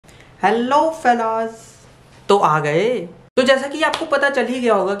Hello fellas, तो आ गए। तो जैसा कि आपको पता चल ही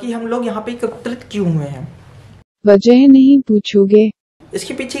गया होगा कि हम लोग यहाँ पे एकत्रित क्यों हुए हैं। वजह नहीं पूछोगे?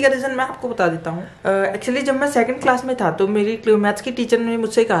 इसके पीछे का रीजन मैं आपको बता देता हूँ। एक्चुअली जब मैं सेकंड क्लास में था तो मेरी मैथ्स की टीचर ने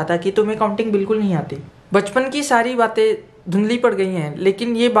मुझसे कहा था कि तुम्हें काउंटिंग बिल्कुल नहीं आती। बचपन की सारी बातें धुंधली पड़ गई हैं,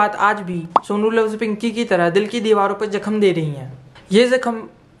 लेकिन ये बात आज भी सोनू लव्स पिंकी की तरह दिल की दीवारों पर जख्म दे रही हैं। ये जख्म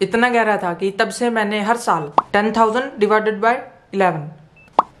इतना गहरा था कि तब से मैंने हर साल 10,000 divided by 11।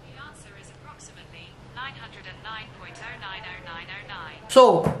 So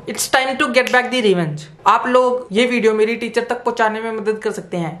it's time to get back the revenge. आप लोग ये वीडियो मेरी टीचर तक पहुंचाने में मदद कर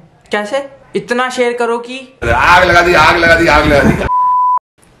सकते हैं। कैसे? इतना शेयर करो कि आग लगा दी, आग लगा दी, आग लगा दी।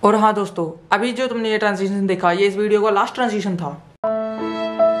 और हाँ दोस्तों, अभी जो तुमने ये ट्रांजिशन देखा, ये इस वीडियो का लास्ट ट्रांजिशन था।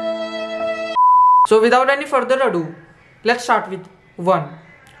 So without any further ado, let's start with 1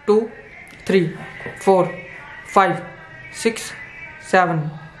 2 3 4 5 6 7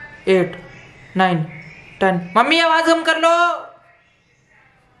 8 9 10। Mummy आवाज कम कर लो।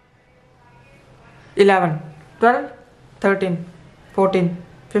 11 12 13 14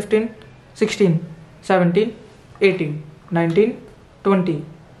 15 16 17 18 19 20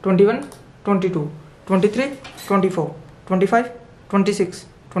 21 22 23 24 25 26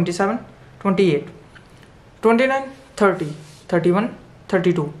 27 28 29 30 31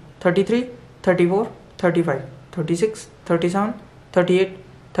 32 33 34 35 36 37 38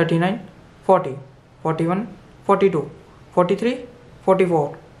 39 40 41 42 43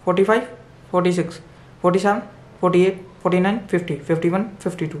 44 45 46 47 48 49 50 51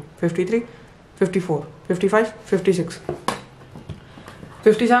 52 53 54 55 56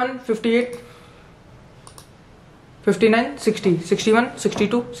 57 58 59 60 61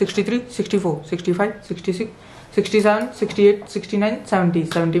 62 63 64 65 66 67 68 69 70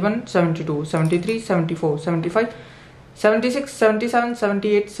 71 72 73 74 75 76 77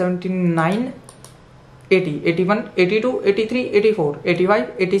 78 79 80 81 82 83 84 85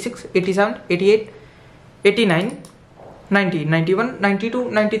 86 87 88 89 90 91 92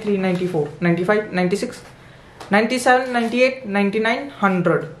 93 94 95 96 97 98 99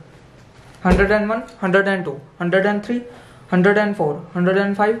 100 101 102 103 104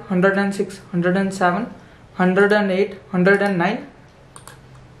 105 106 107 108 109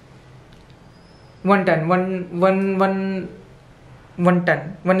 110 110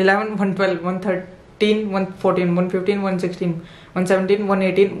 111 112 113 114 115 116 117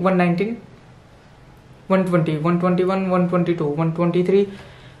 118 119 120 121 122 123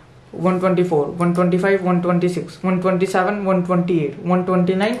 124 125 126 127 128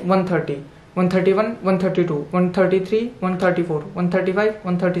 129 130 131 132 133 134 135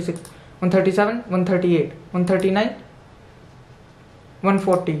 136 137 138 139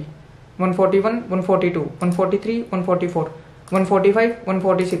 140 141 142 143 144 145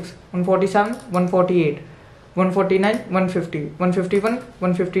 146 147 148 149 150 151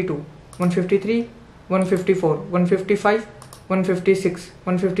 152 153 154 155 156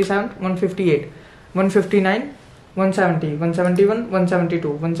 157 158 159 170 171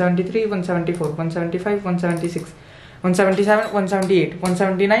 172 173 174 175 176 177 178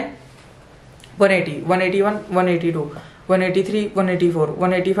 179 180 181 182 183 184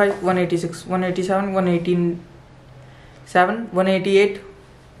 185 186 187 187 188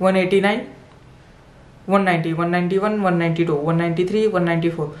 189 190 191 192 193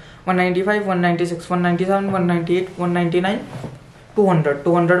 194 195 196 197 198 199 200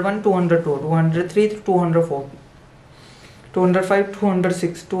 201 202 203 204 205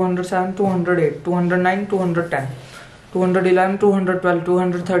 206 207 208 209 210 211 212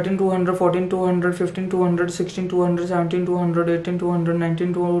 213 214 215 216 217 218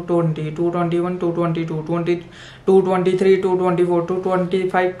 219 220 221 222 223 224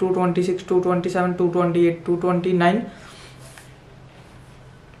 225 226 227 228 229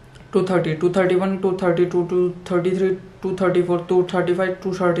 230 231 232 233 234 235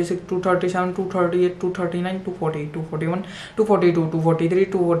 236 237 238 239 240 241 242 243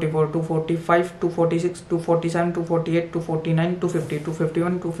 244 245 246 247 248 249 250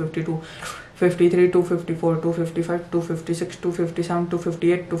 251 252 53 254 255 256 257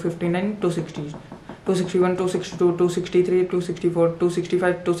 258 259 260 261 262 263 264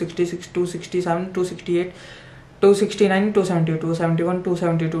 265 266 267 268 269 270 271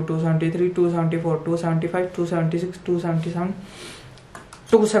 272 273 274 275 276 277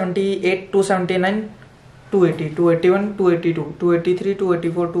 278 279 280 281 282 283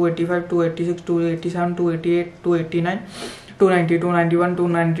 284 285 286 287 288 289 290 291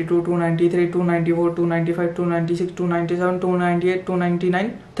 292 293 294 295 296 297 298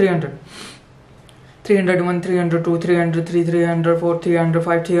 299 300 301, 302, 303, 304,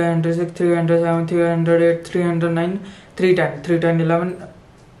 305, 306, 307, 308, 309, 310, 311,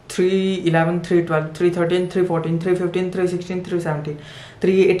 311, 312, 313, 314, 315, 316, 317,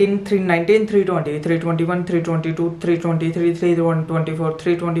 318, 319, 320, 321, 322, 323, 324,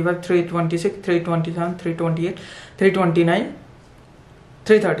 325, 326, 327, 328, 329,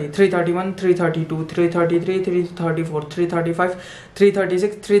 330, 331, 332, 333, 334, 335,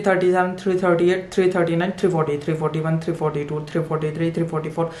 336, 337, 338, 339, 340, 341, 342, 343,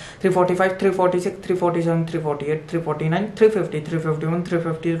 344, 345, 346, 347, 348, 349, 350, 351,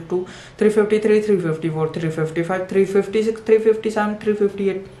 352, 353, 354, 355, 356, 357,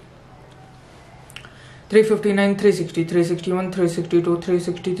 358, 359, 360, 361, 362,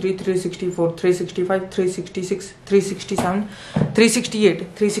 363, 364, 365, 366, 367,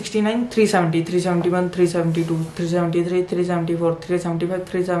 368, 369, 370, 371, 372, 373, 374, 375,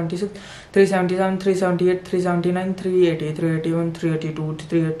 376, 377, 378, 379, 380, 381, 382,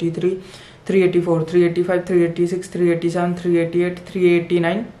 383, 384, 385, 386, 387, 388,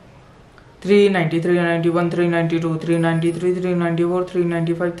 389, 390, 391, 392, 393, 394,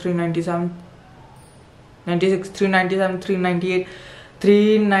 395, 397, 96, 397, 398,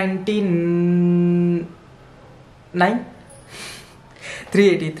 399,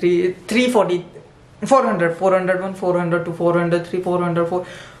 380, 340, 400, 401, 402, 403, 404,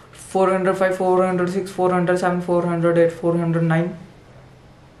 405, 406, 407, 408, 409,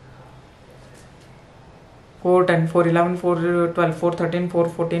 410, 411, 412, 413,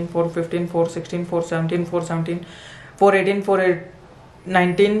 414, 415, 416, 417, 417, 418,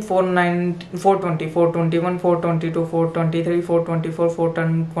 419, 420, 421, 422, 423, 424,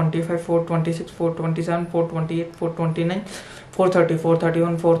 425, 426, 427, 428, 429, 430,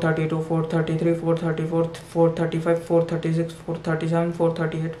 431, 432, 433, 434, 435, 436, 437,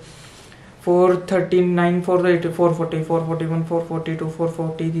 438, 439, 480, 440, 441, 442,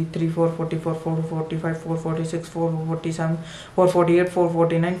 443, 444, 445, 446, 447, 448,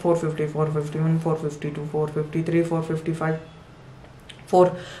 449, 450, 451, 452, 453, 455,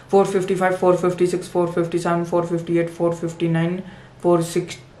 455, 456, 457, 458, 459,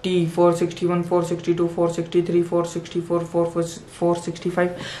 460, 461, 462, 463, 464,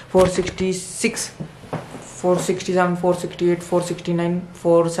 465, 466, 467, 468, 469,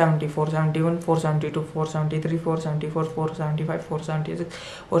 470, 471, 472, 473, 474, 475, 476,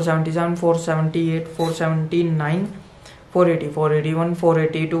 477, 478, 479, 480, 481,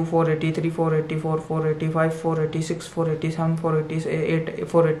 482, 483, 484, 485, 486, 487, 488,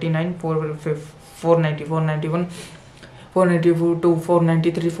 489, 490, 491, 492,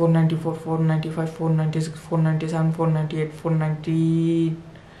 493, 494, 495, 496, 497, 498, 499,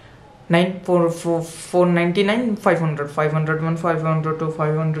 499, 500, 501, 502,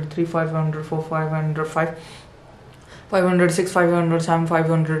 503, 504, 505, 506, 507,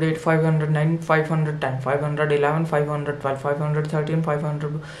 508, 509, 510, 511, 512, 513,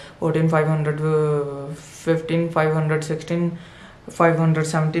 514, 515, 516,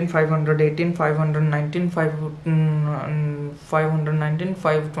 517, 518, 519, 519,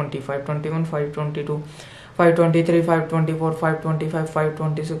 520, 521, 522, 523, 524, 525,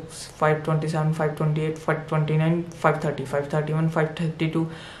 526, 527, 528, 529, 530, 531, 532,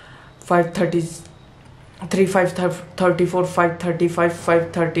 533, 534, 535,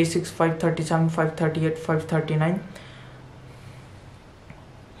 536, 537, 538, 539,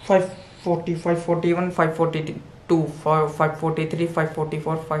 540, 541, 542, 543,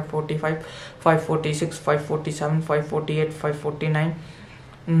 544, 545, 546, 547, 548, 549,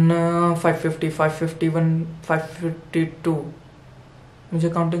 550, 551, 552. मुझे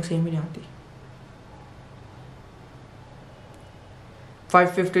काउंटिंग सही में नहीं आती.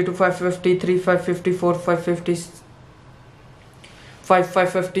 552, 553, 554, 556,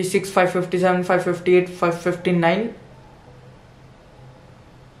 557, 558, 559,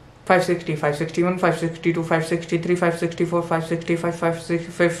 560, 561, 562, 563, 564, 565,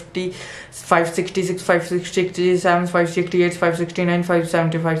 560, 566, 567, 568, 569,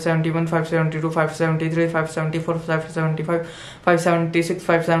 570, 571, 572, 573, 574, 575, 576,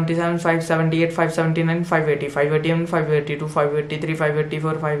 577, 578, 579, 580, 581, 582, 583,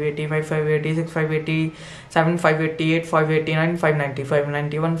 584, 585, 586, 587, 588, 589, 590,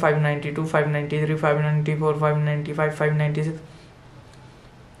 591, 592, 593, 594, 595, 596,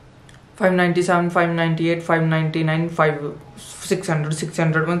 597, 598, 599, 600,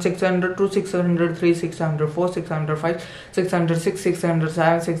 601, 602, 603, 604, 605, 606,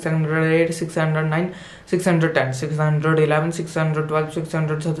 607, 608, 609, 610, 611, 612,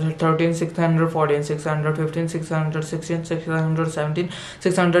 613, 614, 615, 616, 617,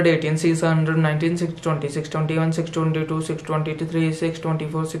 618, 619, 620, 621, 622, 623,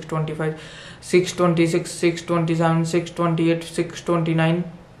 624, 625, 626, 627, 628, 629,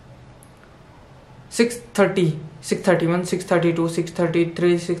 630, 631, 632,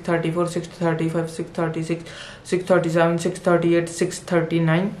 633, 634, 635, 636, 637, 638,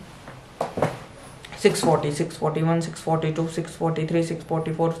 639, 640, 641, 642, 643,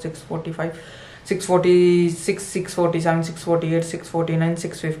 644, 645, 646, 647, 648, 649,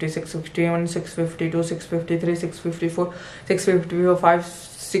 650, 651, 652, 653, 654, 655,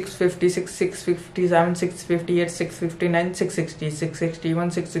 656, 657, 658, 659, 660,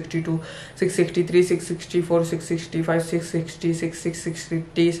 661, 662, 663, 664, 665, 666,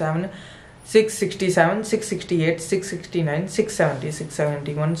 667, 667, 668, 669, 670,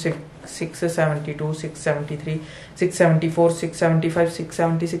 671, 672, 673, 674, 675,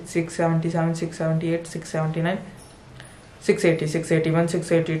 676, 677, 678, 679, 680, 681,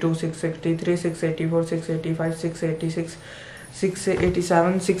 682, 663, 684, 685, 686,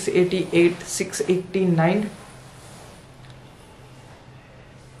 687, 688, 689,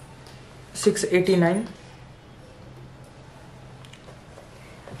 689,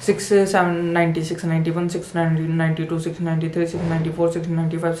 690, 691, 692, 693, 694,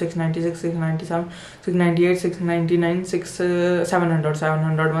 695, 696, 697, 698, 699, 700,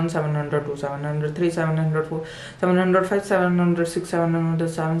 701, 702, 703, 704, 705, 706,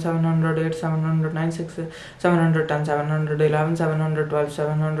 707, 708, 709, 710, 711, 712,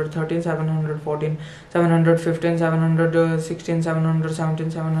 713, 714, 715, 716,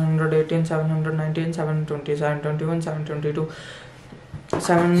 717, 718, 719, 720, 721, 722,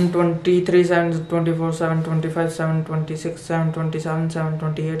 723, 724, 725, 726, 727,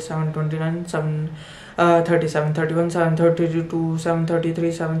 728, 729, 737, 31, 732,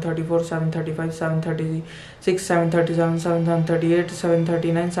 733, 734, 735, 736, 737, 738,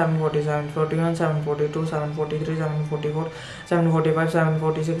 739, 740, 741, 742, 743, 744, 745,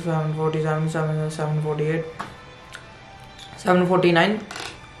 746, 747, 748, 749,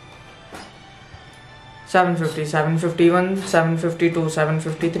 750, 751, 752,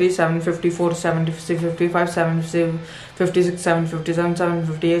 753, 754, 755, 756, 757,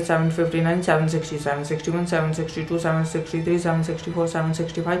 758, 759, 760, 761, 762, 763, 764,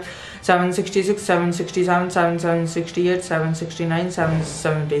 765, 766, 767, 768, 769,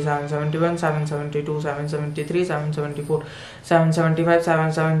 770, 771, 772, 773, 774, 775,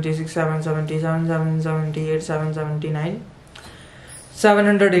 776, 777, 778, 779,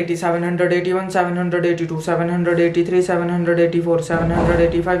 780, 781, 782, 783, 784,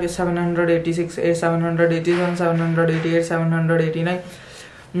 785, 786, 787, 788, 789,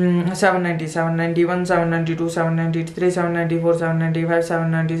 790, 791, 792, 793, 794, 795,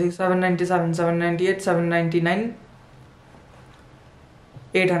 796, 797, 798, 799,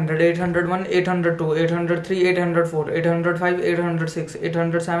 800, 801, 802, 803, 804, 805, 806,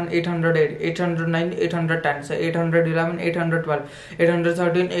 807, 808, 809, 810, 811, 812,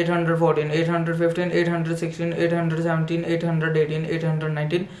 813, 814, 815, 816, 817, 818,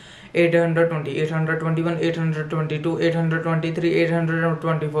 819, 820, 821, 822, 823,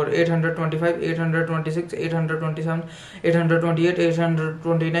 824, 825, 826, 827, 828,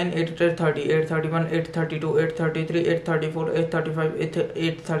 829, 830, 831, 832, 833, 834, 835,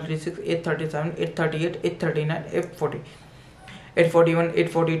 836, 837, 838, 839, 840. 841,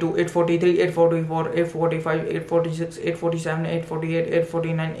 842, 843, 844, 845, 846, 847, 848,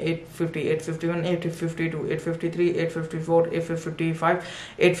 849, 850, 851, 852, 853, 854, 855,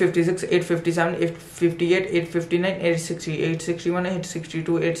 856, 857, 858, 859, 860, 861,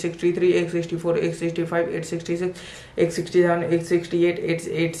 862, 863, 864, 865, 866, 867, 868,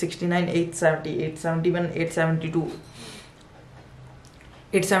 869, 870, 871, 872,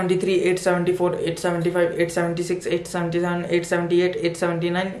 873, 874, 875, 876, 877, 878,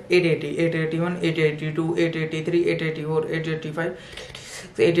 879, 880, 881, 882, 883, 884, 885,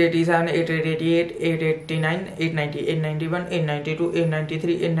 887, 888, 889, 890, 891, 892,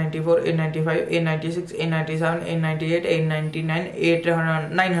 893, 894, 895, 896, 897, 898, 899,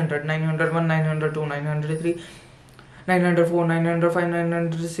 900, 901, 902, 903, 904, 905,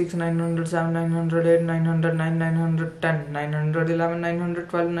 906, 907, 908, 909, 910, 911,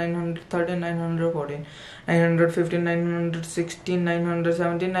 912, 913, 914, 915, 916,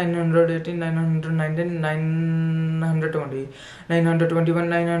 917, 918, 919, 920, 921,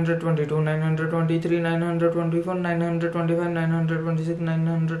 922, 923, 924, 925, 926,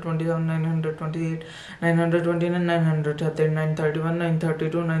 927, 928, 929, 930, 931,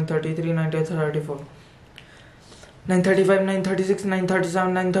 932, 933, 934. 935, 936,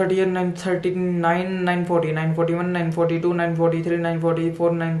 937, 938, 939, 940, 941, 942, 943,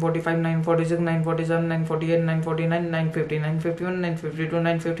 944, 945, 946, 947, 948, 949, 950, 951, 952,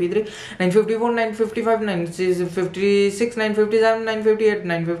 953, 954, 955, 956, 957, 958,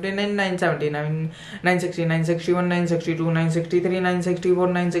 959, 970, 960, 961, 962, 963,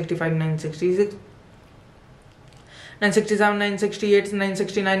 964, 965, 966, 967, 968,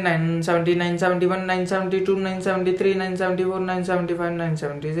 969, 970, 971, 972, 973, 974, 975,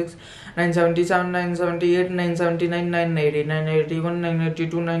 976, 977, 978, 979, 980, 981,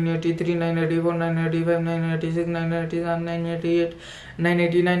 982, 983, 984, 985, 986, 987, 988,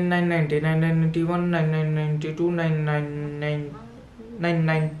 989, 990, 991, 992,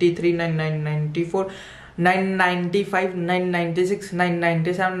 993, 994, 995, 996,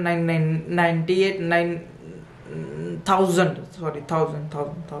 997, 998, 1000,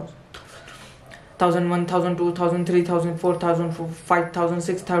 1,000, 2,000, 3,000, 4,000, 5,000,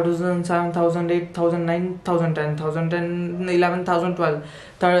 6,000, 7,000, 8,000, 9,000, 10,000, 11,000,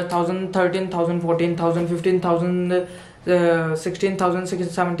 12,000, 13,000, 14,000, 15,000, 16,000,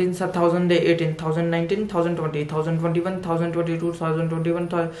 17,000, 18,000, 19,000, 20,000, 21,000, 22,000,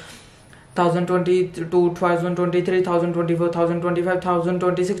 21,000, 1022, 2023, 1024, 25,000,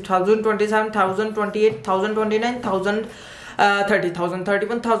 26,000, 27,000, 28,000, 29,000, 30,000,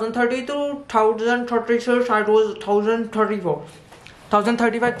 31,000, 32,000, 33, 1,034,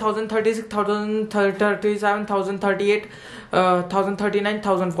 1,035, 1,036, 1,037, 1,038, 1,039,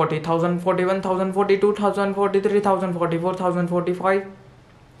 1,040, 1,041, 1,042, 1,043, 1,044, 1,045,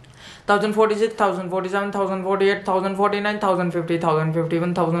 1,046, 1,047, 1,048, 1,049, 1,050,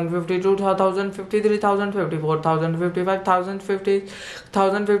 1,051, 1,052, 1,053, 1,054, 1,055, 1,050,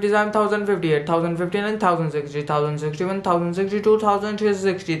 1,057, 1,058, 1,059, 1,060, 1,061, 1,062,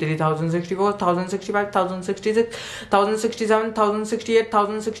 1,063, 1,064, 1,065, 1,066, 1,067, 1,068,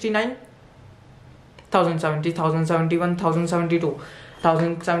 1,069, 1,070, 1,071, 1,072,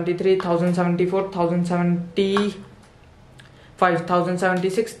 1,073, 1,074, 1,070,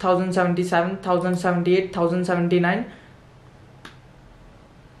 5,076, 1,077, 1,078, 1,079,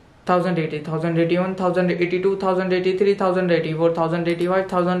 1,080, 1,081, 1,082, 1,083, 1,084, 1,085,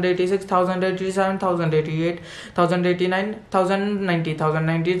 1,086, 1,087, 1,088, 1,089, 1,090,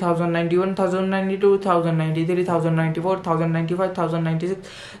 1,090, 1,091, 1,092, 1,093, 1,094, 1,095, 1,096,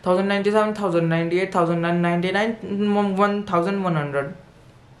 1,097, 1,098, 1,099, 1,100,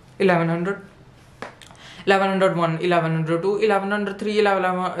 1,100, 1,101, 1,102, 1,103,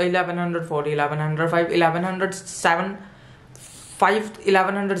 1,104, 1,105, 1,107,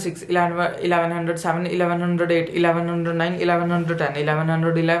 1,106, 1,107, 1,108, 1,109, 1,110,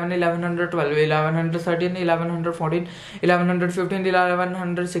 1,111, 1,112, 1,113, 1,114, 1,115,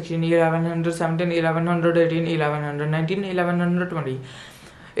 1,116, 1,117, 1,118, 1,119, 1,120,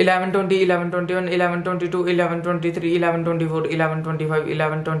 1120, 1121, 1122, 1123, 1124, 1125,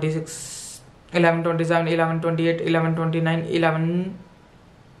 1126, 1127, 1128, 1129,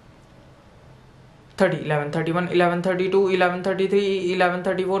 1130, 1131, 1132, 1133,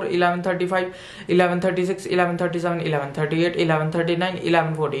 1134, 1135, 1136, 1137, 1138, 1139,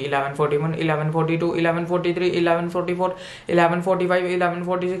 1140, 1141, 1142, 1143, 1144, 1145,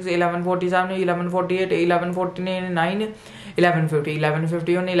 1146, 1147, 1148, 1149, 1150,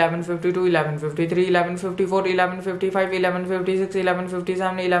 1151, 1152, 1153, 1154, 1155, 1156,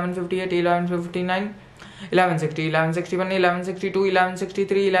 1157, 1158, 1159, 1160, 1161, 1162,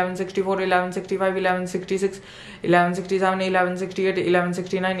 1163, 1164, 1165, 1166, 1167, 1168,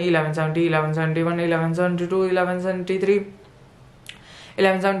 1169, 1170, 1171, 1172, 1173,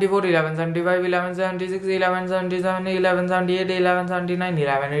 1174, 1175, 1176, 1177, 1178, 1179,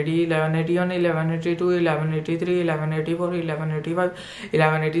 1180, 1181, 1182, 1183, 1184, 1185,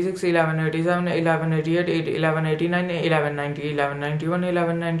 1186, 1187, 1188, 1189, 1190, 1191,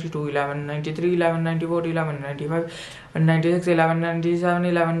 1192, 1193, 1194, 1195, 196, 1197,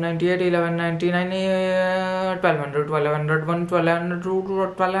 1198, 1199, 1,200, 1,201,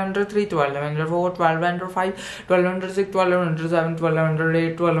 1,202, 1,203, 1,204, 1,205, 1,206, 1,207,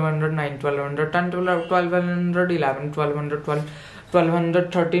 1,208, 1,209, 1,210, 1,211, 1,212,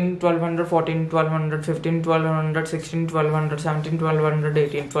 1213, 1214, 1215, 1216, 1217,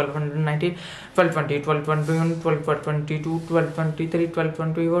 1218, 1219, 1220, 1221, 1222, 1223,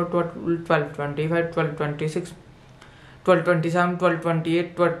 1224, 1225, 1226, 1227,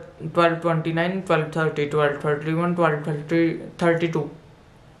 1228, 1229, 1230, 1231, 1232,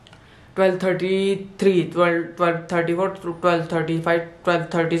 1233, 1234, 1235,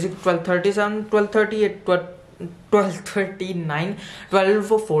 1236, 1237, 1238, 1239,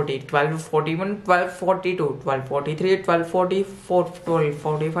 1240, 1241, 1242, 1243, 1244,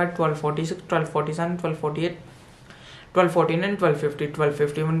 1245, 1246, 1247, 1248, 1249, 1250,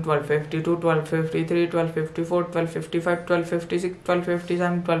 1251, 1252, 1253, 1254, 1255, 1256,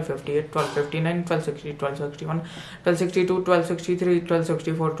 1257, 1258, 1259, 1260, 1261, 1262, 1263,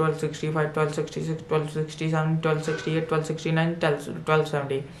 1264, 1265, 1266, 1267, 1268, 1269,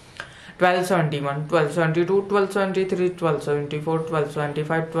 1270, 1271, 1272, 1273, 1274,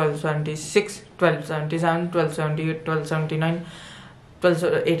 1275, 1276, 1277, 1278, 1279,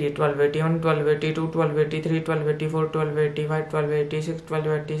 1280, 1281, 1282, 1283, 1284, 1285, 1286,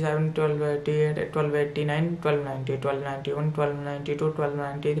 1287, 1288, 1289, 1290, 1291, 1292,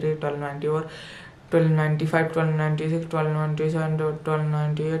 1293, 1294, 1295, 1296, 1297,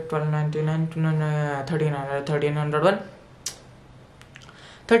 1298, 1299, 1300, 1301,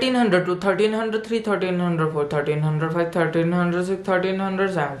 1302, 1303, 1304, 1305, 1306,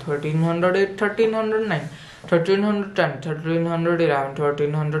 1307, 1308, 1309, 1310, 1311,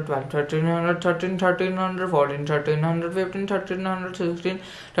 1312, 1313, 1314, 1315, 1316,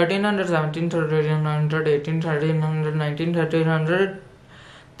 1317, 1318, 1319,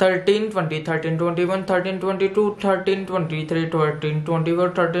 1320, 1321, 1322, 1323,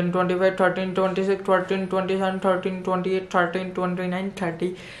 1324, 1325, 1326, 1327, 1328, 1329,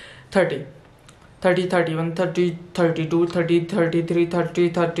 30, 30, 30, 31, 30, 32, 30, 33, 30,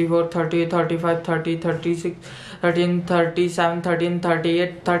 34, 30, 35, 30, 36, 13, 37, 13,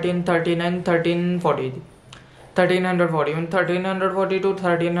 38, 13, 39, 13, 40, 1341, 1342,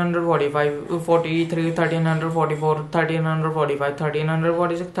 1345, 43, 1344, 1345,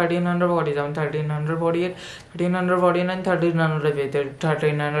 1346, 1347, 1348, 1349, 1350,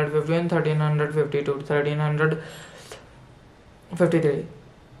 1351, 1352, 1353,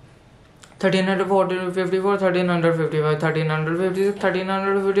 1354, 1355, 1356,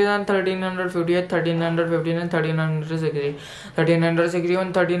 1357, 1358, 1359, 1360,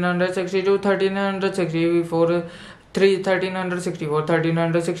 1361, 1362, 1364, 1364,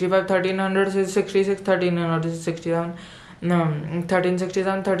 1365, 1366, 1367,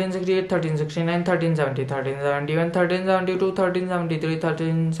 1367, 1368, 1369, 1370, 1371, 1372, 1373,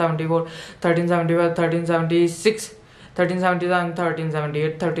 1374, 1375, 1376, 1377,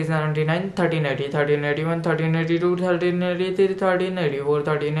 1378, 1379, 1380, 1381, 1382, 1383, 1384,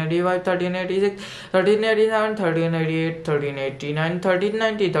 1385, 1386, 1387, 1388, 1389,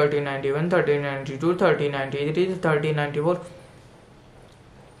 1390, 1391, 1392, 1393, 1394,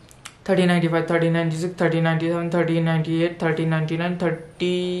 1395, 1396, 1397, 1398, 1399,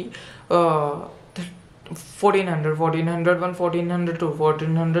 1400, 1401, 1402,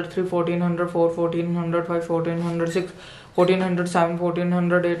 1403, 1404, 1405, 1406, 1407,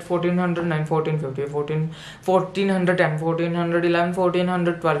 1408, 1409, 1450, 1410, 1411,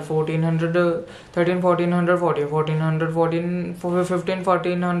 1412, 1413, 1400, 1400, 15,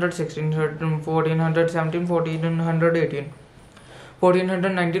 1400, 16, 1417, 1418,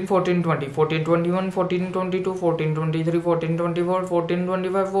 1419, 1420, 1421, 1422, 1423, 1424,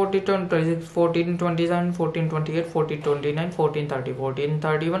 1425, 1426, 1427, 1428, 1429, 1430,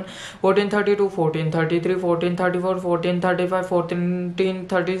 1431, 1432, 1433, 1434, 1435,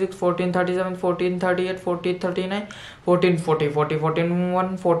 1436, 1437, 1438, 1439, 1440,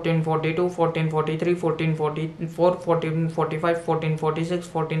 1441, 1442, 1443, 1444, 1445, 1446,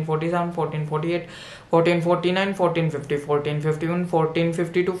 1447, 1448, 1449, 1450, 1451,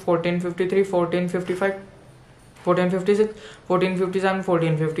 1452, 1453, 1455, 1456,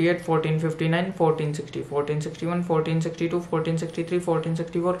 1457, 1458, 1459, 1460, 1461, 1462, 1463,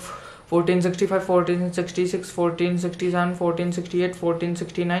 1464, 1465, 1466, 1467, 1468,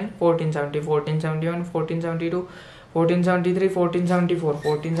 1469, 1470, 1471, 1472, 1473, 1474,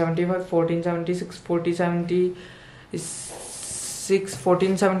 1475, 1476, 1470,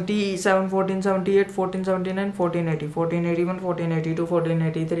 1477, 1478, 1479, 1480, 1481, 1482,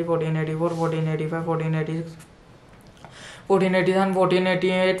 1483, 1484, 1485, 1486, 1487,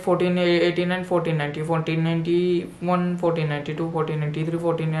 1488, 1489, 1490, 1491, 1492, 1493,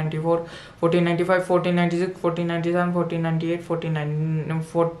 1494, 1495, 1496, 1497, 1498,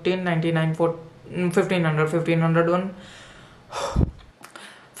 1499, 1500, 1501,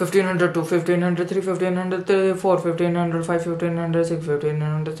 1502, 1503, 1504, 1505, 1506,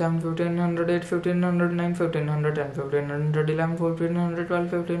 1507, 1508, 1509, 1510, 1511, 1512,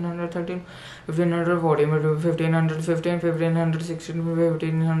 1513, 1514, 1515, 1516,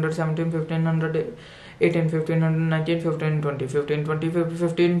 1517, 1518, 1519, 1520, 1520,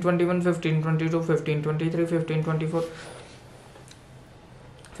 1521, 1522, 1523, 1524,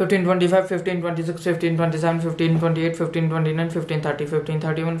 1525, 1526, 1527, 1528, 1529, 1530,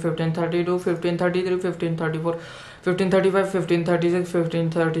 1531, 1532, 1533, 1534, 1535, 1536,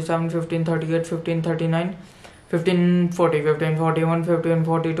 1537, 1538, 1539, 1540, 1541,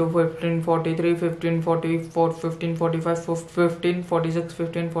 1542, 1543, 1544, 1545, 1546,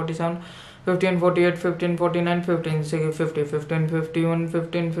 1547, 1548, 1549, 1550, 1551,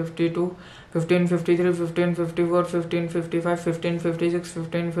 1552, 1553, 1554, 1555, 1556,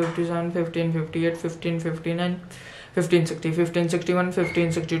 1557, 1558, 1559, 1560, 1561,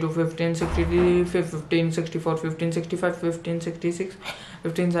 1562, 1563, 1564, 1565, 1566,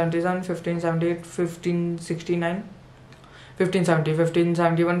 1577, 1578, 1569, 1570,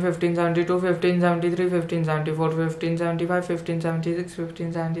 1571, 1572, 1573, 1574, 1575, 1576,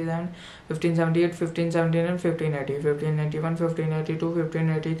 1577, 1578, 1579, 1580, 1581, 1582,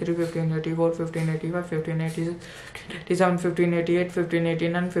 1583, 1584, 1585, 1586, 1587, 1588,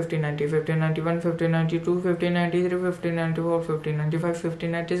 1589, 1590, 1591, 1592, 1593, 1594, 1595,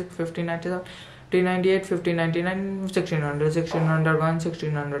 1596, 1597, 1598, 1599, 1600, 1601,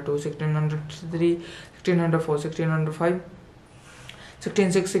 1602, 1603, 1604, 1605,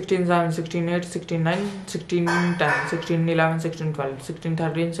 1606, 1607, 1608, 1609, 1610, 1611, 1612,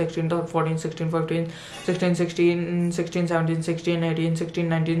 1613, 1614, 1615, 1616, 1617, 1618,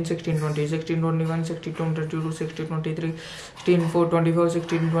 1619, 1620, 1621, 1622, 1623, 1624,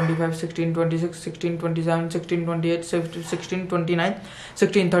 1625, 1626, 1627, 1628, 1629,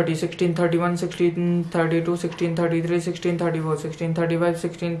 1630, 1631, 1632, 1633, 1634, 1635,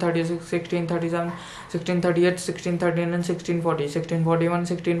 1636, 1637, 1638, 1639, 1640, 1641,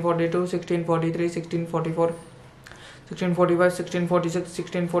 1642, 1643, 1644, 1645, 1646,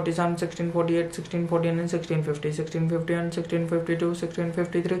 1647, 1648, 1649, 1650, 1651, 1652,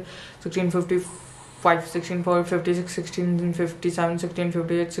 1653, 1655, 1656, 1657,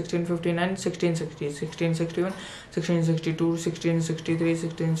 1658, 1659, 1660, 1661, 1662, 1663,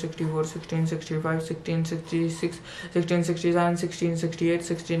 1664, 1665, 1666, 1667, 1668,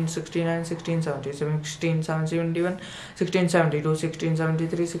 1669, 1670, 1671, 1672,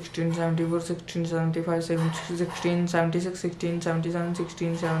 1673, 1674, 1675, 1676, 1677,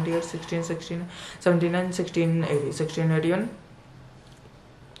 1678, 1679, 1680, 1681,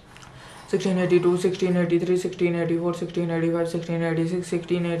 1682, 1683, 1684, 1685, 1686,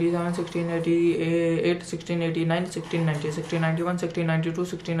 1687, 1688, 1689, 1690, 1691, 1692,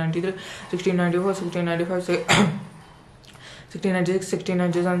 1693, 1694, 1695, 1696,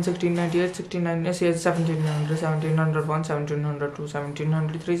 1697, 1698, 1700, 1701, 1702,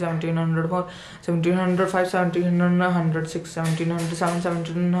 1703, 1704, 1705, 1706, 1707,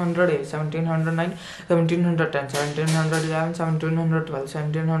 1708, 1709, 1710, 1711, 1712,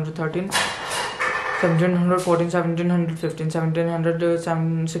 1713, 1714, 1715,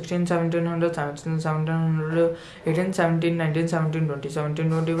 1716, 1700, 1718, 1719, 1720,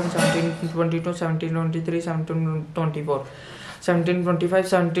 1721, 1722, 1723, 1724, 1725,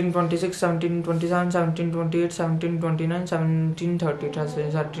 1726, 1727, 1728, 1729,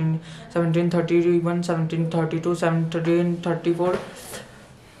 1730, 1731, 1732, 1734,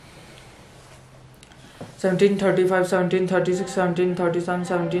 1735, 1736, 1737,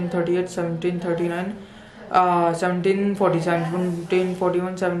 1738, 1739, 1740,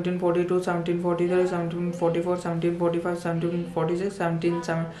 1741, 1742, 1743, 1744, 1745, 1746,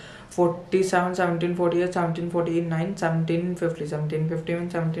 1747, 1748, 1749, 1750, 1751,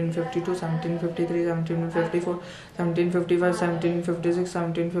 1752, 1753, 1754, 1755, 1756,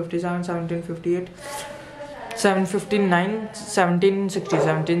 1757, 1758, 1759, 1760,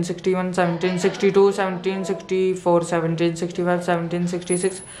 1761, 1762, 1764, 1765,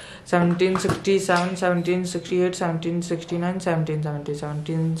 1766, 1767, 1768, 1769, 1770,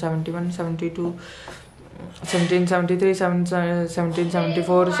 1771, 72, 1773,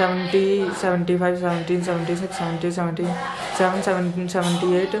 1774, 70, 75, 1776, 1777,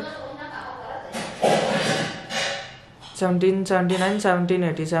 1778, 1779,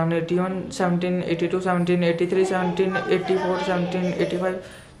 1780, 1781, 1782, 1783, 1784, 1785,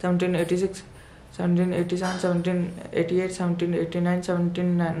 1786, 1787, 1788, 1789,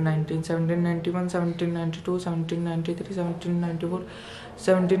 1790, 1791, 1792, 1793, 1794,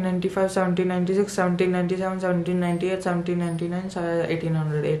 1795, 1796, 1797, 1798, 1799,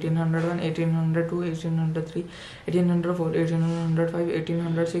 1800, 1801, 1802, 1803, 1804, 1805,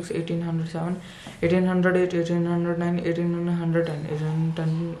 1806, 1807, 1808, 1809, 1810,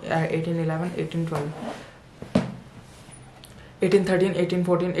 1811, 1812. 1813,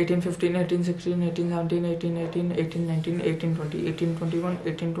 1814, 1815, 1816, 1817, 1818, 1819, 1820, 1821,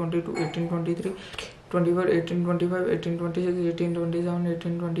 1822, 1823, 24, 1825, 1826, 1827,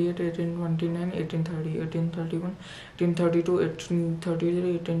 1828, 1829, 1830, 1831, 1832,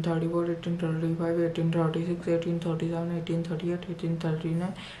 1833, 1834, 1835, 1836, 1837, 1838,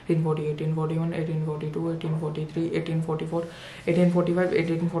 1839, 1840, 1841, 1842, 1843, 1844, 1845,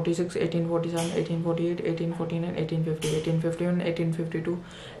 1846, 1847, 1848, 1849, 1850, 1851, 1852,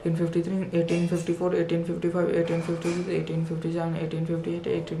 1853, 1854, 1855, 1856, 1857,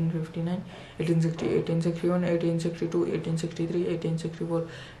 1858, 1859, 1860, 1861, 1862, 1863, 1864,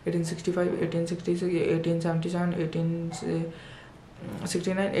 1865, 1866, 1877,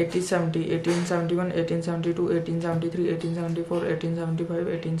 1869, 1870, 1871, 1872, 1873, 1874, 1875,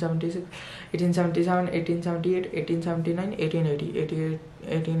 1876, 1877, 1878, 1879, 1880,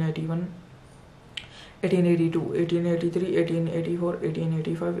 1881, 1882, 1883, 1884,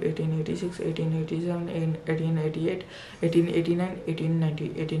 1885, 1886, 1887, 1888, 1889,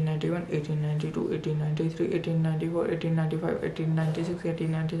 1890, 1891, 1892, 1893, 1894, 1895, 1896,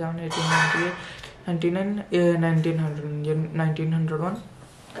 1897, 1898, 1901,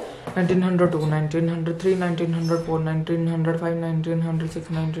 1902, 1903, 1904, 1905, 1906,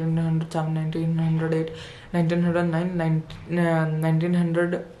 1907, 1908, 1909,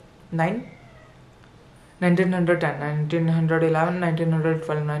 1909, 1910, 1911, 1912,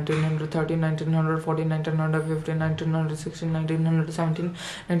 1913, 1914, 1915, 1916, 1917,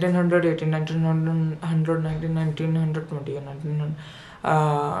 1918, 1919, 1920, 1921,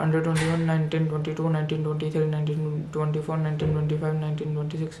 1922, 1923, 1924, 1925,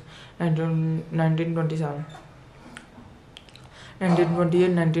 1926, 1927,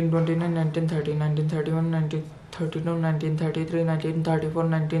 1928, 1929, 1930, 1931, 1932, 1933, 1934,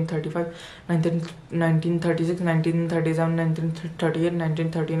 1935, 1936, 1937, 1938,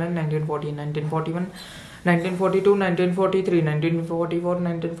 1939, 1940, 1941, 1942, 1943, 1944,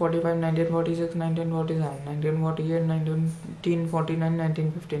 1945, 1946, 1947, 1948, 1949,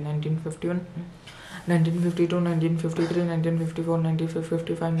 1950, 1951, 1952, 1953, 1954,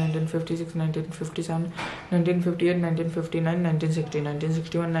 1955, 1956, 1957, 1958, 1959, 1960,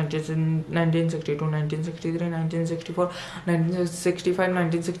 1961, 1962, 1963, 1964, 1965,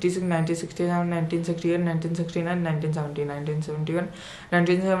 1966, 1967, 1968, 1969, 1970, 1971,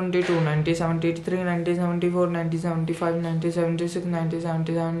 1972, 1973, 1974, 1975, 1976,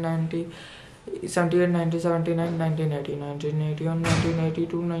 1977, 1978, 1979, 1980, 1981,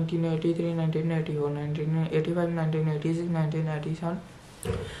 1982, 1983, 1984, 1985, 1986, 1987,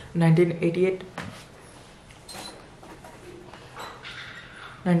 1988,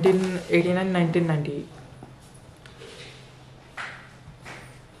 1989, 1990,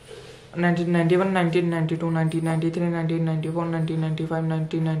 1991, 1992, 1993, 1994, 1995,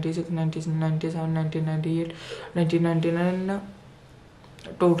 1996, 1997, 1998, 1999,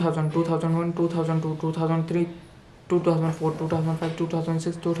 2000, 2001, 2002, 2003, 2004, 2005,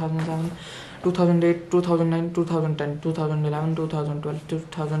 2006, 2007, 2008, 2009, 2010, 2011, 2012,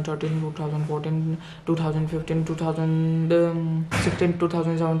 2013, 2014, 2015, 2016,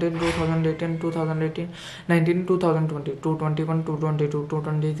 2017, 2018, 2018, 19, 2020, 221, 222,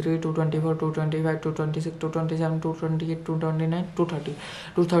 223, 224, 225, 226, 227, 228, 229, 230,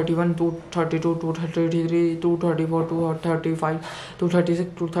 231, 232, 233, 234, 235, 236,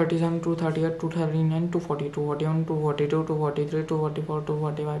 237, 238, 239, 240, 241, 242, 243, 244,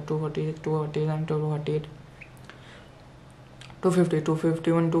 245, 246, 247, 248, 250,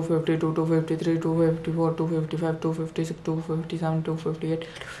 251, 252, 253, 254, 255, 256, 257, 258,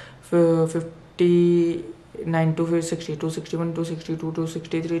 59, 260, 261, 262,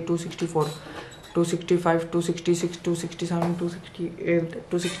 263, 264, 265, 266, 267, 268,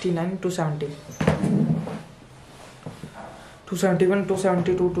 269, 270, 271,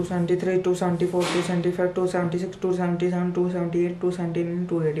 272, 273, 274, 275, 276, 277, 278, 279,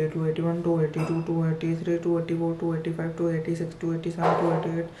 280, 281, 282, 283, 284, 285, 286, 287,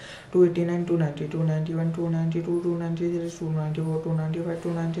 288, 289, 290, 291, 292, 293, 294, 295,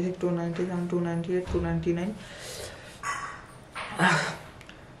 296, 297, 298, 299,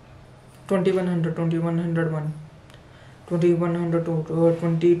 2100, 2101, 2100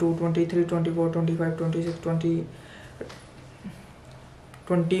 22 23 24 25 26 20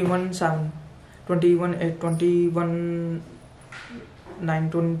 21 7 21 8 21 9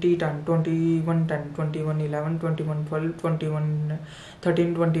 20 10 21 10 21 11 21 12 21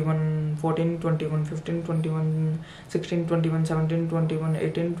 13 21 14 21 15 21 16 21 17 21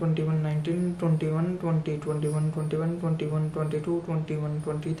 18 21 19 21 20 21 21 21 22 21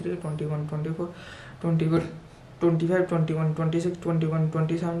 23 21 24 21 25 21 26 21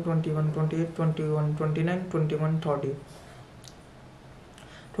 27 21 28 21 29 21 30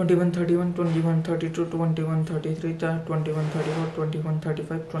 21 31 21 32 21 33 21 34 21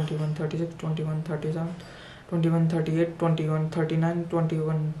 35 21 36 21 37 21 38 21 39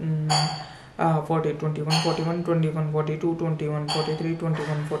 21 40 21 41 21 42 21 43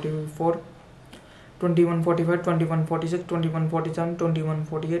 21 44 21 45 21 46 21 47 21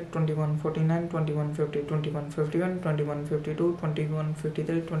 48 21 49 21 50 21 51 21 52 21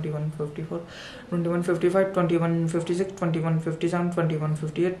 53 21 54 21 55 21 56 21 57 21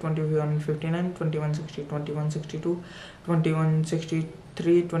 58 21 59 21 60 21 62 21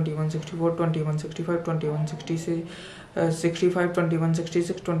 63 21 64 21 65 21 66 65 21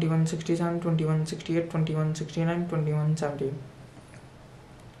 66 21 67 21 68 21 69 21 70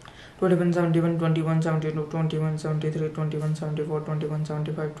 21 71 21 72 21 73 21 74 21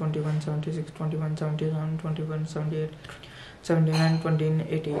 75 21 76 21 77 21 78 79 21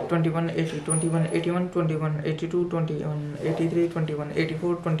 80 21 80 21 81 21 82 21 83 21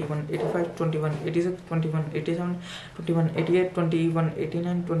 84 21 85 21 86 21 87 21 88 21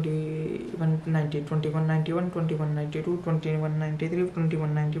 89 21 90 21 91 21 92 21 93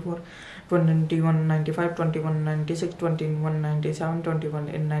 21 94 21 95 21 96 21 97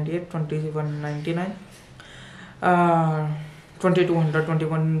 21 98 21 99 2200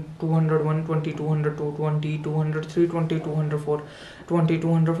 21 201 2202 2203 2204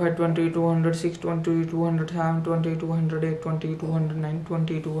 2205 2206 2207 2208 2209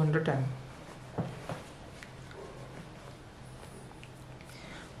 2210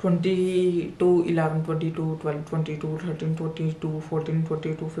 22 11 22 12 22 13 22 14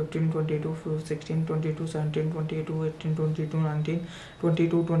 22 15 22 16 22 17 22 18 22 19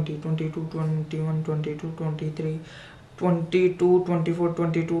 22 20 22 21 22 23 22 24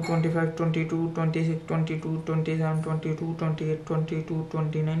 22 25 22 26 22 27 22 28 22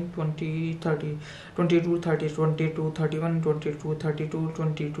 29 20 30 22 30 22 31 22 32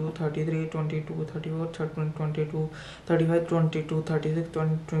 22 33 22 34 22 35 22 36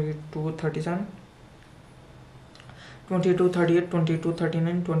 22 37 22 38 22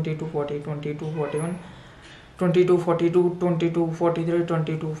 39 22 40 22 41 22 42 22 43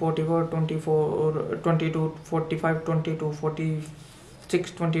 22 44 24 22 45 22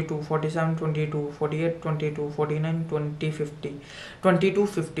 46 22 47 22 48 22 49 20 50 22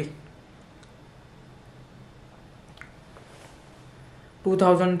 50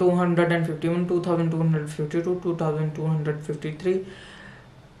 2251 2252 2253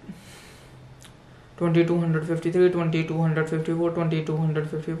 2253 2254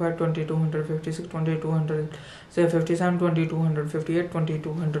 2255 2256 2257 2258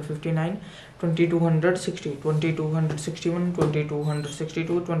 2259 2260 2261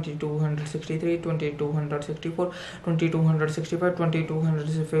 2262 2263 2264 2265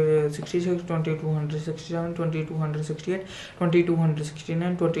 2266 2267 2268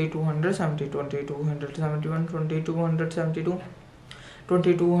 2269 2270 2271 2272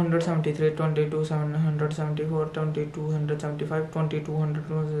 2273 2274 2275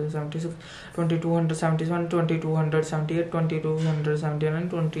 2276 2277 2278 2279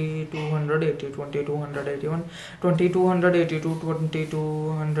 2280 2281 2282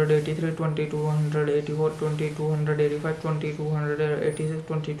 2283 2284 2285 2286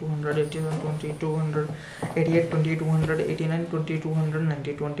 2287 2288 2289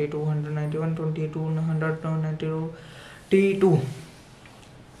 2290 2291 2292 T2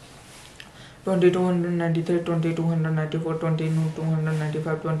 2293 2294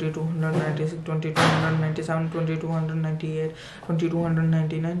 2295 2296 2297 2298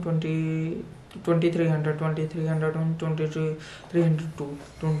 2299 2300 2301 2302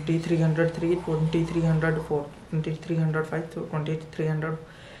 2303 2304 2305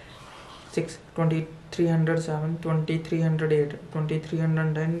 2306 2307 2308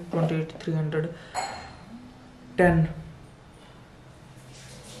 2310 2310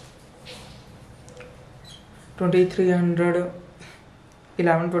 2311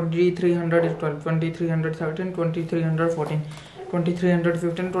 2312 2313 2314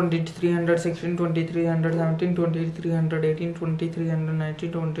 2315, 2316, 2317, 2318, 2319, 2320,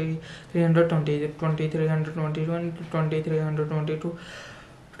 2321, 2322,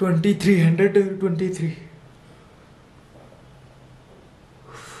 2323.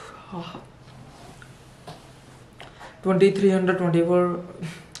 2324,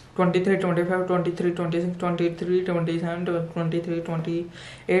 23, 25, 23, 26, 23, 27, 23,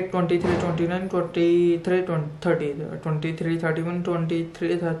 28, 23, 29, 23, 30, 23, 31,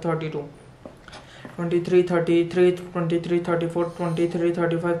 23, 32, 23, 33, 23, 34, 23,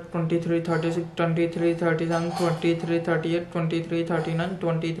 35, 23, 36, 23, 37, 23, 38, 23, 39,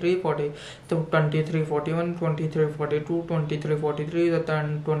 23, 40, 23, 41, 23, 42, 23, 43,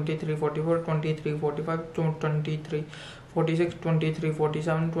 23, 44, 23, 45, 23, 46, 23,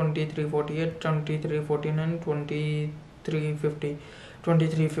 47, 23, 48, 23, 49, 23, 50,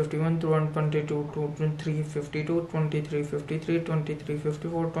 23, 51, 22, 23, 52, 23, 53, 23,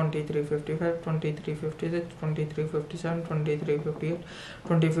 54, 23, 55, 23, 56, 23, 57, 23, 58,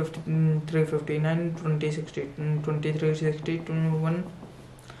 23, 59, 20, 60, 23, 60, 21,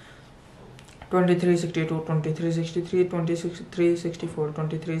 23, 62, 23, 63, 23, 64,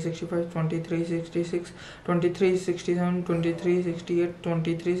 23, 65, 23, 66, 23, 67, 23, 68,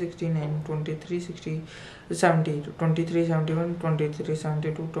 23, 69, 23, 60, 70, 23, 71, 23,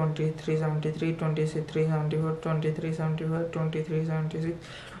 72, 23, 73, 23, 74, 23, 75, 23, 76,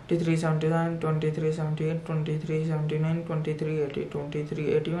 23, 77, 23, 78, 23, 79, 23, 80,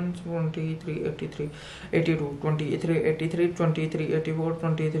 23, 81, 23, 83, 82, 23, 83, 23, 84,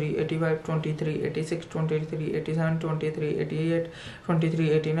 23, 85, 23, 86, 23, 87, 23, 88,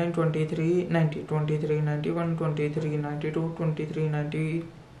 23, 89, 23, 90, 23, 91, 23, 92, 23, 90,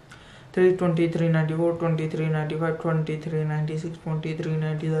 23, 94, 23, 95, 23, 96, 23,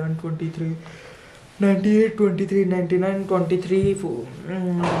 97, 23, 98, 23, 99, 23,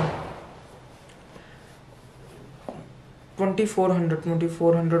 2400,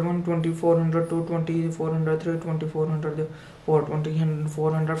 2401, 2402, 2403, 2404,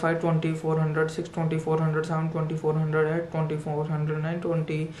 2405, 2406, 2407, 2408, 2409,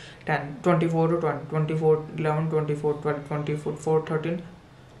 2010, 24 to 20, 2411, 2412, 2413,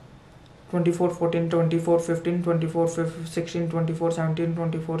 24 14, 24 15, 24 16, 24 17,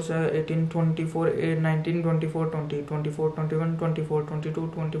 24 18, 24 19, 24 20, 24 21, 24 22,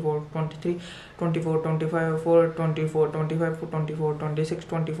 24 23, 24 25, 24 25, 24 26,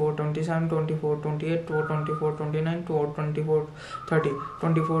 24 27, 24 28, 24 29, 24 30,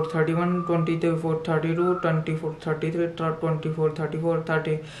 24 31, 24 32, 24 33, 24 34,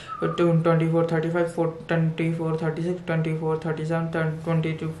 30, 24 35, 24 36, 24 37,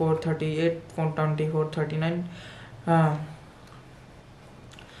 24 38, 24 39,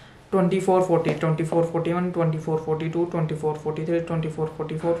 24 40, 24 41, 24 42, 24 43, 24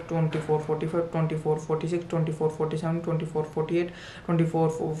 44, 24 45, 24 46, 24 47, 24 48, 24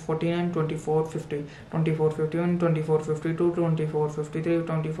 49, 24 50, 24 51, 24 52, 24 53,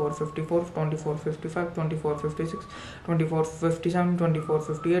 24 54, 24 55, 24 56, 24 57, 24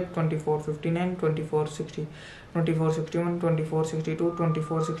 58, 24 59, 24 60, 24 61, 24 62,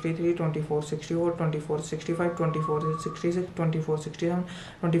 24 63, 24 64, 24 65, 24 66, 24 67,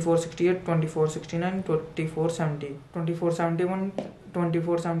 24 68, 24 69, 24 70, 24 71,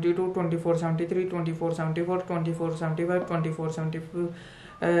 24 72, 24 73, 24 74, 24 75, 24 75,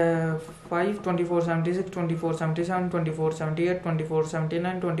 24 76, 24 77, 24 78, 24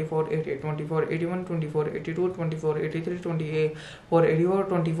 79, 24 88, 24 81, 24 82, 24 83, 24 84,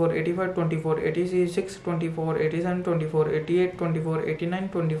 24 85, 24 86, 24 87, 24 88, 24 89,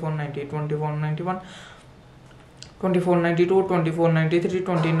 24 90, 24 91, 24 92, 24 93,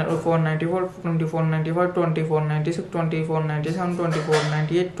 24 94, 24 95, 24 96, 24 97, 24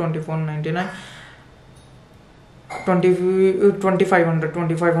 98, 24 99, 2500,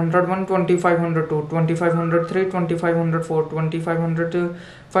 2501, 2502, 2503, 2504,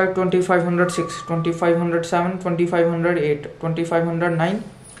 2505, 2506, 2507, 2508, 2509,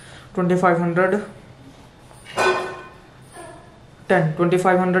 2500 10,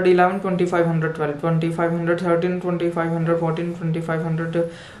 2511, 2512, 2513, 2514,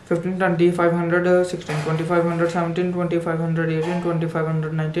 2515, 2516, 2517, 2518,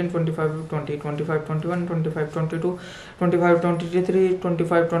 2519, 2520, 2521, 2522, 2523,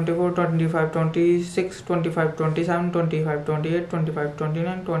 2524, 2526, 2527, 2528,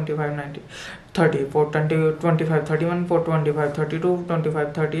 2529, 2590, 30, 420, 25 31, 425 32,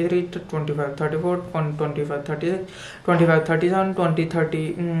 25 33, 25 34, 25 36, 25 37, 20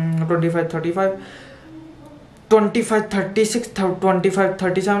 30, 25 35, 25 36, 25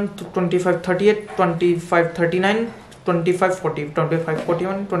 37, 25 38, 25 39, 2540,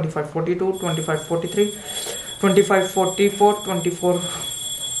 2541, 2542, 2543, 2544,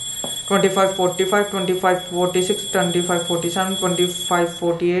 2545, 2546, 2547,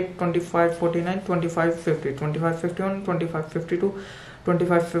 2548, 2549, 2550, 2551, 2552,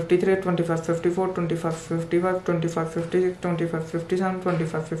 2553, 2554, 2555, 2556, 2557,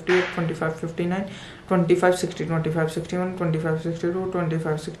 2558, 2559, 2560, 2561, 2562,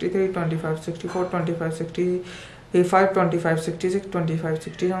 2563, 2564, 2565, 2566,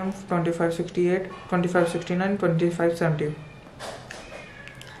 2567, 2568, 2569, 2570.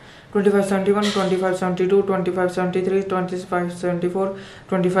 2571, 2572, 2573, 2574,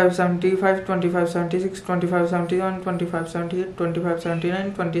 2575, 2576, 2577, 2578,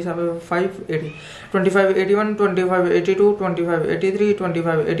 2579, 2580, 2581, 2582, 2583,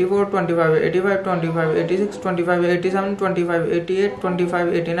 2584, 2585, 2586, 2587, 2588,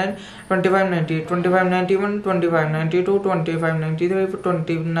 2589, 2590, 2591, 2592, 2593,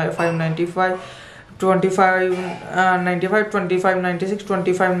 2595, 2595, 2596,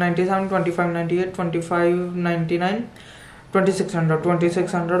 2597, 2598, 2599, 2600,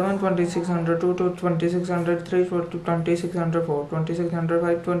 2601, 2602, 2603, 2604,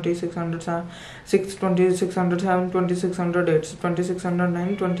 2605, 2606, 2607, 2608,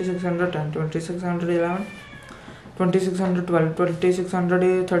 2609, 2610, 2611, 2612,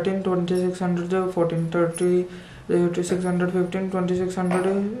 2613, 2614, 2615,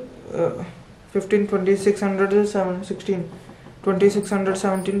 2600 15, 2607, 16,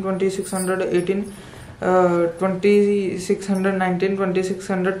 2617, 2618, 2619,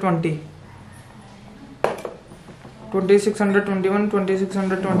 2620, 2621,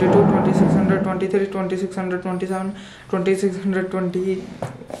 2622, 2623, 2627, 2620,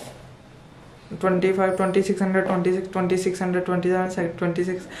 25, 2626, 2627,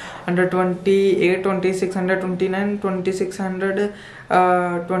 2628, 2629, 2630,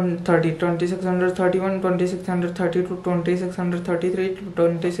 2631, 2632, 2633,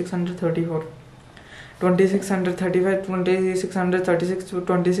 2634, 2635, 2636,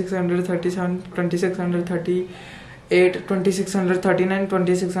 2637, 2638, 2639,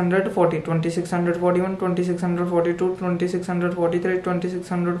 2640, 2641, 2642, 2643,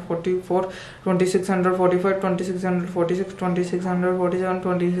 2644, 2645, 2646, 2647,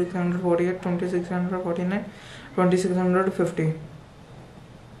 2648, 2649, 2650,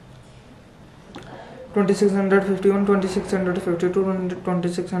 2651, 2652,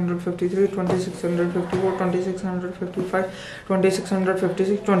 2653, 2654, 2655,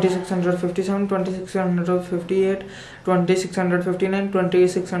 2656, 2657, 2658, 2659,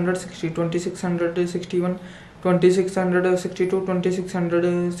 2660, 2661, 2662,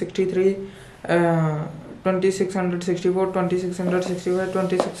 2663, 2664, 2665,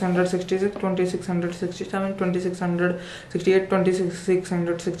 2666, 2667, 2668,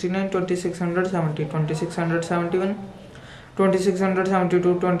 2669, 2670, 2671,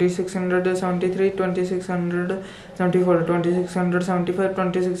 2672, 2673, 2674, 2675,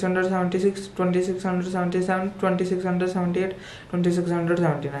 2676, 2677, 2678,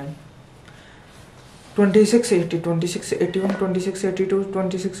 2679. 2680, 2681, 2682,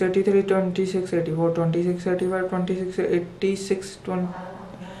 2683, 2684, 2685, 2686,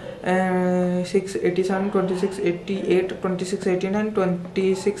 2687, 2688, 2689,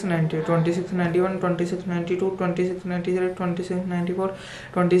 2690, 2691, 2692, 2693, 2694,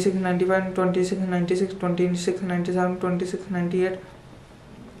 2695, 2696, 2697, 2698,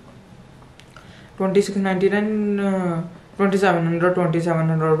 2699, 2700,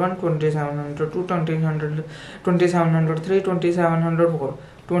 2701, 2702, 2700, 2703,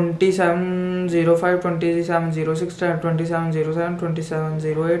 2704, 2705, 2706, 2707,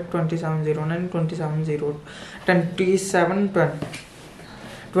 2708, 2709, 2710, 2710,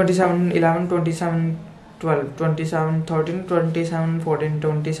 2711, 2712, 2713, 2714,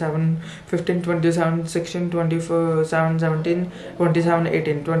 2715, 2716, 2717,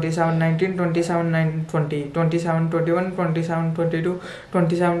 2718, 2719, 2720, 2721, 2722,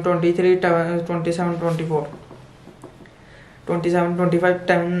 2723, 2724, 2725,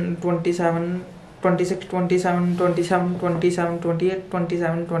 10, 27, 26, 27, 27, 27, 28,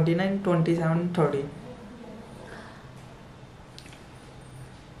 27, 29, 27, 30.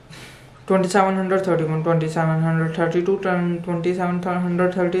 2731, 2732,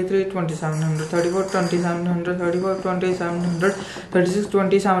 2733, 2734, 2734, 2736,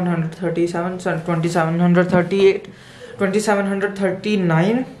 2737, 2738,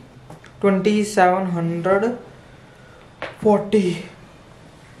 2739, 2740,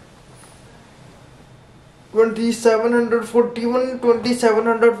 2741,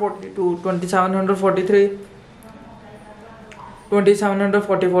 2742, 2743,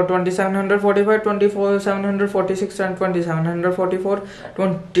 2744, 2745, 2746, and 2744,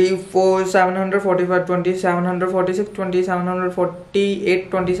 2745, 2746,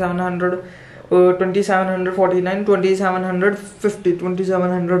 2748, 2700, 2749, 2750,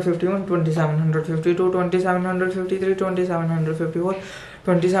 2751, 2752, 2753, 2754,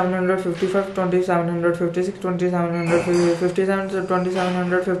 2755, 2756, 2757,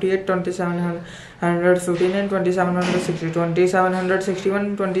 2758, 2759, 2760,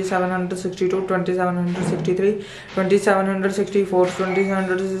 2761, 2762, 2763, 2764,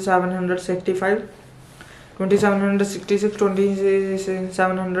 2765, 2766,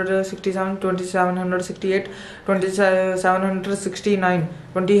 2767, 2768, 2769,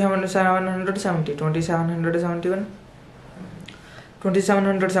 2770, 2771,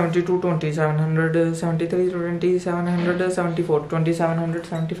 2772, 2773, 2774,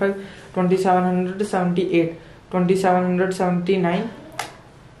 2775, 2778, 2779,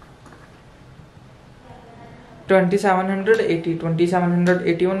 2780,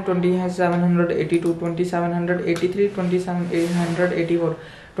 2781, 2782, 2783, 2784,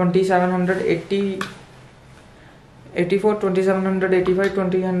 2780, 84, 2785,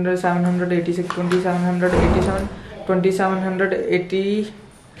 2786, 2787, 2788,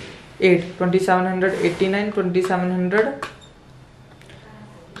 2789,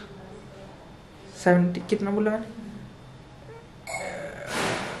 2770 कितना बोला मैंने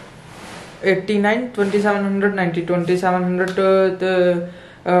 89, 2790, 2791,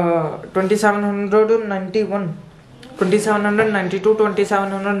 2792,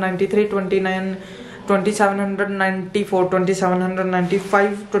 2793, 2794,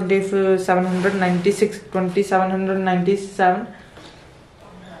 2795, 2796, 2797,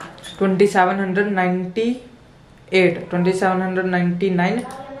 2798, 2799,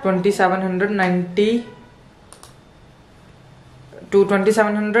 2790 to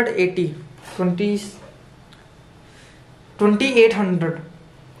 2780, 2800,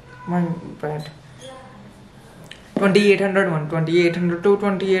 my bad, 2801, 2802,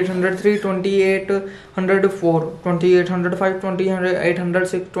 2803, 2804, 2805,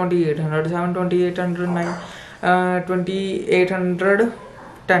 2806, 2807, 2809, 2810,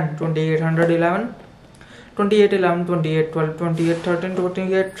 2811, 2811, 2812, 2813,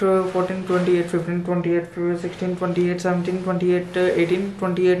 2814, 2815, 2816, 2817, 2818,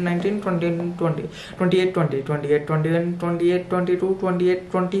 2819, 2820, 2820, 2821, 2822,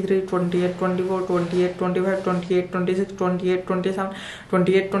 2823, 2824, 2825, 2826, 2827,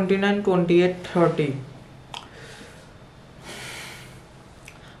 2829, 2830,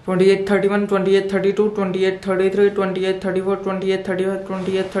 2831, 2832, 2833, 2834, 2835,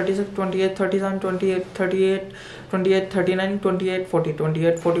 2836, 2837, 2838, 2839, 2840,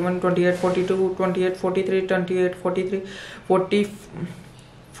 2841, 2842, 2843, 2843, 44,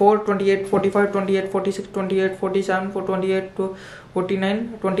 2845, 2846, 2847,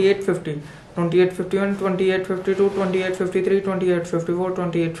 2849, 2850, 2851, 2852, 2853, 2854,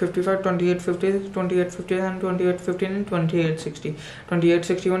 2855, 2856, 2857, 2859, 2860,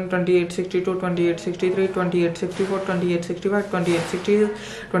 2861, 2862, 2863, 2864, 2865, 2866,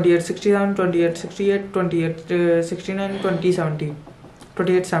 2867, 2868, 2869, 2070,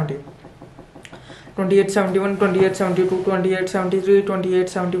 2870. 2871, 2872, 2873,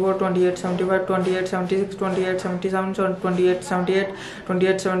 2874, 2875, 2876, 2877, 2878,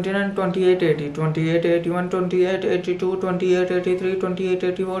 2879, 2880, 2881, 2882, 2883,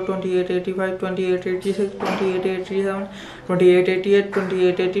 2884, 2885, 2886, 2887, 2888,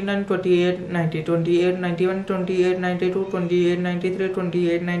 2889, 2890, 2891, 2892, 2893,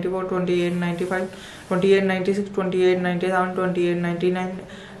 2894, 2895, 2896, 2897, 2899,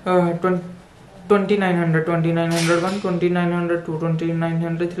 2900, 2901, 2902,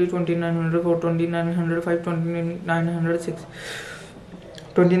 2903, 2904, 2905, 2906,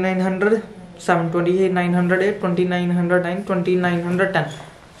 2907, 2908, 2909, 2910,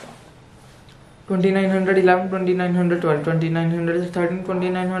 2911, 2912, 2913,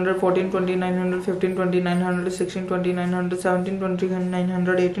 2914, 2915, 2916, 2917,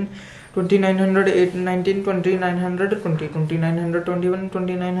 2918, 2919, 2920, 2921,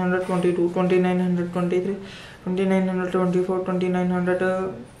 2922, 2923, 2924,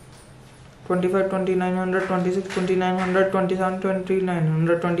 2925, 2926, 2927,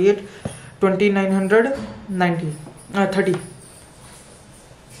 2928, 2990, 30,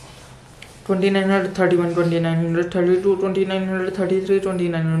 2931, 2932, 2933,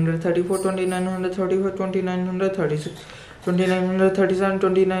 2934, 2935, 2936, 2937,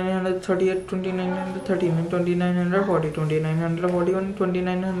 2938, 2939, 2940, 2941,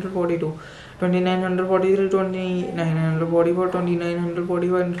 2942, 2943, 2944,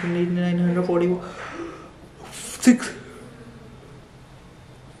 2945, 2946,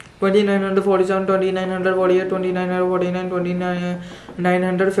 2947, 2948, 2949,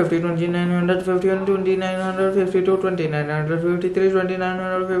 2950, 2951, 2952, 2953,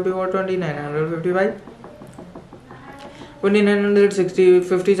 2954, 2955, 2960,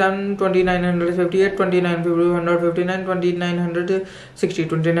 57, 2958, 2959, 2960,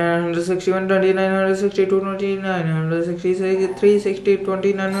 2961, 2962, 2963, 60,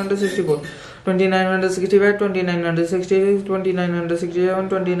 2964, 2965, 2966, 2967,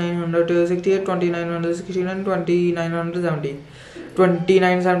 2968, 2969, 2970,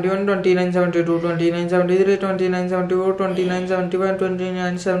 2971, 2972, 2973, 2974, 2975,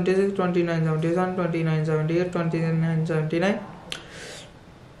 2976, 2977, 2978, 2979,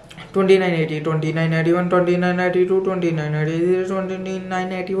 2980, 2981, 2992, 2983,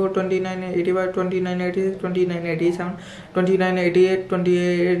 2984, 2985, 2986, 2987, 2988,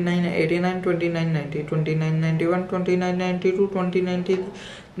 2989, 2990, 2991, 2992, 2993,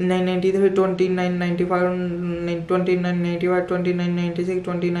 2995, 2995, 2996,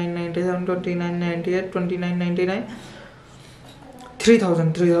 2997, 2998, 2999,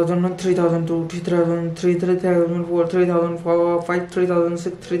 3000, 3001, 3002, 3003, 3004, 3004, 5,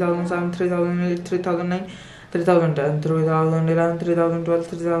 3006, 3007, 3008, 3009, 3010, 3011, 3012,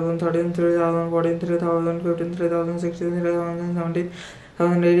 3013, 3014, 3015, 3016, 3017,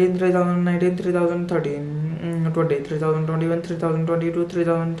 3018, 3019, 3013, 20, 3021, 3022,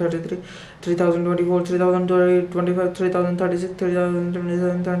 3033, 3024, 3025, 3036,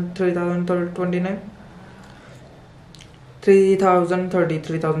 3027, 3029, 3030,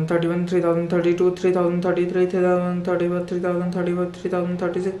 3031, 3032, 3033, 3034, 3035,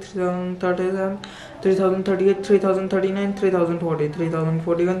 3036, 3037, 3038, 3039, 3040,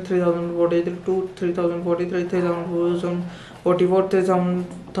 3041, 3042, 3043, 3044,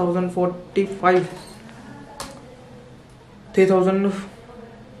 3045,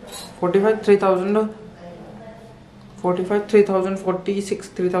 3045, 3045, 3046,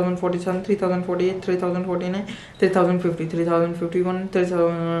 3047, 3048, 3049, 3050, 3051,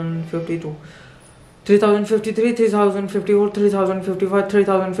 3052, 3053, 3054, 3055,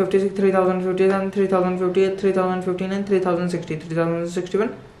 3056, 3057, 3058, 3059, 3060,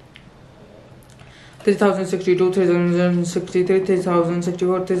 3061, 3062, 3063,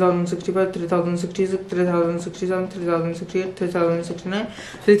 3064, 3065, 3066, 3067, 3068, 3069,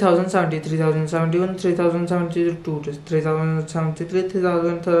 3070, 3071, 3072, 3073,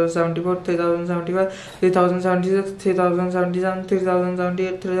 3074, 3075, 3076, 3077,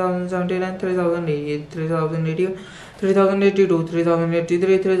 3078, 3079, 3080, 3081, 3082,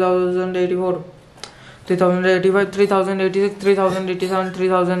 3083, 3084, 3085, 3086, 3087,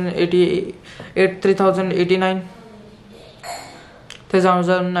 3088, 3089,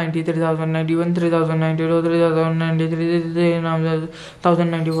 3090, 3091, 3092, 3093, 3094,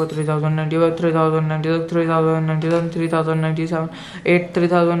 3095, 3096, 3097, 3097, 8,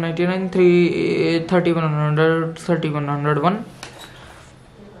 3099, 3100, 3101,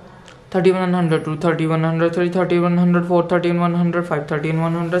 3102, 3103, 3104, 13105,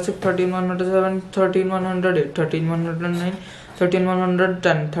 13106, 13107, 13108, 13109,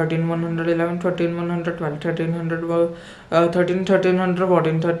 13110, 13111, 13112,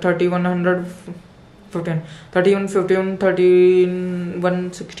 13114, 3115, 3151,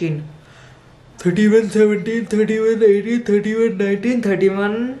 3116, 3117, 3118,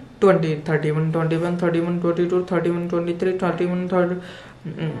 3119, 3120, 3121, 3122, 3123, 3130,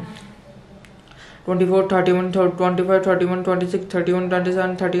 24, 31, 25, 31, 26, 31,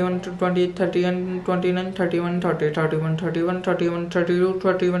 27, 31, 28, 30, 29, 31, 30, 31, 31, 31, 32,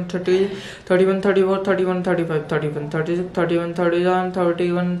 31, 30, 31, 34, 31, 35, 31, 36, 31, 37,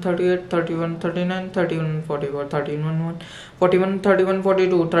 31, 38, 31, 39, 31, 44, 31, 41, 31,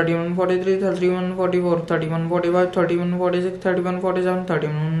 42, 31, 43, 31, 44, 31, 45, 31, 46, 31, 47,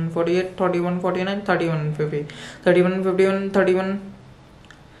 31, 48, 31, 49, 31, 50, 31, 51, 31,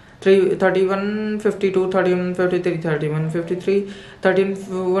 31, 52, 31, 53, 31, 53,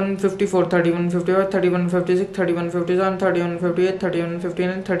 31, 54, 31, 55, 31, 56, 31, 57, 31, 58, 31,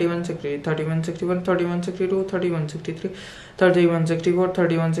 59, 31, 60, 31, 61, 31, 62, 31, 63, 31, 64,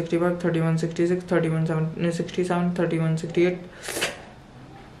 31, 65, 31, 66, 31, 67, 31, 68,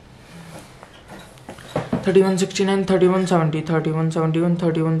 3169, 3170, 3171,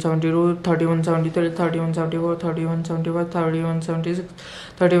 3172, 3173, 3174, 3175, 3176,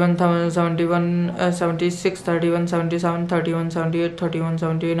 3171, 76, 3177, 3178,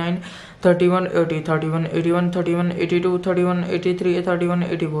 3179, 3180, 3181, 3182, 3183,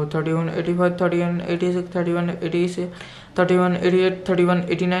 3184, 3185, 3186, 3186, 3188,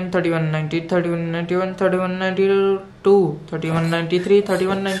 3189, 3190, 3191, 3192, 3193,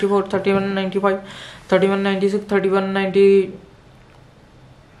 3194, 3195, 3196, 3197,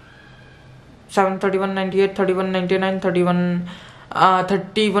 3198, 3199,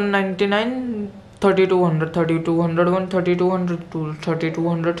 3199, 3200, 3201, 3202,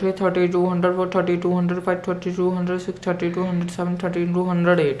 3203, 3204, 3205, 3206, 3207,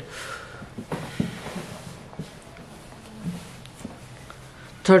 3208,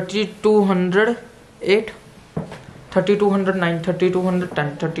 3208, 3209,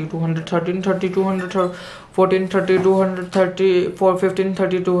 3210, 3213, 3214, 3234, 15,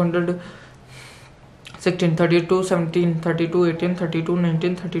 3216, 32 17, 32 18, 32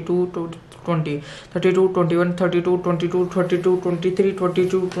 19, 32 20, 32 21, 32 22, 32 23,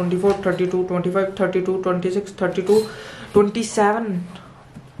 22 24, 32 25, 32 26, 32 27,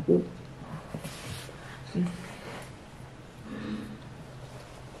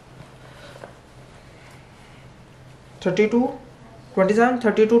 32 27,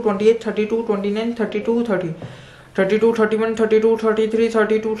 32 28, 32 29, 32 30, 32 31, 32 33,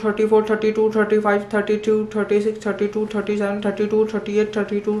 32 34, 32 35, 32 36, 32 37, 32 38,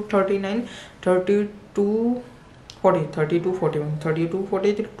 32 39, 32 40, 32 41, 32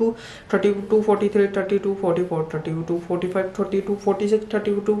 42, 32 43, 32 44, 32 45, 32 46,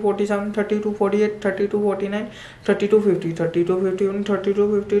 32 47, 32 48, 32 49, 32 50, 32 51,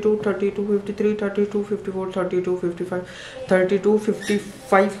 32 52, 32 53, 32 54, 32 55, 32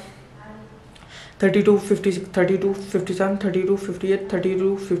 55, 32 56, 32 57, 32 58,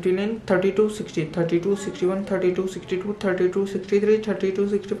 32 59, 32 60, 32 61, 32 62, 32 63, 32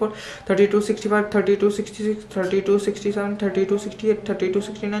 64, 32 65, 32 66, 32 67, 32 68, 32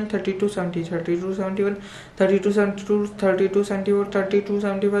 69, 32 70, 32 71, 32 72, 32 74, 32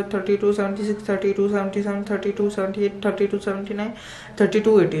 75, 32 76, 32 77, 32 78, 32 79,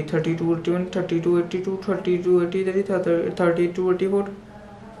 32 80, 32 81, 32 82, 32 83, 32 84,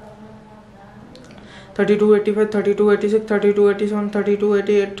 32 85, 32 86, 32 87, 32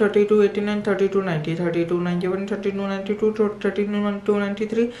 88, 32 89, 32 90, 32 91, 32 92, 32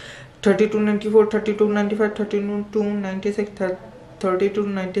 93, 32 94, 32 95, 32 96, 32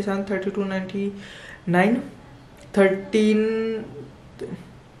 97, 32 99, 13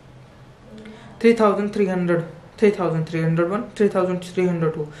 3300, 3301,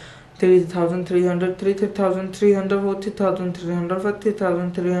 3302, 3300, 3304, 3305,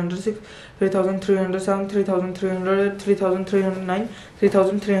 3306, 3307, 3308, 3309,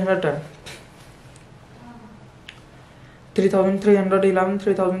 3310, 3311,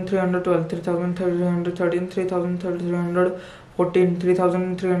 3312, 3313, 3314,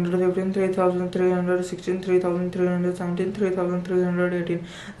 3315, 3316, 3317, 3318,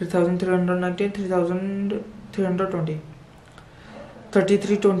 3319, 3320,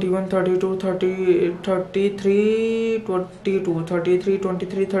 33 21, 32, 30, 33 22, 33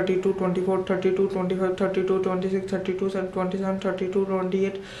 23, 32 24, 32 25, 32 26, 32 27, 32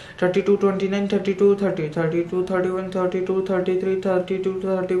 28, 32 29, 32 30, 32 31, 32 33, 32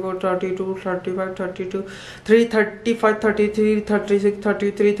 34, 32 35, 32 3 35, 33 36,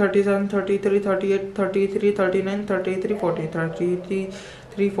 33 37, 33 38, 33 39, 33 40,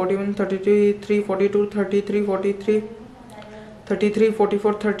 33 41, 33 42, 33 43, 33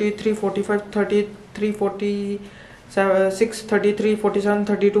 44, 33 45, 33 46, 33 47,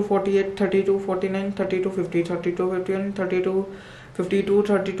 32 48, 32 49, 32 50, 32 51, 32 52,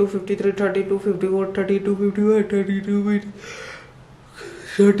 32 53, 32 54, 32 51,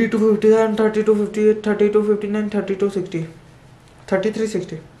 32 57, 32 58, 32 59, 32 60, 33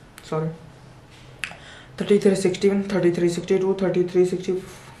 60, sorry, 33 61, 33 62, 33 63,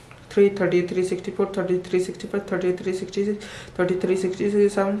 33 64, 33 65, 33 66, 33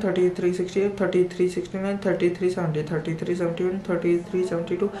 67, 33 68, 33 69, 33 70, 33 71, 33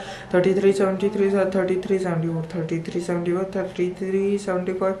 72, 33 73, 33 74, 33 71, 33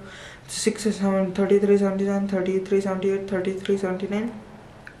 75, 6 7, 33 77, 33 78, 33 79,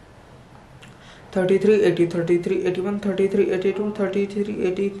 33 80 33 81 33 82 33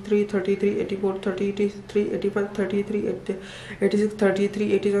 83 33 84 33 85 33 86 33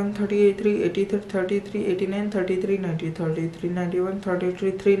 87 33 83 33 89 33 90 33 91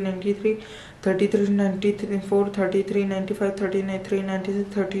 33 393 33 94 33 95 39 3 96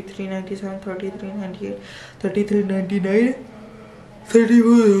 33 97 33 98 33 99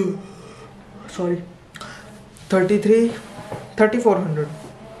 34 sorry 33 3400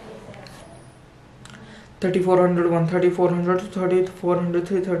 3400 1 3400 3400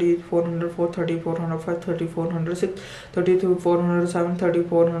 3 3400 4 3400 5 3400 6 3400 7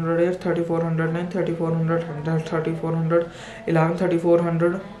 3400 8 3400 9 3400 3400 11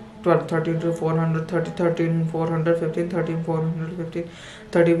 3400 12 13 400 30 13 400 15 13 400 15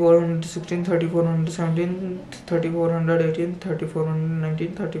 3400 16 3400 17 3400 18 3400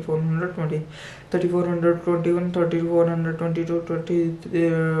 19 3400 20 3400 21 3400 22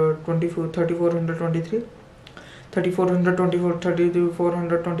 24 3400 23 3400 24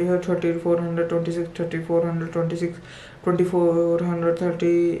 3400 25 3400 26 3400 26 2400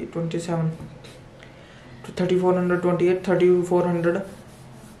 30 27 3400 28 3400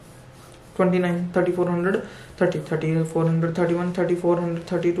 29 3400 30 3400 31 3400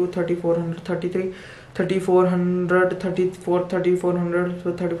 32 3400 33 3400 34 3400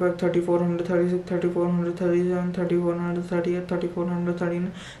 35 3400 36 3400 37 3400 38 3400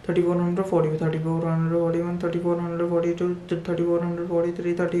 39 3400 40 3400 41 3400 42 3400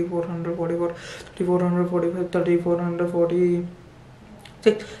 43 3400 44 3400 45 3400 40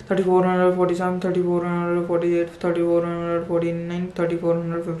 3400 47 3400 48 3400 49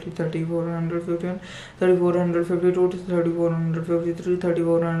 3400 50 3400 51 3400 52 3400 53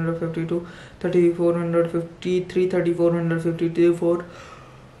 3400 52 3400 53 3400 54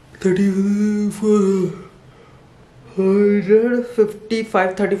 3455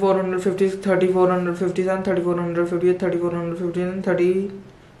 3400 56 3400 57 3400 58 3400 59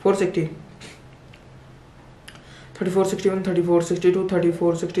 3460 3461 3462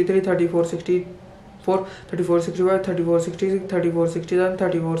 3463 3464 3465 3466 3467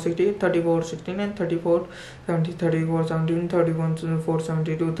 3468 3469 3470 3471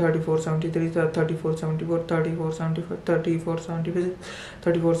 3472 3473 3474 3475 3476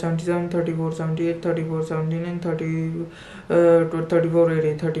 3477 3478 3479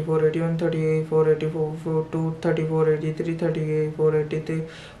 3480 3481 3484 3483 3483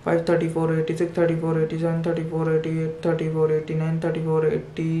 5 34 86 34 87 34 88 34 89 34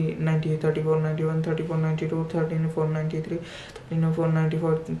 80 90 34 91 34 92 34 93 34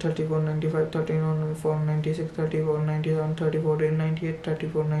 94 34 95 34 96 34 97 34 98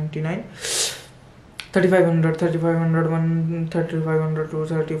 34 99 3500 3500 1 3500 2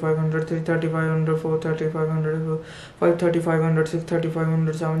 3500 3 3500 4 3500 5 3500 6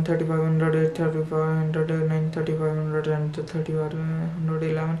 3500 7 3500 8 3500 9 3500 and 3500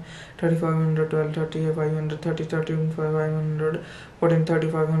 11 3500 12 3500 30 3500 14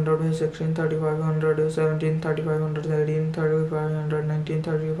 3500 16 3500 17 3500 18 3500 19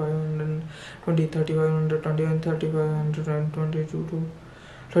 3500 20 3500 21 3500 22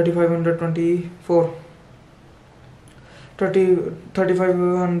 3524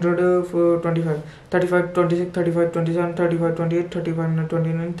 3500 25 35 26 35 27 35 28 35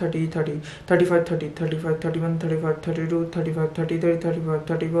 29 30 30 35 30 35 31 35 32 35 33 35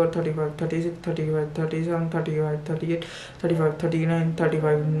 34 35 36 35 37 35 38 35 39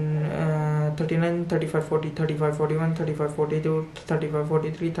 35 39 35 40 35 41 35 42 35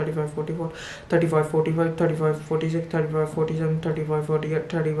 43 35 44 35 45 35 46 35 47 35 48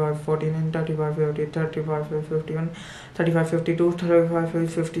 35 49 35 50 35 51 35 52 35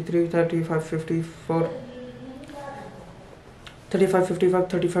 53 35 54 35 55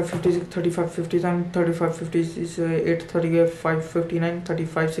 35 56 35 57 35 58 35 59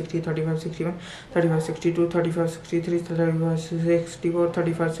 35 60 35 61 35 62 35 63 35 64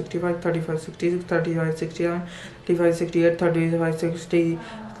 35 65 35 66 35 67 35 68 35 60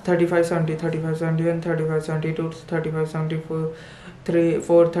 35 70 35 71 35 72 35 74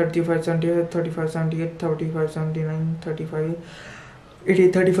 4 35 78 35 78 35 79 35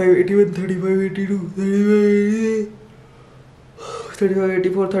 80 35 81 35 82 35 35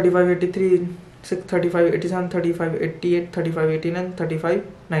 84 35 83 6 35 87 35 88 35 89 35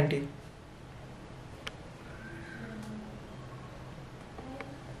 90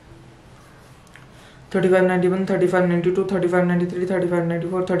 35 91 35 92 35 93 35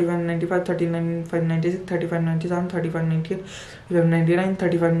 94 35 95 39 96 35 97 35 98 99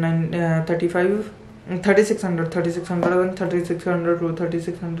 35 35 3600 3601 3600 2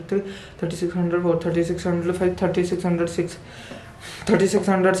 3603 3604 3605 3606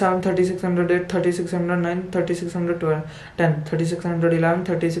 3607, 3608, 3609, 3612, 10, 3611,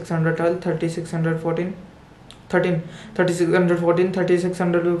 3612, 3614, 13, 3614,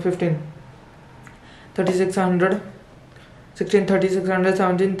 3615, 3600, 16,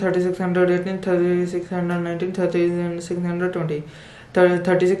 3617, 3618, 3619, 3620,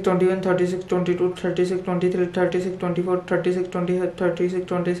 3621, 3622, 3623, 3624, 3628,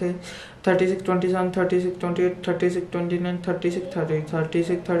 3626, 3627, 3628, 3629, 3630,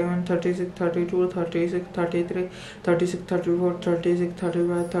 3631, 3632, 3633, 3634,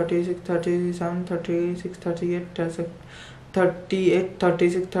 3635, 3637, 3638, 38,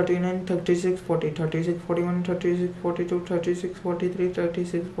 36, 39, 36, 40, 36, 41, 36, 42, 36, 43,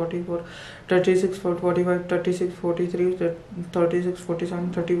 36, 44, 36, 45, 36, 43, 36,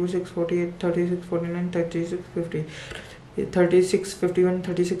 47, 36, 48, 36, 49, 36, 50, 36, 51,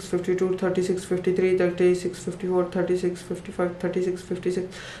 36, 52, 36, 53, 36, 54, 36, 55, 36, 56,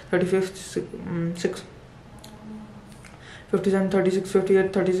 35, 6, 57, 36,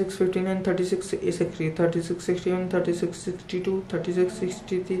 58, 36, 59, 36, 60, 36, 61, 36, 62, 36,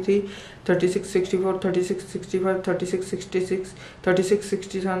 63, 36, 64, 36, 65, 36, 66, 36,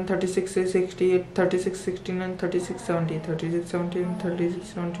 67, 36, 68, 36, 69, 36, 70, 36, 17, 36,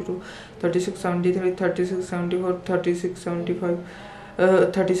 72, 36, 73, 36, 74, 36, 75,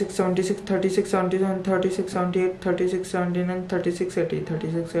 36, 76, 36, 77, 36, 78, 36, 79, 36, 80,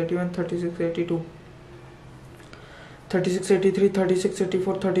 36, 81, 36, 82, 36, 83, 36,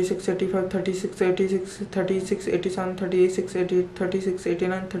 84, 36, 85, 36, 86, 36, 87, 36, 88, 36,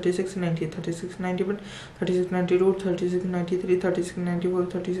 89, 36, 90, 36, 91, 36, 92, 36, 93, 36, 94,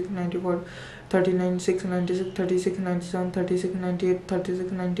 36, 94, 39, 6, 96, 36, 97, 36, 98,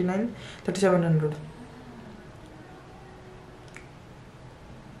 36, 99, 3700.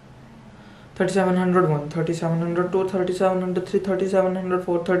 3701, 3702, 3703,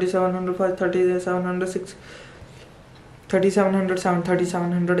 3704, 3705, 3706, 3707,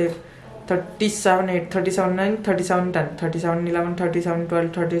 3708, 37, 37, 9, 37, 10, 37, 11, 37, 12,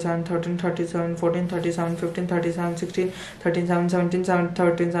 37, 13, 37, 14, 37, 15, 37, 16, 13, 17,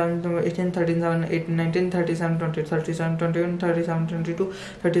 13, 18, 13, 18, 19, 37, 20, 37, 21, 37, 22,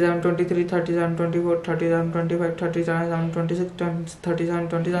 37, 23, 37, 24, 37, 25, 37, 26, 37,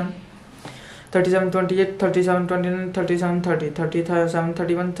 27, 37, 28, 37, 29, 37, 30, 37,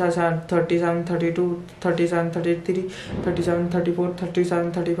 31, 37, 32, 37, 33, 37, 34,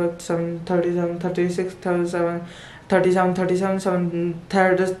 37, 35, 37, 36, 37, 37, 37,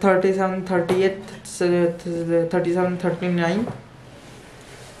 37, 38, 37, 39,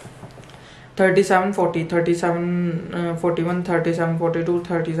 37, 40, 37, 41, 37, 42,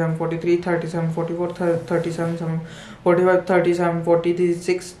 37, 43, 37, 44, 37, 45, 37,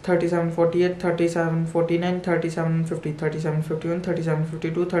 46, 37, 48, 37, 49, 37, 50, 37, 51, 37,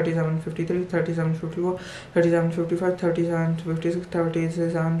 52, 37, 53, 37, 54, 37, 55, 37, 56,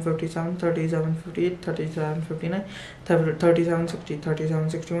 37, 57, 37, 58, 37, 59, 37, 60, 37,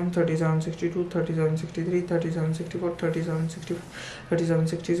 61, 37, 62, 37, 63, 37, 64, 37, 65, 37,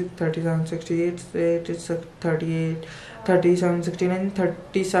 66, 37, 68, 38, 37, 69,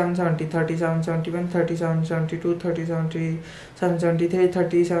 37, 70, 37, 71, 37, 72, 37, 73,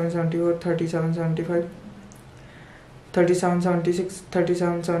 37, 74, 37, 75, 37, 76,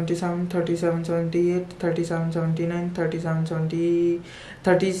 37, 77, 37, 78, 37, 79, 37, 70,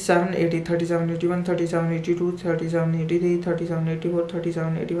 37, 80, 37, 81, 37, 82, 37, 83, 37, 84,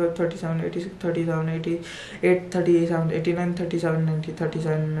 37, 85, 37, 86, 37, 88, 37, 89, 37, 90,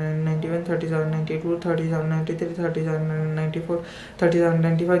 37, 91, 37, 92, 37, 93, 37, 94, 37,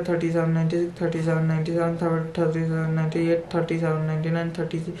 95, 37, 96, 37, 97, 37, 98, 37, 99,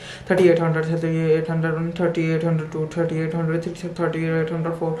 30, 3800, 3801, 3802, 3800,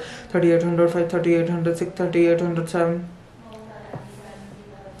 3804, 3805, 3806, 3807,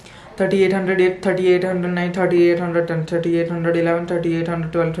 3808, 3809, 3810, 3811,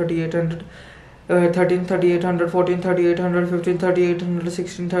 3812, 3800, 13, 3800, 14, 3800, 15, 3800,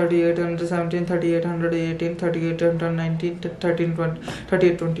 16, 3800, 17, 3800, 18, 3800, 19, 13, 20,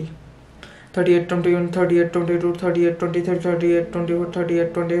 3820. 38, 21, 38, 22, 38, 23, 38, 24,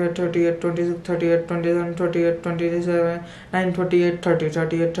 38, 25, 38, 26, 38, 27, 38, 27, 9, 28, 30,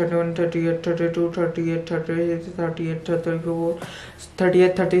 38, 31, 38, 32, 38, 36, 38, 34,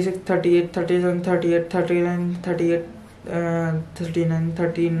 38, 36, 38, 37, 38, 39, 38, 39,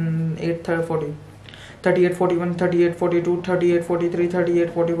 38, 40. 38 41 38 42 38 43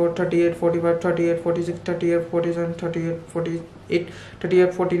 38 44 38 45 38 46 38 47 38 48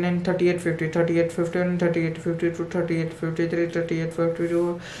 38 49 38 50 38 51 38 52 38 53 38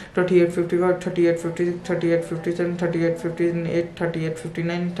 52 38 55 38 56 38 57 38 58 38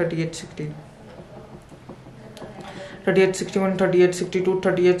 59 38 60 38 61 38 62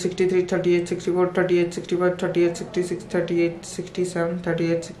 38 63 38 64 38 65 38 66 38 67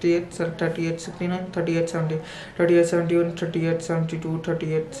 38 68 38 69 38 70 38 71 38 72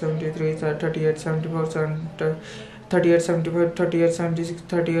 38 73 38 74 38 75 38 76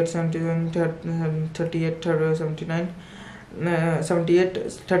 38 77 38 79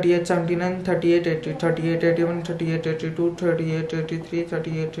 78 38 79 38 80 38 81 38 82 38 83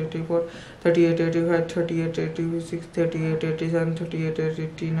 38 84 38 85 38 86 38 87 38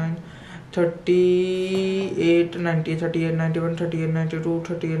 89 38 90 38 91 38 92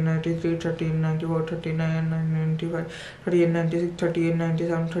 38 93 38 94 39 95 38 96 38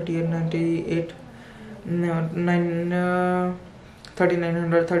 97 38 98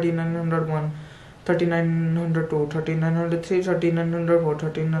 3900 3901 3902 3903 3904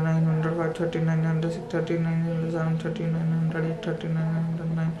 3905 3906 3907 3908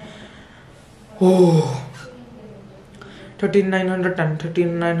 3909 oh 3910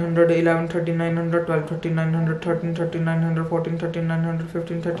 3911 3912 3913 3914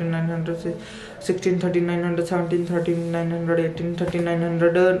 3915 3916 3917 3918 3919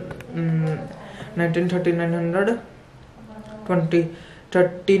 3920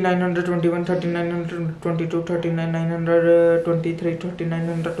 3921 3922 3923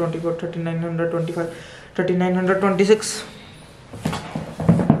 3924 3925 3926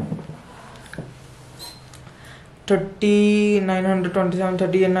 3927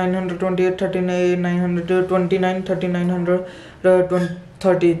 3928 3929 3900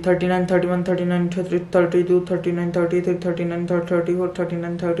 30 39 31 39 32 39 33 39 34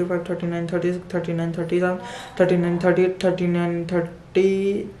 39 35 39 36 39 37 39 38 39 30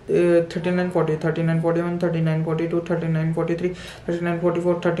 39 40 39 41 39 42 39 43 39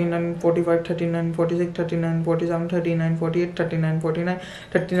 44 39 45 39 46 39 47 39 48 39 49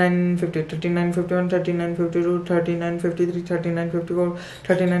 39 50 39 51 39 52 39 53 39 54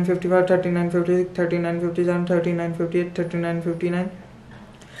 39 55 39 56 39 57 39 58 39 59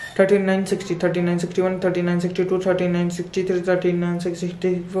 39 60 39 61 39 62 39 63 39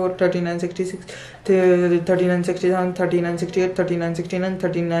 64 39 66 39 67 39 68 39 69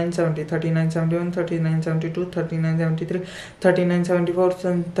 39 70 39 71 39 72 39 73 39 74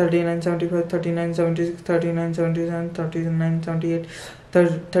 39 75 39 76 39 77 39 78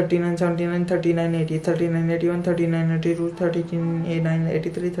 39 79 39 80 39 81 39 82 39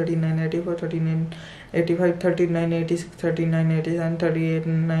 83 39 84 39 85 39 86 39 87 38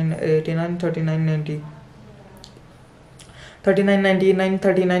 9 89 39 90 39 99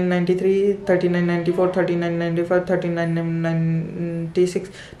 39 93 39 94 39 95 39 96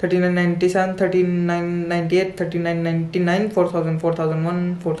 39 97 39 98 39 99 4000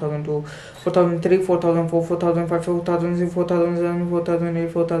 4001 4002 4003 4004 4005 4006 4007 4008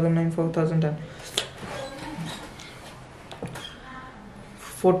 4009 4010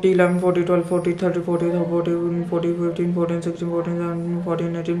 40 11 40 12 40 30 40 41 40 15 14 16 14 17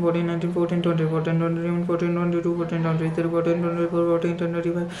 14 18 14 19 14 20 14 21 14 22 14 23 14 24 14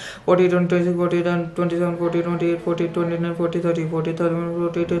 25 40 26 40 27 40 28 40 29 40 30 40 31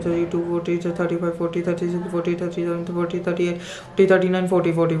 40 32 40 35 40 36 40 37 40 38 40 39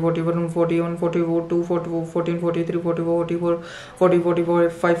 40 40 41 41 42 14 43 44 44 40 44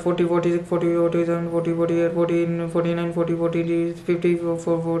 5 40 46 40 47 40 48 40 49 40 40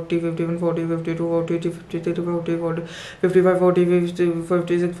 50 40 51 40 52 40 53 40 40 55 40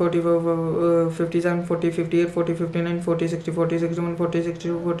 56 40 57 40 58 40 59 40 60 40 61 40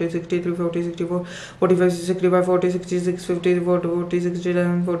 62 40 63 40 64 45 65 40 66 50 40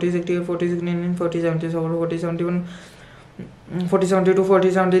 67 40 68 40 69 40 70 40 71 40 72 40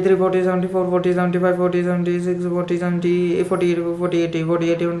 73 40 74 40 75 40 76 40 70 40 40 80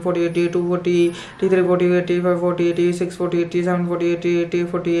 40 81 40 82 40 83 40 85 40 86 40 87 40 80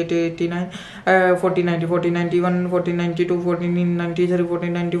 40 89 40 90 40 91 40 92 40 93 40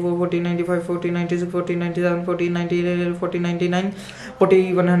 94 40 95 40 96 40 97 40 98 40 99 40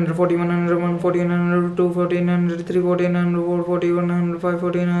 100 40 101 40 102 40 103 40 104 40 105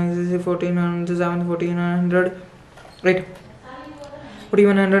 40 106 40 107 40 100 right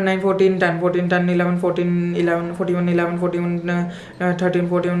 41 109 14 10 14 10 11 14 11 41 11 41 13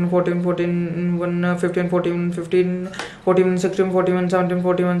 41 14 14 1 15 14 15 41 16 41 17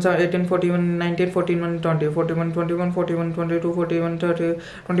 41 18 41 19 41 20 41 21 41 22 41 30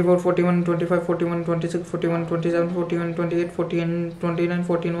 24 41 25 41 26 41 27 41 28 41 29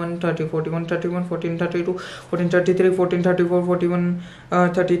 41 30 41 31 14 32 14 33 14 34 41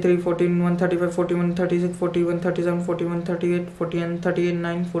 33 14 1 35 41 36 41 37 41 38 40 38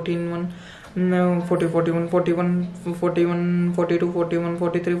 9 14 1 40 41 41 41 42 41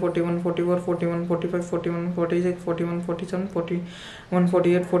 43 41 44 41 45 41 46 41 47 41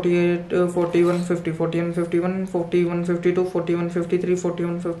 48 48 41 50 41 51 41 52 41 53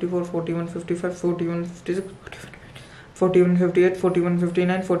 41 54 41 55 41 56 41 58 41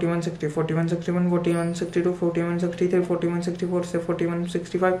 59 41 60 41 61 41 62 41 63 41 64 41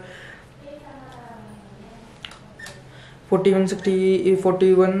 65 41 60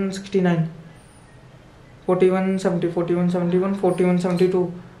 41 69 41 70 41 71 41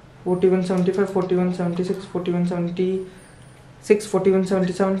 72 41 75 41 76 41 76 41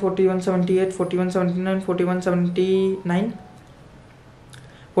 77 41 78 41 79 41 79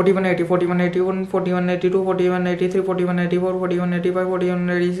 41 80 41 81 41 82 41 83 41 84 41 85 41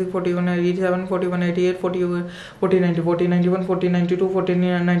 86 41 87 41 88 40 90 40 91 40 92 40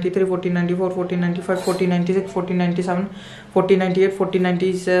 93 40 94 40 95 40 96 40 97 40 98 40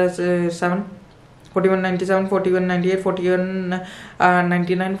 97 41 97 41 98 41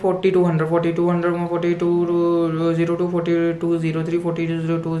 99 40 200 40 200 42 02 42 03 42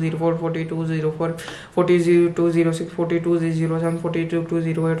 02 04 42 04 42 06 42 07 42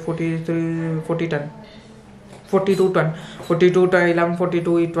 08 43 40 10 42 10 42 11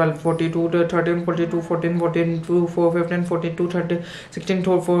 42 12 42 13 42 14 14 4 15 42 30 16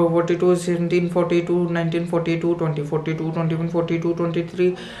 42 17 42 19 42 20 42 21 42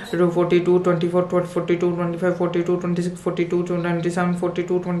 23 42 24 42 25 42 26 42 27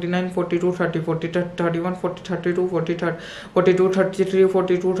 42 29 42 30 40 31 40 32 40 42 33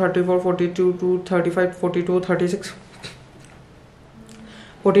 42 34 42 35 42 36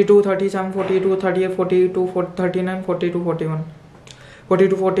 42 37 42 38 42 39 42 41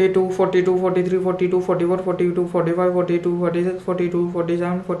 42 42 42 43 42 44 42 45 42 46 42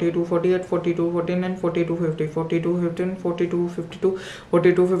 47 42 48 42 49 42 50 42 15 42 52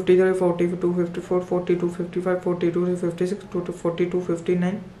 42 53 42 54 42 55 42 56 42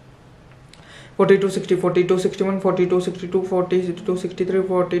 59 42 60 42 61 42 62 42 63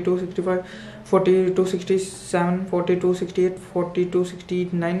 42 65 42 67 42 68 42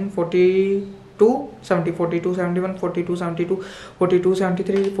 69 42 70 42 71 42 72 42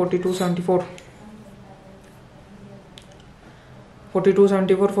 73 42 74 42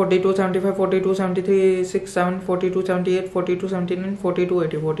 74 42 75 42 73 6 7 42 78 42 79 42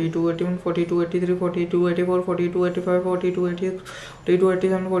 80 42 81 42 83 42 84 42 85 42 88 42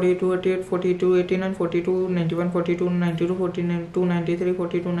 87 42 88 42 89 42 91 42 92 42 93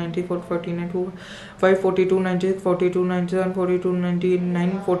 42 94 49 5 42 96 42 97 42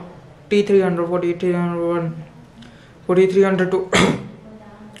 99 4300 4301 4302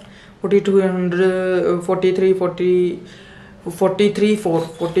 4200 43 40 43 4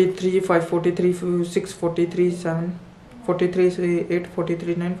 43 5 43 6 43 7 43 8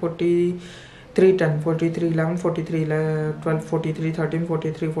 43 9 43 10 43 11 43 12 43 13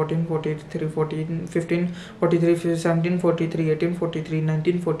 43 14 43 14 15 43 17 43 18 43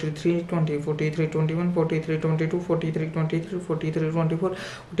 19 43 20 43 21 43 22 43 23 43 24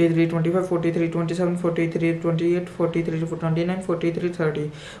 43 25 43 27 43 28 43 29 43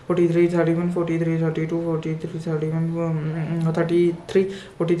 30 43 31 43 32 43 31 33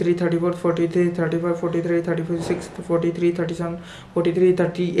 43 34 43 35 43 36 43 37 43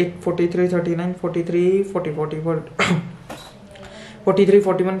 38 43 39 43 40 44 43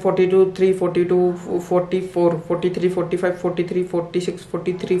 41 42 3 42 44 43 45 43 46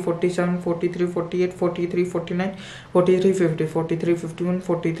 43 47 43 48 43 49 43 50 43 51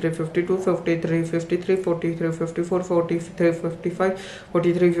 43 52 53 53 43 54 43 55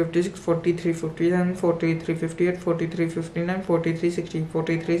 43 56 43 57 43 58 43 59 43 60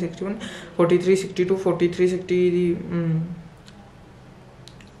 43 61 43 62 43 60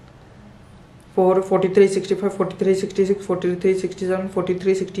 43 65 43 66 43 67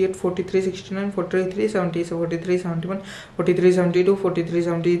 43 68 43 69 43 70 43 71 43 72 43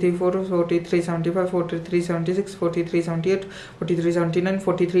 74 43 75 43 76 43 78 43 79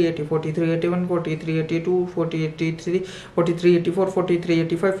 43 80 43 81 43 82 40 83 43 84 43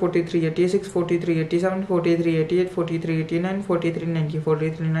 85 43 86 43 87 43 88 43 89 43 90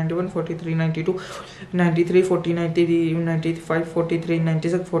 43 91 43 92 93 40 90 95 43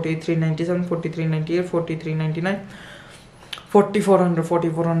 96 43 97 43 98 43 99 4,400,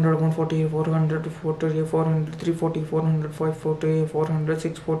 4,400, 140, 400, 40, 400, 340, 400, 540, 400,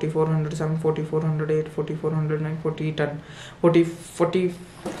 640, 400, 740, 400, 840, 400, 940, 10, 40, 40,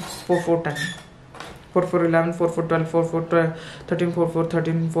 4, 4, 10. 4, 4, 11, 4, 4, 12, 4, 4, 13, 4, 4,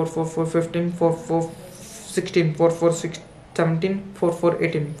 13, 4, 4, 4, 15, 4, 4, 16, 4, 4, 17, 4, 4,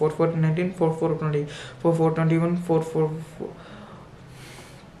 18, 4, 4, 19, 4, 4, 20, 4, 4, 21, 4, 4,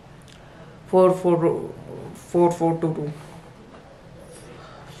 4, 4, 4, 2, 2.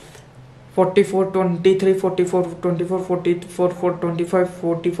 44, 23, 44, 24, 44, 4, 25,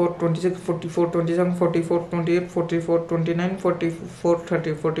 44, 26, 44, 27, 44, 28, 44, 29, 44,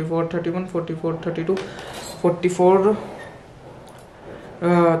 30, 44, 31, 44, 32, 44,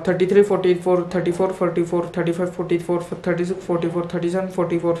 33, 44, 34, 44, 35, 44, 36, 44, 37,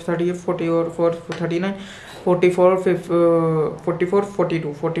 44, 38, 44, 39, 44, 44,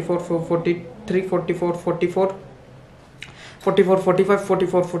 42, 44, 43, 44, 44, 44, 45,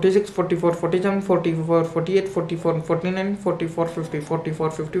 44, 46, 44, 47, 44, 48, 44, 49, 44, 50, 44,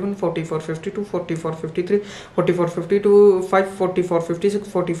 51, 44, 52, 44, 53, 44, 52, 5, 44, 56,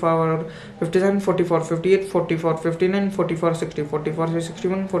 44, 57, 44, 58, 44, 59, 44, 60, 44,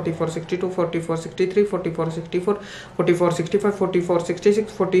 61, 44, 62, 44, 63, 44, 64, 44, 65, 44,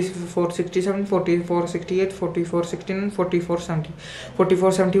 66, 44, 67, 44, 68, 44, 69, 44, 70,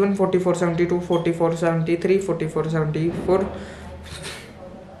 44, 71, 44, 72, 44, 73, 44, 74,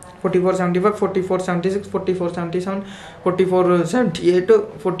 44, 75, 44, 76, 44, 77, 44, 78,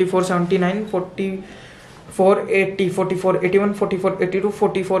 44, 79, 44, 80, 44, 81, 44, 82,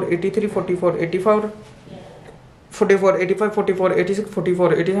 44, 83, 44, 84, 44, 85, 44, 86,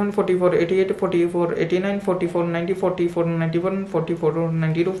 44, 87, 44, 88, 44, 89, 44, 90, 44, 91, 44,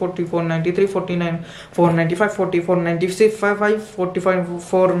 92, 44, 93, 49, 4, 95, 44, 96, 5, 45,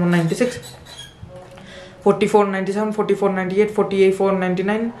 4, 96, 44, 97, 44, 98, 48, 4,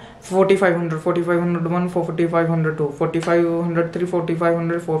 99, 4500, 4501, 4502, 4503,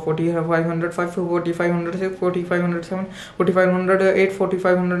 4500, 4, 4500, 5, 4506, 4507, 4508,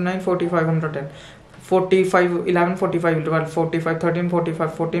 4509, 4510, 45 11, 45 12, 45 13,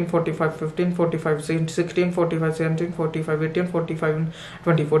 45 14, 45 15, 45 16, 45 17, 45 18, 45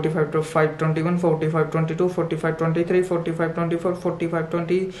 20, 45 5, 21, 45 22, 45 23, 45 24, 45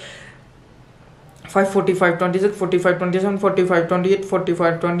 20, 5, 45, 26, 45, 27, 45, 28,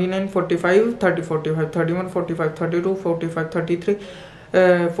 45, 29, 45, 30, 45, 31, 45, 32, 45, 33,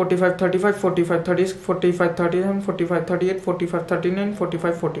 45, 35, 45, 36, 45, 37, 45, 38, 45, 39,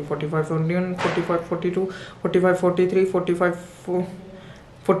 45, 40, 45, 41, 45, 42, 45, 43, 45,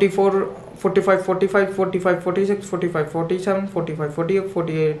 44, 45, 45, 45, 46, 45, 47, 45, 48,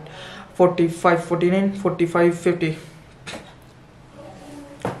 48, 45, 49, 45, 50.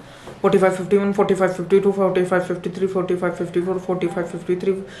 45, 51, 45, 52, 45, 53, 45, 54, 45,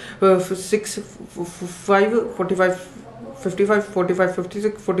 53, 6, 5, 45, 55, 45,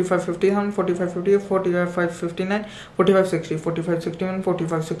 56, 45, 57, 45, 58, 45, 59, 45, 60, 45, 61,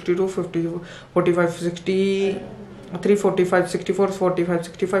 45, 62, 50, 45, 60, 3, 45, 64, 45,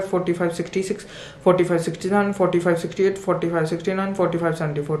 65, 45, 66, 45, 67, 45, 68, 45, 69, 45,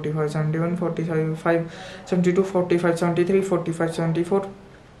 70, 45, 71, 45, 72, 45, 73, 45, 74,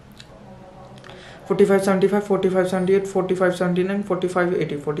 45, 75, 45, 78, 45, 79, 45,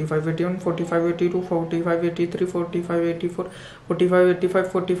 80, 45, 81, 45, 82, 45, 83, 45, 84, 45,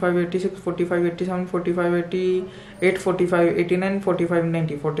 85, 45, 86, 45, 87, 45, 88, 45, 89, 45,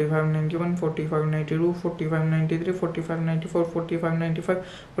 90, 45, 91, 45, 92, 45, 93, 45, 94, 45, 95,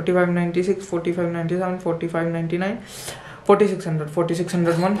 45, 96, 45, 97, 45, 99, 4600,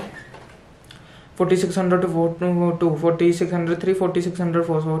 4601, 4600 2, 4603,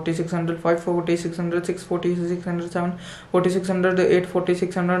 4604, 4605, 4606, 4607, 4608,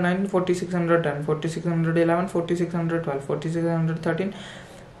 4609, 4610, 4611, 4612, 4613,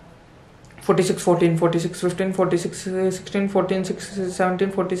 46 14, 46 15, 46 16, 14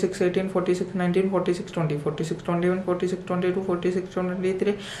 17, 46 18, 46 19, 46 20, 46 21, 46 22, 46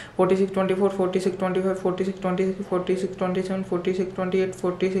 23, 46 24, 46 25, 46 26, 46 27, 46 28,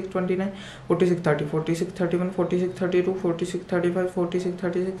 46 29, 46 30, 46 31, 46 32, 46 35, 46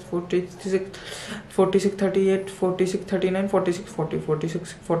 36, 46 46 38, 46 39, 46 40,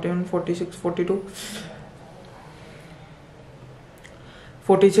 46 41, 46 42,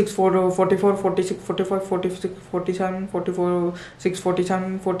 46, 44, 46, 45, 46, 47, 44, 6,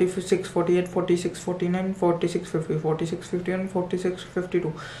 47, 46, 48, 46, 49, 46, 50, 46, 51, 46,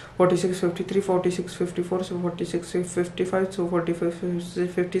 52, 46, 53, 46, 54, so 46, 55, so 45,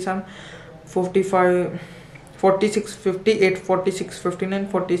 57, 45, 46, 58, 46, 59,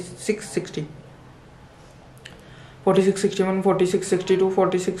 46, 60. 46 61 46 62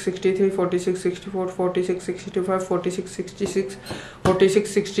 46 63 46 64 46 65 46 66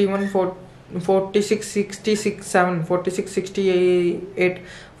 46 61 46 66 7 46 68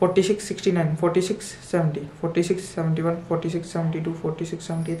 46 69 46 70 46 71 46 72 46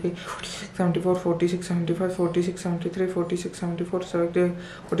 73 74 46 75 46 73 46 74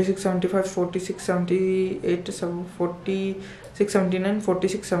 46 75 46 78 46 79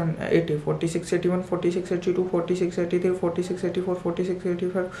 46 80 46 81 46 82 46 83 46 84 46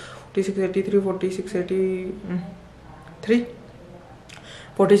 85 46 83 46 83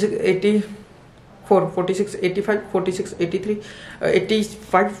 46 84 46 85 46 83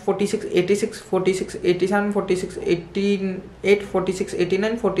 85 46 86 46 87 46 88 46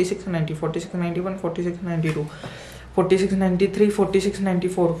 89 46 90 46 91 46 92 46 93 46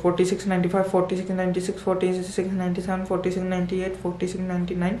 94 46 95 46 96 46 97 46 98 46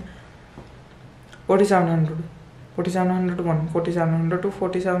 99 4700 4701 4702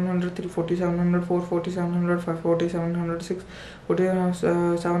 4703 4704 4705 4706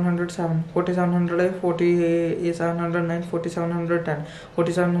 4707 4708 4709 4710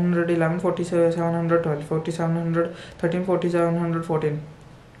 4711 4712 4713 4714 4715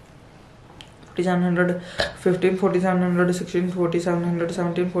 4716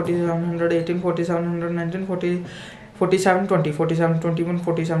 4717 4718 4719 47 20 47 21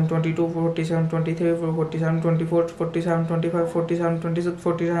 47 22 47 23 47 24 47 25 47 26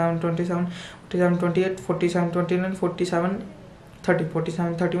 47 27 47 28 47 29 47 30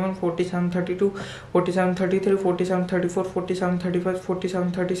 47 31 47 32 47 33 47 34 47 35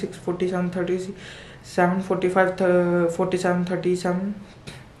 47 36 47 37 45 47 37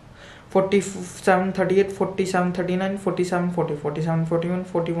 47 38 47 39 47 40 47 41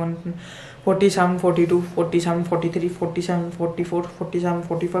 41 47 42 47 43 47 44 47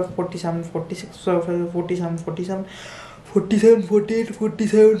 45 47 46 47 47 47 48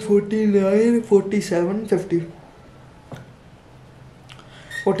 47 49 47 50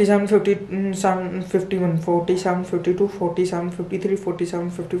 47 50 51 47 52 47 53 47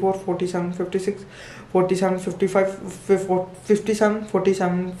 54 47 56 47 55 57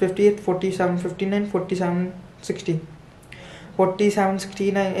 47 58 47 59 47 60 47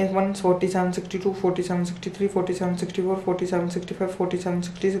 69 1 47 62 47 63 47 64 47 65 47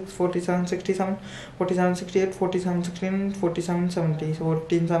 66 47 67 47 68 47 69 47 70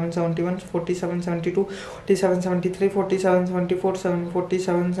 47 71 47 72 47 73 47 74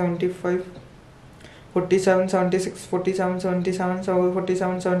 47 75 47 76 47 77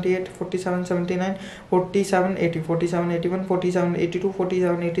 47 78 47 79 47 80 47 81 47 82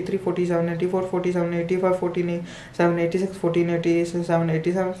 47 83 47 84 47 85 47 86 14 87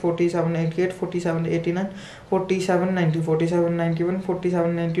 87 47 88 47 89 47 90 47 91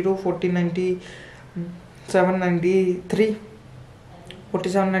 47 92 14 97 93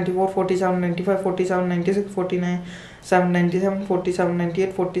 47 94 47 95 47 96 49 7 97 47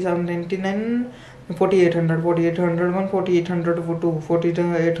 98 47 99 4800 4801 4802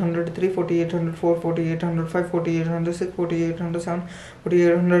 4803 4804 4805 4806 4807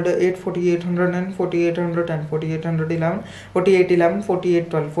 4808 4809 4810 4811 4811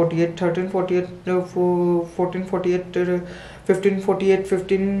 4812 4813 48 14 48 15 48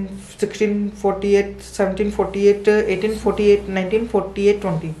 15 16 48 17 48 18 48 19 48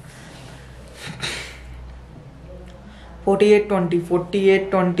 20 48 20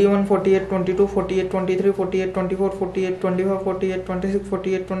 48 21 48 22 48 23 48 24 48 25 48 26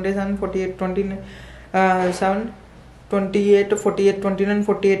 48 27 48 27 28 48 29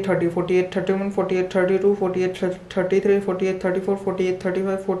 48 30 48 31 48 32 48 33 48 34 48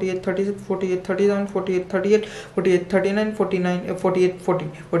 35 48 36 48 37 48 38 48 39 49 48 40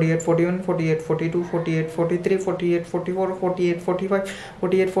 48 41 48 42 48 43 48 44 48 45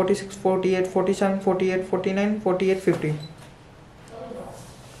 48 46 48 47 48 49 48 50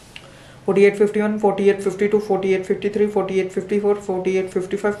 48 51 48 52 48 53 48 54 48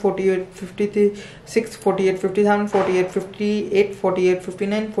 55 48 56 48 57 48 58 48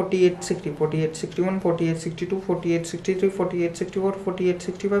 59 48 60 48 61 48 62 48 63 48 64 48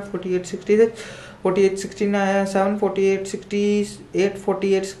 65 48 66 48 69 48 68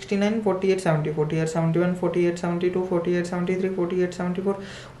 48 69 48 70 48 71 48 72 48 73 48 74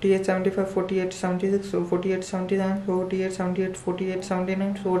 48 75 48 76 48 79 48 78 48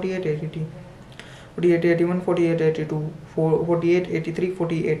 79 48 80 48 81 48 82 48 83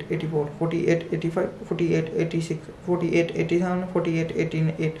 48 84 48 85 48 86 48 87 48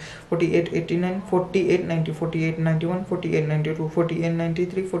 88 48 89 48 90 48 91 48 92 48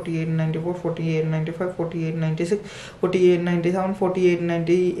 93 48 94 48 95 48 96 48 97 48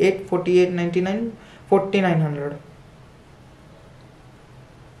 98 48 99 4900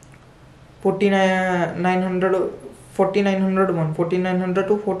 4900, 4901,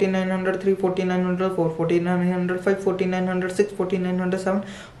 4902, 4903, 4904, 4905, 4906, 4907,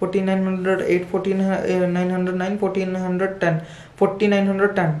 4908, 4909, 1410, 4910,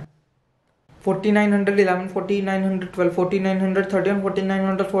 4911, 4912, 4913,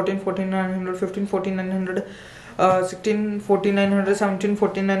 4914, 4915, 4916, 4917,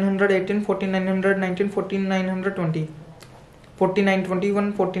 4918, 4919, 4920,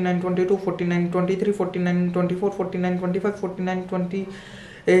 4921, 4922, 4923, 4924, 4925,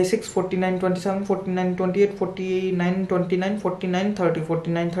 4926, 4927, 4928, 4929, 4930,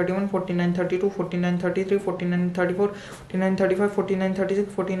 4931, 4932, 4933, 4934, 4935,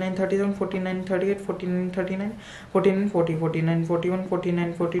 4936, 4937, 4938, 4939, 4940, 4941,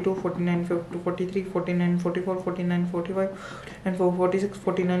 4942, 4943, 4944, 4945, and 446,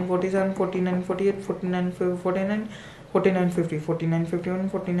 4947, 4948, 4949, 4950, 4951,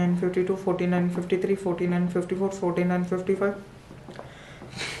 4952, 4953, 4954, 4955,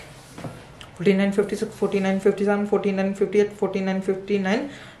 4956, 4957, 4958, 4959,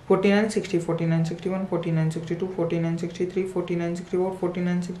 4960, 4961, 4962, 4963, 4964,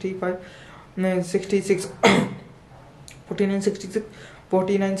 4965, 66, 4966,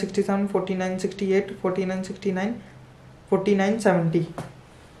 4967, 4968, 4969, 4970.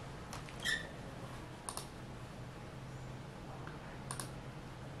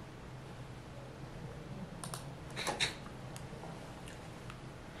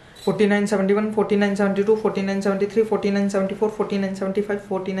 4971, 4972, 4973, 4974, 4975,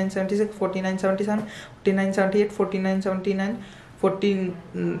 4976, 4977, 4978, 4979,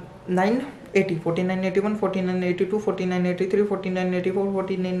 4980, 4981, 4982, 4983, 4984,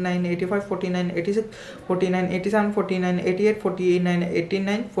 4985, 4986, 4987, 4988,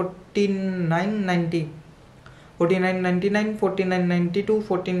 4989, 4990. 4999, 4992,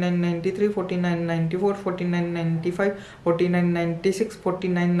 4993, 4994, 4995, 4996,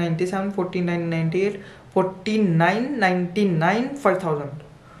 4997, 4998, 4999, 5000.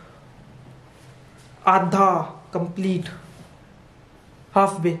 आधा complete,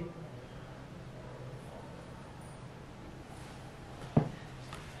 halfway.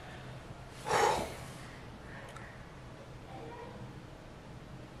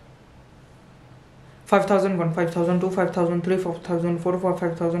 Five 5001, 5002, 5003, 5004,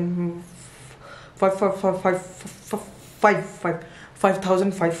 5000,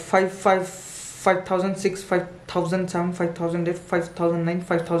 5006, 5007, 5008, 5009,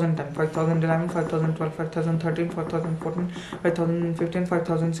 5010, 5011, 5012, 5013, 5014, 5015,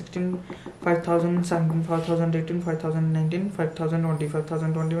 5016, 5017, 5018, 5019, 5020,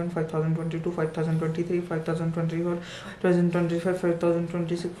 5021, 5022, 5023, 5024, 5025,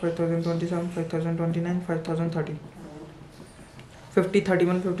 5026, 5027, 5029, 5030. 50,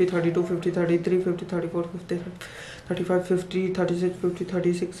 31, 50, 32, 50, 33, 50, 34, 50, 35, 50, 36, 50,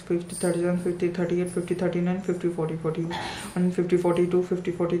 36, 50, 37, 50, 38, 50, 39, 50, 40, 41, 50, 42,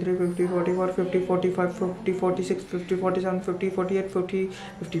 50, 43, 50, 44, 50, 45, 50, 46, 50, 47, 50, 48, 50,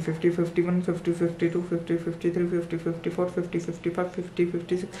 50, 50, 51, 50, 52, 50, 53, 50, 54, 50, 55, 50,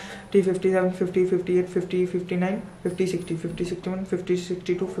 56, 50, 57, 50, 58, 50, 59, 50, 60, 50, 61, 50,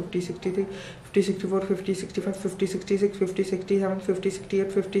 62, 50, 63, 50, 64, 50, 65, 50, 66, 50, 67, 50,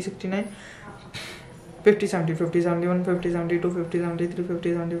 68, 50, 69, 50, 70, 50, 71, 50, 72, 50, 73,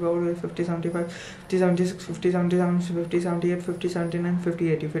 50, 74, 50, 75, 50, 76, 50, 77, 50, 78, 50, 79,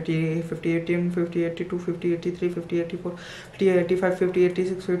 50, 80, 50, 50, 18, 50, 82, 50, 83, 50, 84, 50, 85, 50,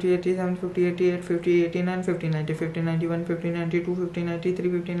 86, 50, 87, 50, 88, 50, 89, 50, 90, 50, 91, 50, 92, 50,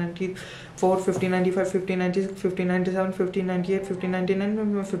 93, 50, 94, 50, 95, 50, 96, 50, 97, 50, 98, 50,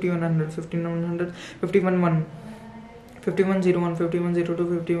 99, 50, 100, 50, 100, 51, 1. 5101, 5102,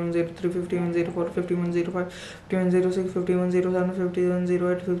 5103, 5104, 5105, 5106, 5107,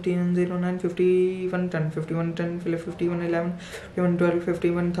 5108, 5109, 5110, 5110, 5111, 5112,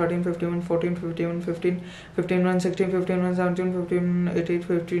 5113, 5114, 5115, 5116, 5117, 5118,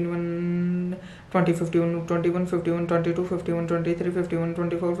 5120, 5121, 5122, 5123,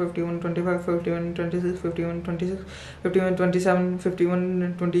 5124, 5125, 5126, 5126, 5127,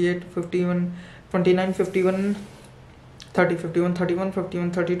 5128, 5129, 51 30, 51, 31,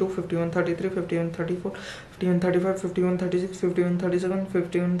 51, 32, 51, 33, 51, 34, 51, 35, 51, 36, 51, 37,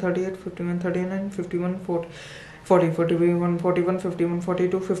 51, 38, 51, 39, 51, 40, 40, 41, 41, 51,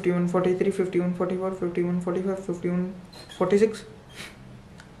 42, 51, 43, 51, 44, 51, 45, 51, 46,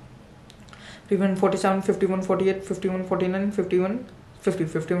 51, 47, 51, 48, 51, 49, 51, 50,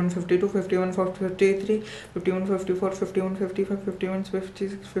 51, 52, 51, 53, 51, 54, 51, 55, 51,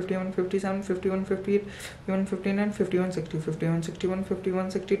 56, 51, 57, 51, 58, 51, 59, 51, 60, 51, 61,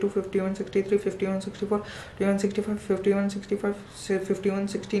 51, 62, 51, 63, 51, 64, 51, 65, 51, 65, 51,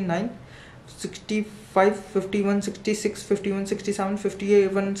 69, 65, 51, 66, 51, 67,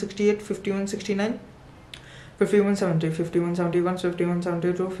 51, 68, 51, 69, 51, 70, 51, 71, 51,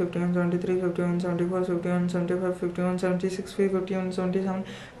 72, 51, 73, 51, 74, 51, 75, 51, 76, 51, 77,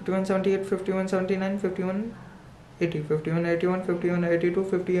 51, 78, 51, 79, 51, 80, 51, 81, 51, 82,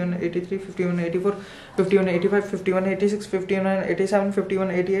 51, 83, 51, 84, 51, 85, 51, 86, 51, 87,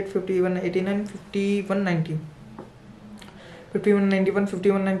 51, 88, 51, 89, 51, 90. 51, 91,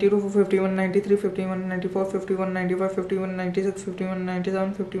 51, 92, 51, 93, 51, 94, 51, 95, 51, 96, 51,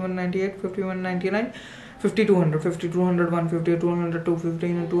 97, 51, 98, 51, 99, 5200, 5200, 150, 200,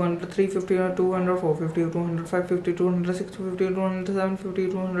 250, 203, 50, 204, 50, 205, 50, 206, 50, 207, 50,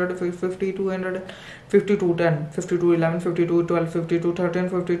 200, 50, 200, 52, 10, 52, 11, 52, 12, 52, 13,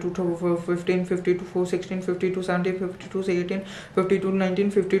 52, 15, 52, 4, 16, 52, 17, 52, 18, 52,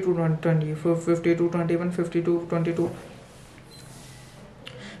 19, 52, 20, 52, 21, 52, 22,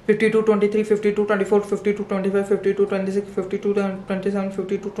 52, 23, 52, 24, 52, 25, 52, 26, 52, 27,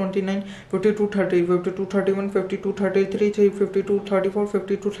 52, 29, 52, 30, 52, 31, 52, 33, 52, 34,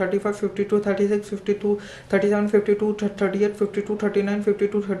 52, 35, 52, 36, 52, 37, 52, 38, 52, 39,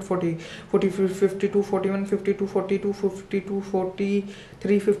 52, 40, 40, 52, 41, 52, 42, 52,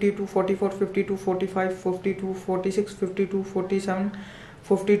 43, 52, 44, 52, 45, 52, 46, 52, 47,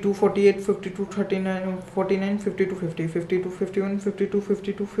 52, 48, 52, 39, 49, 52, 50, 52, 51, 52,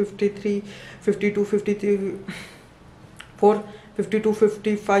 52, 53, 52, 53, 4, 52,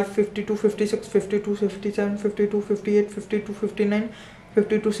 55, 52, 56, 52, 57, 52, 58, 52, 59,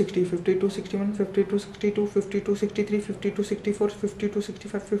 52, 60, 52, 61, 52, 62, 52, 63, 52, 64, 52,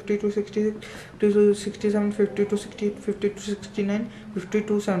 65, 52, 66, 52, 67, 52, 68, 52, 69,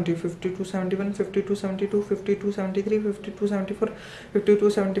 52, 70, 52, 71, 52, 72, 52, 73, 52, 74,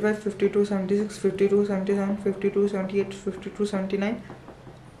 52, 75, 52, 76, 52, 77, 52, 78, 52, 79,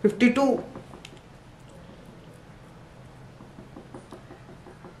 52,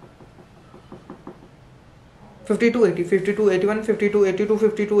 52, 80, 52, 81, 52, 82,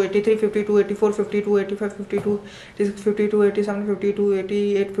 52, 83, 52, 84, 52, 85, 52, 86, 52, 87, 52,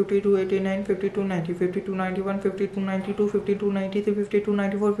 88, 52, 89, 52, 90, 52, 91, 52, 92, 52, 93, 52,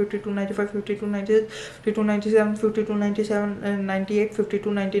 94, 52, 95, 52, 96, 52, 97, 52, 97, 98,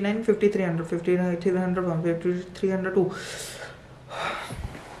 52, 99, 5300, 5301, 5302.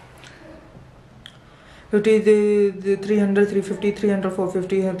 50, the 300, 350, 300,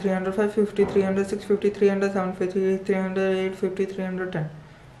 450, 300, 550, 300, 650, 300, 750, 308, 50, 310.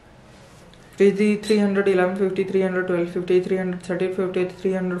 50, 300, 11, 50, 300, 12, 50, 300, 13, 50,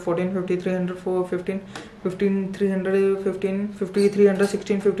 300, 14, 50, 300, 4, 15, 15, 300, 15, 50, 300,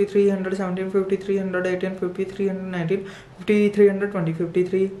 16, 50, 300, 17, 50, 300, 18, 50, 319, 50, 320,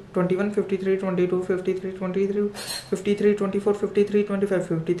 53, 21, 53, 22, 53, 23, 53, 24, 53, 25,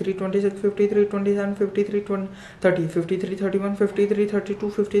 53, 26, 53, 27, 53, 30, 53, 31, 53, 32,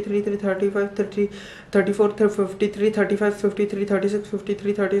 53, 35, 30, 34, 53, 35, 53, 36,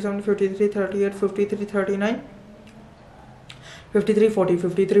 53, 37, 53, 38, 53, 39, 53, 40,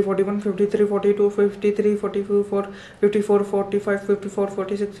 53, 41, 53, 42, 53, 44, 54, 45, 54,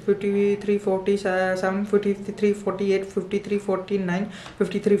 46, 53, 47, 53, 48, 53, 49,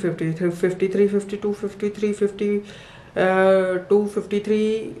 53, 53, 53, 52, 53, 50, 2,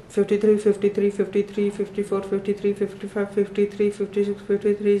 53, 53, 53, 53, 54, 53, 55, 53, 56,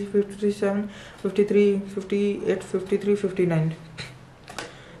 53, 57, 53, 58, 53, 59.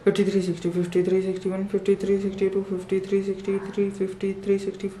 53, 60, 53, 61, 53, 62, 53, 63, 53,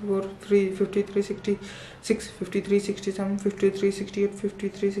 64, 53, 66, 53, 67, 53, 68,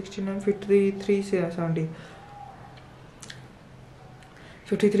 53, 69, 53, 70.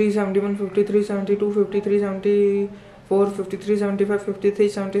 53, 71, 53, 72, 53, 74, 53, 75, 53,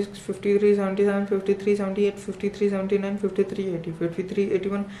 76, 53, 77, 53, 78, 53, 79, 53, 80, 53,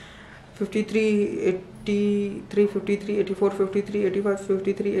 81, 53, 83, 53, 84, 53, 85,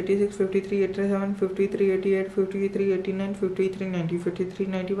 53, 86, 53, 87, 53, 88, 53, 89, 53, 90, 53,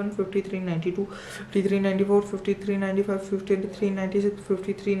 91, 53, 92, 53, 94, 53, 95, 53, 96,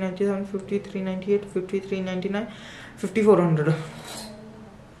 53, 97, 53, 98, 53, 99, 5400.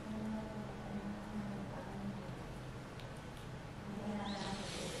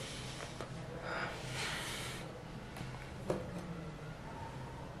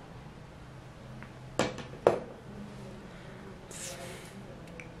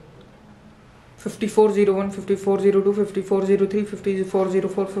 5401, 5402, 5403,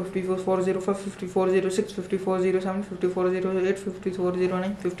 5404, 5405, 5406, 5407, 5408,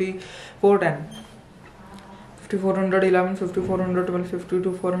 5409, 5410. 5411, 5412,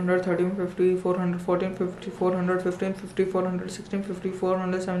 5413, 5414, 5415, 5416,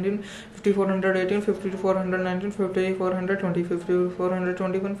 5417, 5418, 5419, 5420,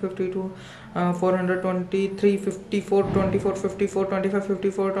 5421, 52, 423, 5424, 5425,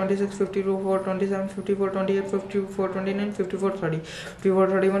 5426, 5427, 5428, 5429, 5430,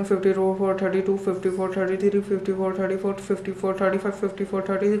 5431, 5432, 5433, 5434, 5435,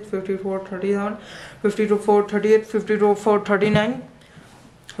 5436, 5437, 5438, 5439,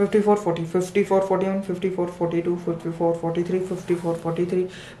 5440, 5441, 5442, 5443, 5443,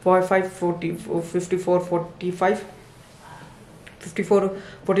 5540, 5445,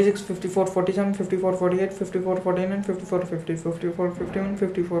 5446, 5447, 5448, 5449, 5450, 5451,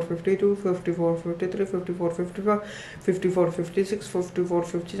 5452, 5453, 5455, 5456,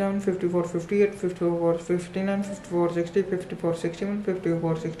 5457, 5458, 5459, 5460, 5461,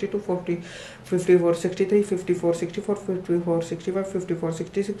 5462, 5463, 5464, 5465,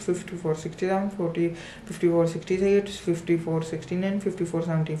 5466, 5467, 5468, 5469,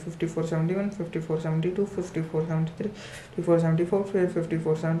 5470, 5471, 5472, 5473, 5474,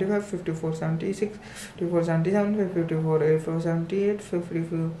 5475, 5476, 5477, 5478,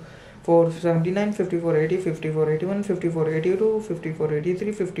 5479, 5480, 5481, 5482,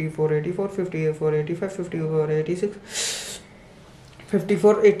 5483, 5484, 5485, 5486,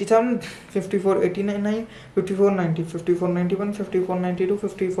 5487, 5489, 5490, 5491, 5492,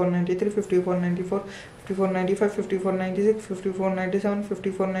 5493, 5494, 5495, 5496, 5497,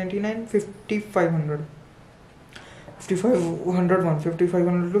 5499, 5500. 5501, 5502,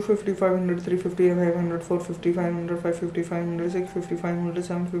 5503, 5504, 5505, 5506,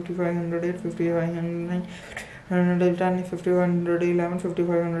 5507, 5508, 5509, 5510, 5511,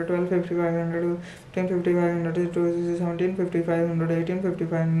 5512, 5510, 5517, 5518,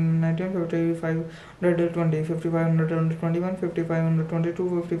 5519, 5520, 5521,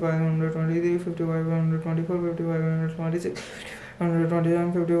 5522, 5523, 5524, 5526,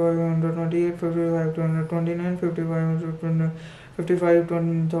 127, 55, 128, 55, 229, 55, 55,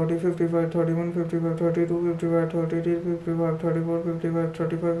 30, 55, 31, 55, 32, 55, 33, 55, 34, 55,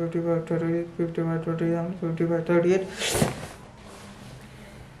 35, 55, 36, 55, 37, 55, 38,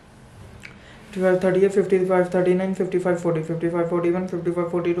 55, 38, 55, 39, 55, 40, 55, 41,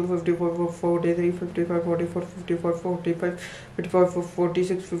 55, 42, 54, 43, 55, 44, 54, 45, 55,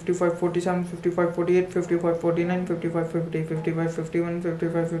 46, 55, 47, 55, 48, 55, 49, 55, 50, 55, 51,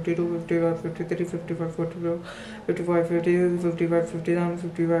 55, 52, 55, 53, 55, 44, 55, 50, 55, 57,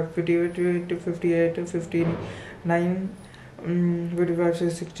 55, 58, 58, 59, 55,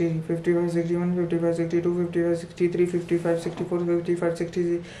 60, 55, 61, 55, 62, 55, 63, 55, 64, 55,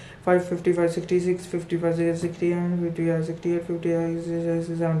 65, 55, 66, 55, 67, 55, 68,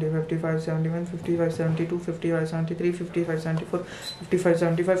 55, 70, 55, 71, 55, 72, 55, 73, 55, 74, 55,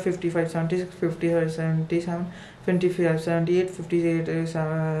 75, 55, 76, 55, 77, 25, 78, 58,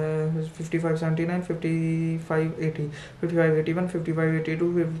 55, 79, 55, 80, 55, 81, 55,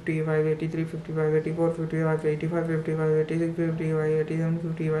 82, 55, 83, 55, 84, 55, 85, 55, 86, 55, 87,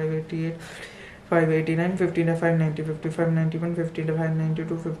 55, 88, 589, 55, 90, 55, 91, 55,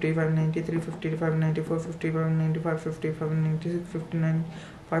 92, 55, 93, 55, 94, 55, 95, 55, 96, 59,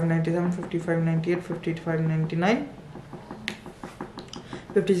 597, 55, 98, 55, 99,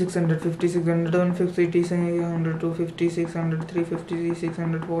 5600, 5601, 5602, 5603,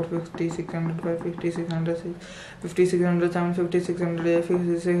 5604, 5605, 5606, 5607, 5608,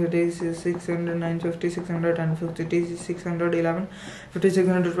 5609, 5610, 5611, 5612,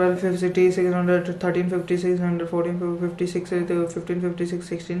 5613, 5614, 56, 15, 56,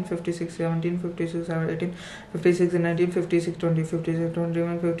 16, 56, 17, 56, 18, 56, 19, 56, 20, 56,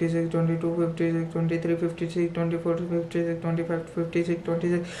 21, 56, 22, 56, 23, 56, 24, 56, 25, 56, 26,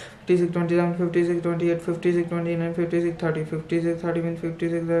 56, 27, 56, 28, 56, 29, 56, 30, 56, 30 means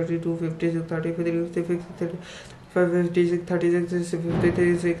 56, 32, 56, 33, 56, 56, 36,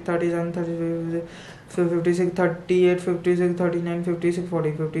 53, 37, 36, 56, 38, 56, 39, 56,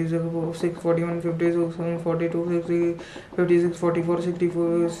 40, 56, 41, 56, 42, 56, 44,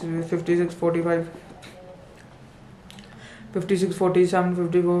 64, 56, 45, 56, 47,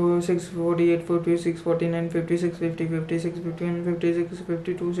 56, 48, 46, 49, 56, 50, 56, 51, 56,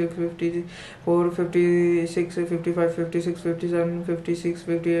 52, 6, 54, 56, 55, 56, 57, 56,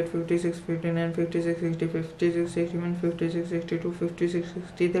 58, 56, 59, 56, 60, 56, 61, 56, 62, 56,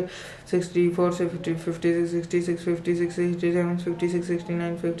 63, 64, 50, 56, 66, 56, 67, 56,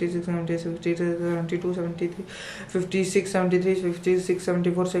 69, 56, 70, 72, 73, 56, 73, 56,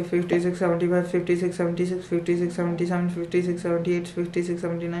 74, 56, 75, 56, 76, 56, 77, 56, 78, 56,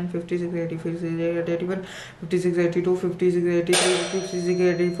 79, 56, 80, 56, 81, 56, 82, 56, 83, 56,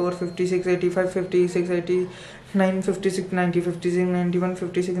 84, 56, 85, 56, 89, 56, 90, 56, 91,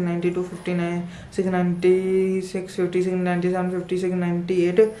 56, 92, 59, 96, 56, 97, 56,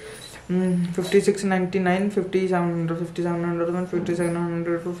 98, 56, 99, 5700, 5701,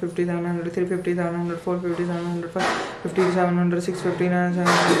 5702, 5703, 5704, 5705, 5706,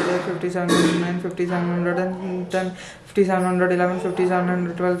 5708, 5709, 5710, 5711, 5712,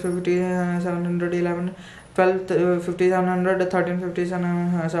 5711, 12, 5713,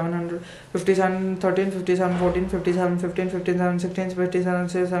 5700, 5713, 5714, 5715, 5716,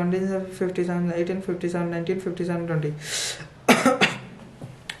 5717, 5718, 5719, 5720.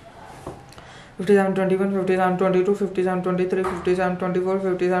 5721, 5722, 5723, 5724,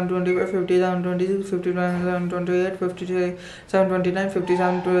 5725, 5726, 5728, 5729,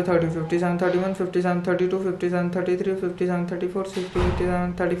 5730, 5731, 5732, 5733, 5734,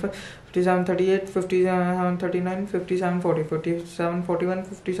 5735, 5738, 5739, 5740, 5741,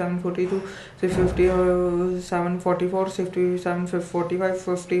 5742, 5744, 5745,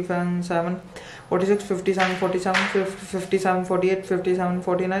 5746, 5747, 5748,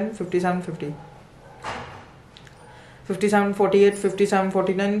 5749, 5750. 5748,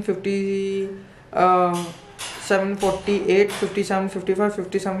 5749, 5748, 5755,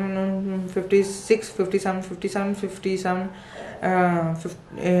 5756, 5757,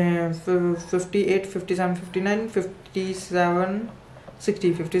 58, 5759,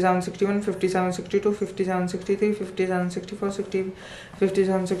 5760, 5761, 5762, 5763, 5764,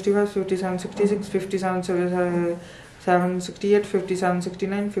 5765, 5766, 5768,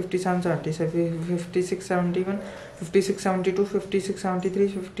 5769, 5770, 5671, 5672,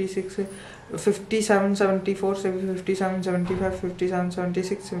 5673, 5774, 5775,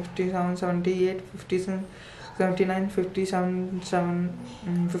 5776, 5778, 5779,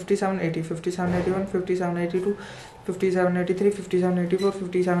 5780, 5781, 5782, 5783, 5784,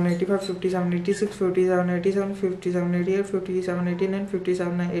 5785, 5786, 5787, 5788, 5789,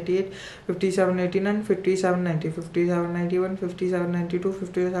 5788, 5789, 5790, 5791, 5792,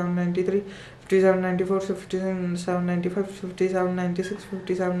 5793, 5794, 5795, 5796,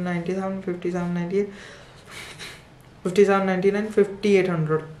 5797, 5798, 5799,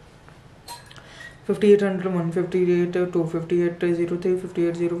 5800. 5801, 5802, 5803,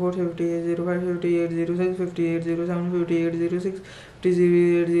 5804, 5805, 5806, 5807, 5806,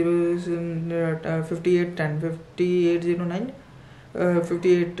 5810, 5809,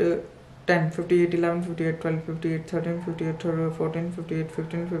 5810, 5811, 5812, 5813, 5814,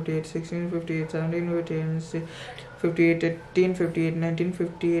 5815, 5816, 5817, 5818, 5819,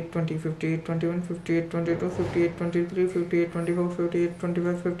 5820, 5821, 5822, 5823, 5824,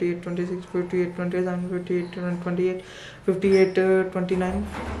 5825, 5826, 5827, 5828, 5829,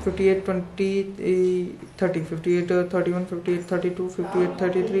 5820, 30, 5831, 5832,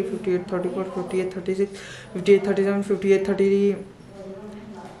 5833, 5834, 5836, 5837, 5838,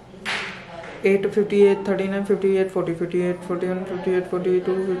 58, 39, 58, 40, 58, 41, 58,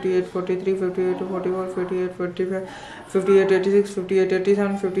 42, 58, 43, 58, 44, 58, 45, 58, 86, 58,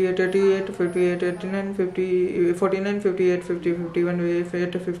 87, 58, 88, 58, 89, 50, 49, 58, 50, 51,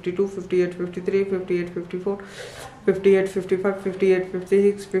 58, 52, 58, 53, 58, 54, 58, 55, 58,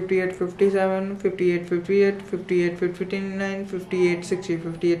 56, 58, 57, 58, 58, 58, 59, 58, 60,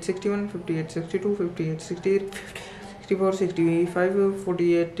 58, 61, 58, 62, 58, 63, 64, 65,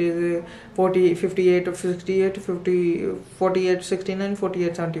 48, 40, 58, 68, 50, 48, 69,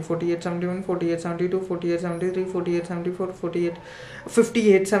 48, 70, 48, 71, 48, 72, 48, 73, 48, 74, 48,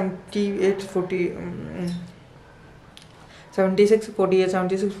 58, 78, 40, 76, 48,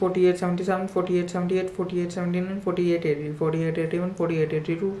 76, 48, 77, 48, 78, 48, 79, 48, 80, 48, 81, 48,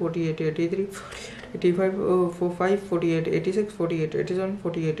 82, 48, 83, 85, 45, 48, 86, 48, 87,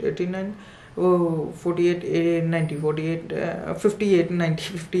 48, 89, 48, 90, 48, 58, 90,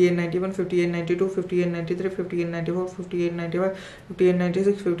 58, 91, 58, 92, 58, 93, 58, 94, 58, 95, 58,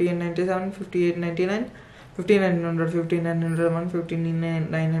 96, 58, 97, 58, 99, 5900, 5901,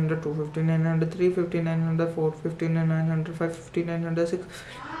 5902, 5903, 5904, 5905, 5906,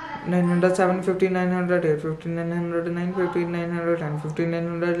 907, 5908, 5909, 5910, 5911,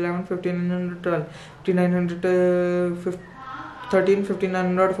 5912, 5913,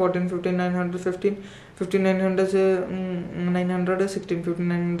 5914, 5915, 5916,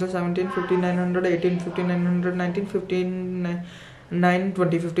 5917, 5918, 5919, 5920,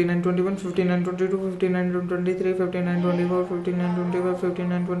 5921, 5922, 5923, 5924, 5925,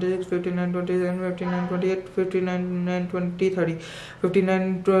 5926, 5927, 5928, 5930,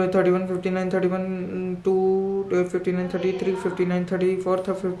 5931, 5931 to 5933,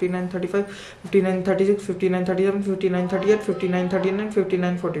 5934, 5935, 5936, 5937, 5938, 5939,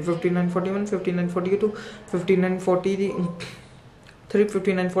 5940, 5941, 5942, 5943,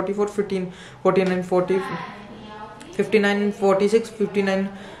 5944, 5940, 59 46, 59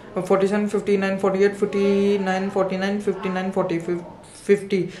 47, 59 48, 59 49, 59 40,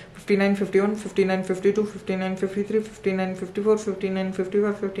 50, 59 51, 59 52, 59 53, 59 54, 59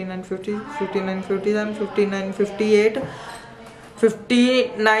 55, 59 50, 59 57, 59 58,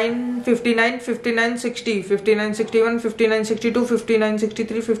 59 59, 59 60, 59 61, 59 62, 59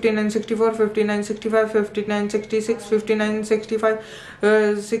 63, 59 64, 59 65, 59 66, 59 65,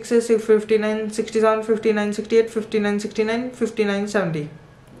 66, 59 67, 59 68, 59 69, 59 70,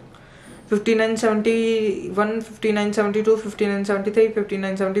 59 71, 59 72, 59 73,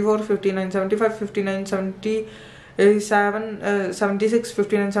 59 74, 59 75, 59 77, 76,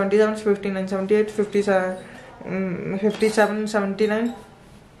 59 77, 59 78, 57 79,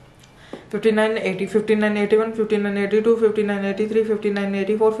 59 80, 59 81, 59 82, 59 83, 59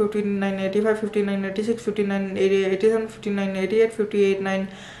 84, 59 85, 59 86, 59 87, 59 88, 58 9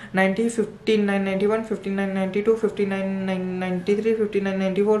 90, 59 91, 59 92, 59 93, 59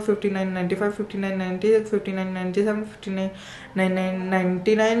 94, 59 95, 59 96, 59 97, 59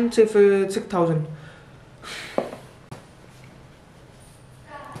 99, 6000.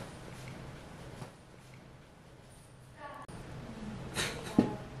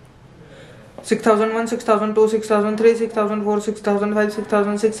 6001, 6002, 6003, 6004, 6005,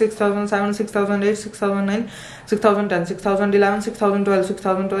 6006, 6007, 6008, 6009, 6010, 6011, 6012,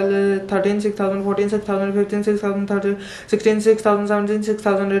 6012, 13, 6014, 6015, 6013, 16, 6017,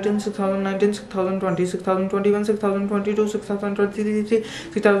 6018, 6019, 6020, 6021, 6022, 6023,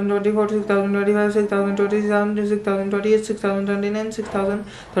 6024, 6025, 6027, 6028, 6029, 6030,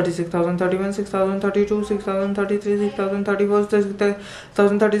 6031, 6032, 6033, 6034,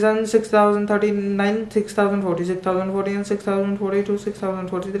 6037, 6039, 6040, 6041, 6042,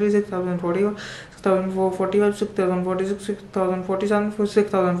 6043, 6041, 6045, 6046, 6047,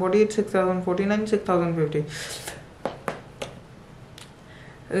 6048, 6049, 6050.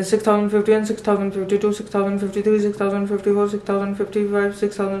 6051, 6052, 6053, 6054, 6055,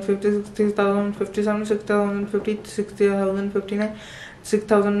 6050, 6057, 6050, 6059,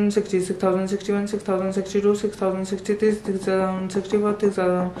 6060, 6061, 6062, 6063,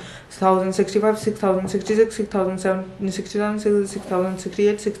 6064, 6065, 6066, 6067,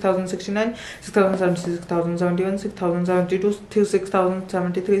 6068, 6069, 6070, 6071, 6072,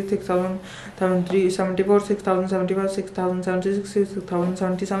 6073, 6074, 6075, 6076, 6077,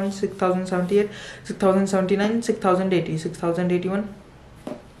 6078, 6079, 6080, 6081,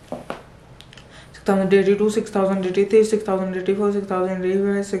 6082, 6083, 6084,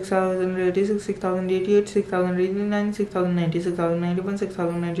 6085, 6086, 6088, 6089, 6090, 6091,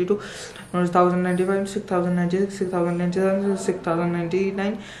 6092, 1095, 6096, 6097,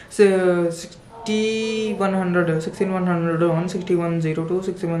 6099, 6100, 16101, 6102,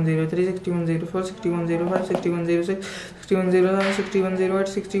 6103, 6104, 6105, 6106, 6107, 6108,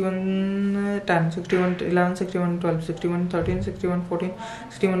 6110, 6111, 6112, 6113, 6114,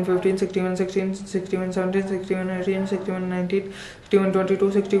 6115, 6116, 6117, 6118, 6119,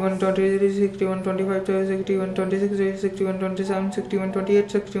 6122, 6123, 6125, 6126, 6127,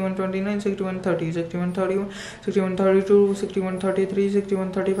 6128, 6129, 6130, 6131, 6132, 6133,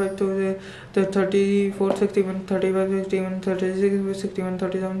 6135, 34, 61 35, 61 36, 61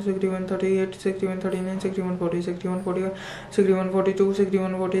 37, 61 38, 61 39, 61 40, 61 41, 61 42,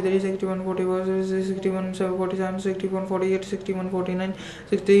 61 43, 61 44, 61 47, 61 48, 61 49,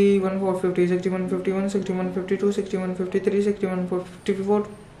 61 450, 61 51, 61 52, 61 53, 61 54,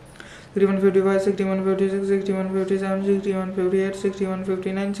 61 55, 61 56, 61 57, 61 58, 61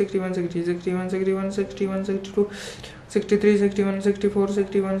 59, 61 60, 61 61, 61 62, 63, 61, 64,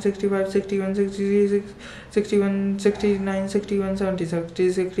 61, 65, 61, 66, 61, 69, 61, 70,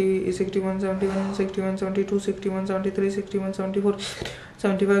 60, 60, 61, 71, 61, 72, 61, 73, 61, 74,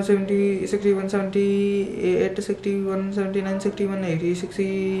 75, 70, 61, 78, 61, 79, 61, 80,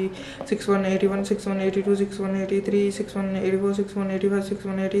 61, 81, 61, 82, 61, 83, 61, 84, 61, 85,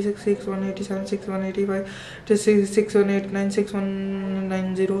 61, 86, 61, 87, 61, 85, 61, 89, 61,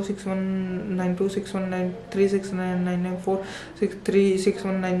 90, 61, 92, 61, 93, 69, 94, 63,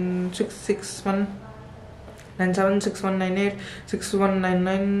 61, 96, 61, 97, 61, 98, 61,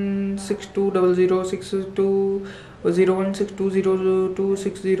 99, 62, 00, 62, 01, 62, 02,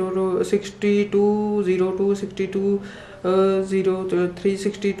 60, 62, 02, 62, 03,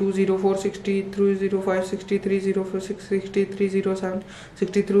 62, 04, 63, 05, 63, 04, 63, 07,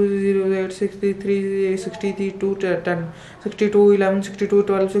 63, 08, 63, 62, 10, 62, 11, 62,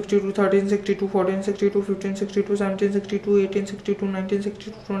 12, 62, 13, 62, 14, 62, 15, 62, 17, 62, 18, 62, 19,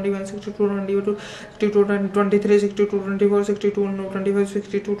 62, 21, 62, 22, 62, 23, 62, 24, 62, 25,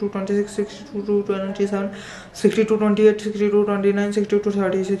 62, 26, 62, 27, 62, 28, 62, 29, 62,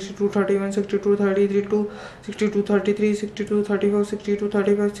 30, 62, 31, 62, 32, 62, 33, 62, 34, 62,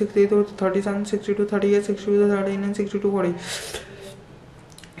 35, 62, 37, 62, 38, 62, 39, 62, 40,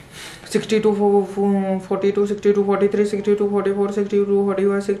 62, 42, 62, 43, 62, 44, 62,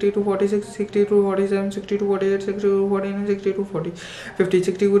 45, 62, 46, 62, 47, 62, 48, 62, 49, 62, 40, 50,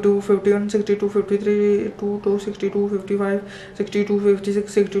 62, 51, 62, 53, 2, 62, 55, 62,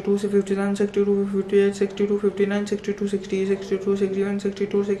 56, 62, 57, 62, 58, 62, 59, 62, 60, 62, 61,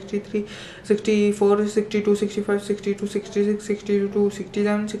 62, 63, 64, 62, 65, 62, 66, 62,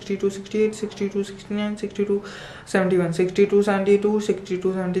 67, 62, 68, 62, 69, 62, 71, 62, 72,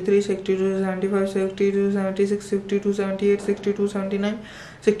 62, 73, 62, 75, 62, 76, 52, 78, 62, 79,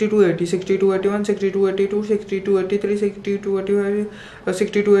 62, 80, 62, 81, 62, 82, 62, 83, 62, 85,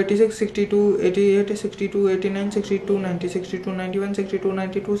 62, 86, 62, 88, 62, 89, 62, 90, 62, 91, 62,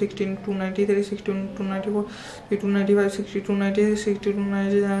 92, 62, 93, 62, 94, 62, 95, 62, 96, 62,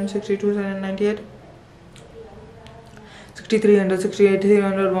 97, 62, 98, 6300, 68,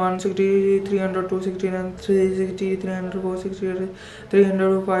 301, 6302, 6303, 6304,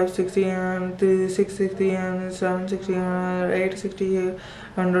 6305, 66, 67, 68, 60,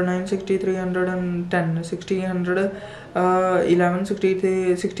 109, 6310, 60, 11,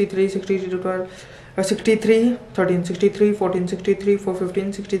 63, 63, 62, 12, 63, 13, 63, 14, 63, 4,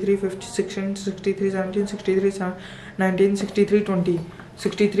 15, 63, 56, 63, 17, 63, 19, 63, 20,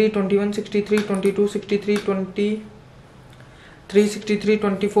 63, 21, 63, 22, 63, 20, 3, 63,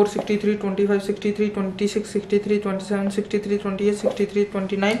 24, 63, 25, 63, 26, 63, 27, 63, 28, 63,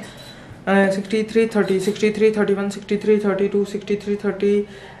 29, 63, 30, 63, 31, 63, 32, 63,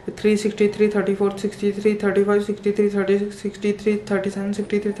 33, 63, 34, 63, 35, 63, 36, 63, 37,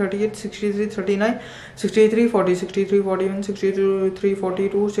 63, 38, 63, 39, 63, 40, 63, 41, 63,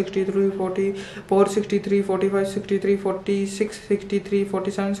 42, 63, 44, 63, 45, 63, 46, 63,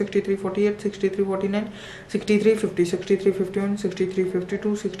 47, 63, 48, 63, 49, 63, 50, 63, 51, 63,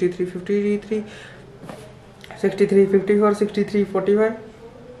 52, 63, 53, 63, 54, 63, 45,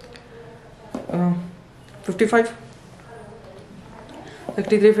 55,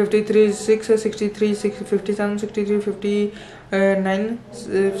 63, 53, 6, 63, 6, 57, 63, 59,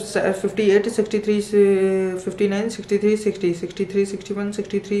 58, 63, 59, 63, 60, 63, 61,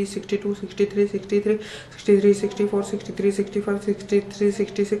 63, 62, 63, 63, 63, 64, 63, 65, 63,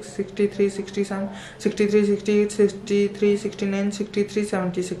 66, 63, 67, 63, 68, 63, 69, 63,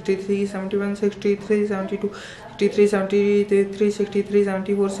 70, 63, 71, 63, 72, 63, 73, 63,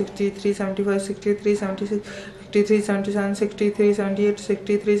 74, 63, 75, 63, 76, 63, 77, 63, 78,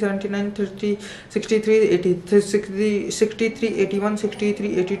 63, 79, 30, 63, 80, 60, 63, 81,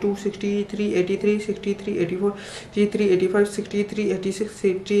 63, 82, 63, 83, 63, 84, 63, 85, 63, 86,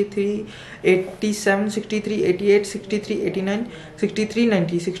 63, 87, 63, 88, 63, 89, 63,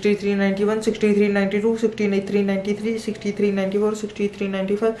 90, 63, 91, 63, 92, 63, 93, 63, 94, 63,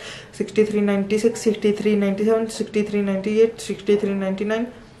 95, 63, 96, 63, 97, 63, 98, 63, 99,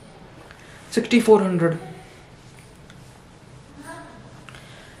 6400.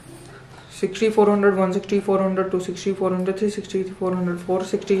 6400, 1, 6400, 2, 6400, 3, 6400, 4,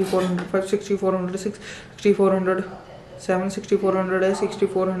 6400, 5, 6400, 6, 6400, 7, 6400, 8,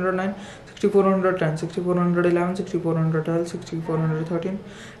 6400, 9, 6400, 10, 6400, 11, 6400, 12, 6400, 13,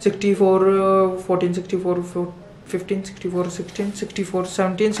 64, 14, 64, 15, 64, 16, 64,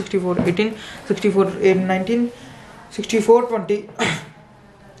 17, 64, 18, 64, 19, 64, 20,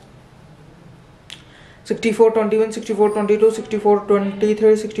 64 21 64 22 64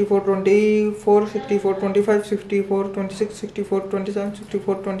 23 64 24 64 25 64 26 64 27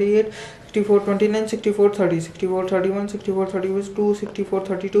 64 28 64 29 64 30 64 31 64 32 64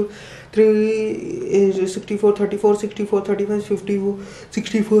 32 3 64 34 64 35 54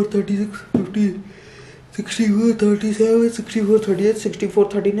 64 36 50 64 37 64 38 64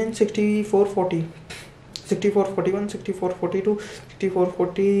 39 64 40 64 41 64 42 64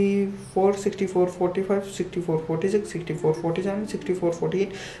 44 64 45 64 46 64 47 64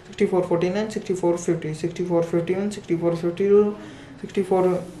 48 64 49 64 50 64 51 64 52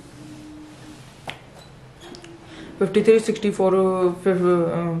 64 53 64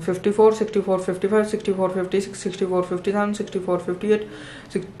 54 64 55 64 56 64 57 64 58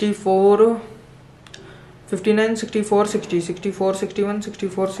 64 59 64 60 64 61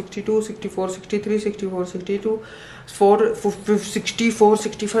 64 62 64 63 64 62 4 64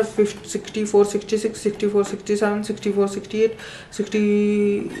 65 64 66 64 67 64 68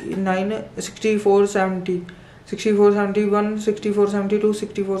 69 64 70 64 71 64 72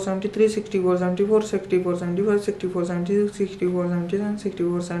 64 73 64 74 64 75 64 76 64 77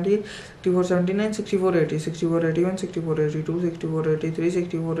 64 78 64 79 64 80 64 81 64 82 64 83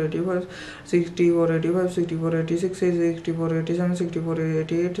 64 85 64 85 64 86 64 87 64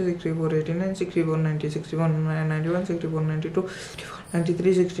 88 64 89 64 90 61 91 64 92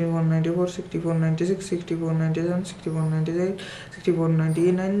 93 61 94 64 96 64 97 64 98 64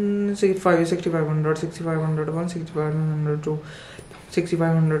 99 65 6500 6501 6502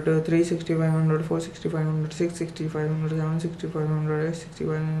 6503 6504 6506 6507 6508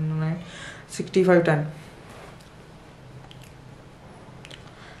 6509 6510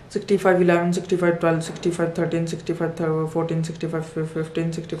 65 11 65 12 65 13 65 14 65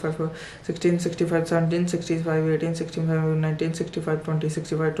 15 65 16 65 17 65 18 65 19 65 20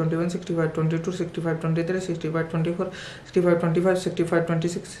 65 21 65 22 65 23 65 24 65 25 65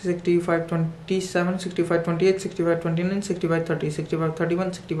 26 65 27 65 28 65 29 65 30 65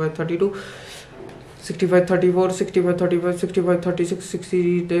 31 65 32 65 34 65 35 65 36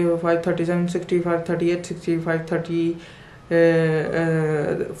 65 37 65 38 65 30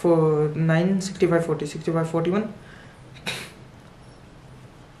 for 9 65 40 65 41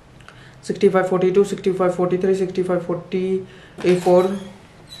 65 42 65 43 65 44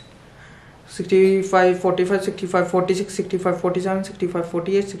 65 45 65 46 65 47 65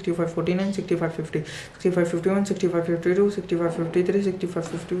 48 65 49 65 50 65 51 65 52 65 53 65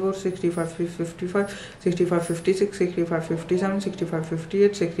 54 65 55 65 56 65 57 65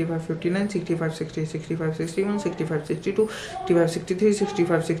 58 65 59 65 60 65 61 65 62 65 63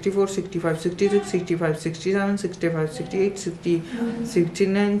 65 64 65 66 65 67 65 68 60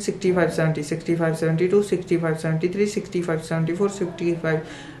 69 65 70 65 72 65 73 65 74 65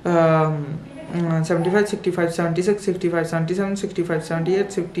 75 65 76 65 77 65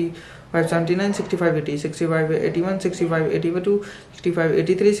 78 65 79 65 80 65 81 65 82 65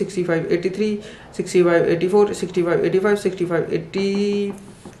 83 65 83 65 84 65 85 65 80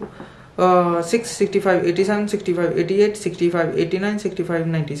 6 65 87 65 88 65 89 65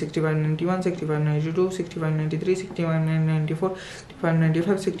 90 65 91 65 92 65 93 65 94 65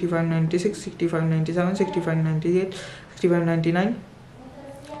 95 65 96 65 97 65 98 65 99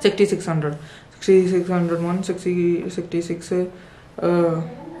 6600 6601 66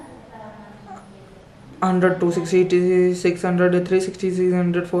 102 60 600 3 60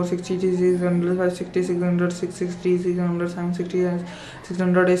 600 4 60 600 5 60 600 6 60 600 7 60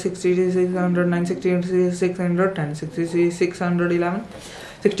 600 8 60 600 9 60 610 60 611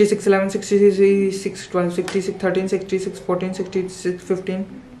 66 11 66 12 66 13 66 14 66 15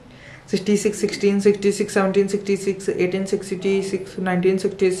 66 16 66 17 66 18 66 19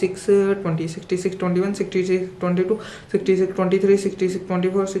 66 20 66 21 66 22 66 23 66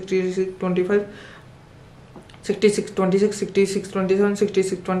 24 66 25 66 26 66 27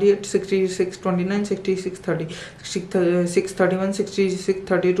 66 28 66 29 66 30 66 31 66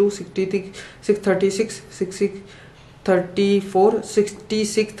 32 66 36 66 34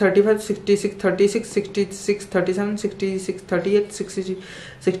 66 35 66 36 66 37 66 38 60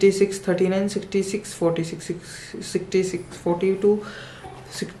 66 39 66 40 66 42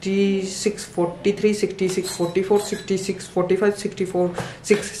 66 43 66 44 66 45 64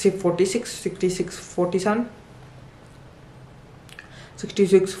 6 46 66 47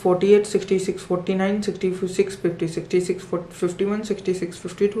 66 48 66 49 66 50 66 51 66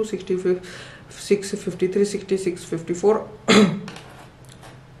 52 66 53 66 54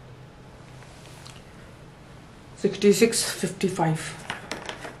 66 55 66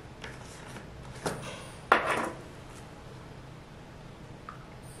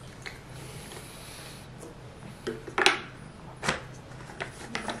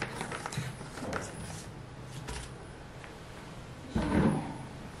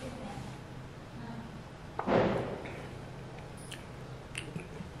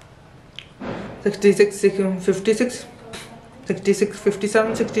 66 56 66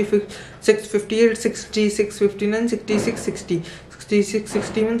 57 66 58 66 59 66 60 66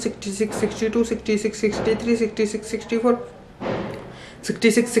 61 66 62 66 63 66 64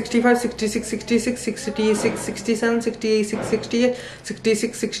 66 65 66 66 66 67 66 68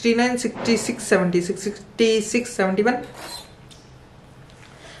 66 69 66 70 66 71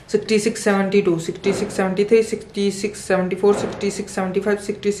 66 72 66 73 66 74 66 75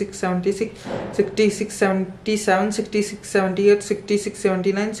 66 76 66 77 66 78 66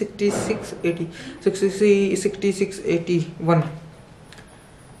 79 66 80 66 81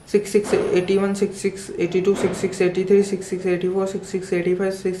 66 81 66 82 66 83 66 84 66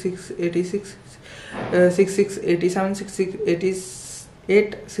 85 66 86 66 87 66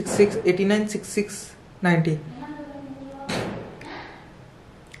 88 66 89 66 90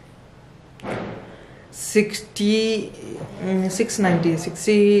 66 90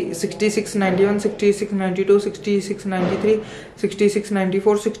 60 66 91 66 92 66 93 66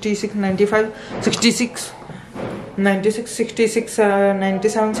 94 66 95 66 96 66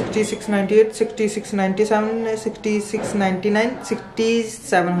 97 66 98 66 97 66 99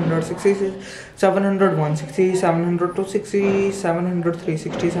 6700 66 701 6702 6703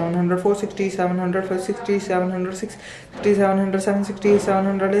 6704 6705 6706 6707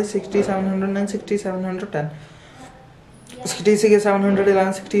 6708 6709 6710 66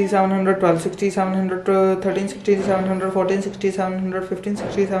 711 6712 6713 6714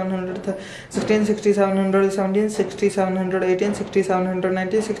 6715 6716 6717 6718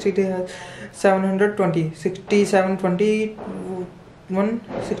 6719 6720 6721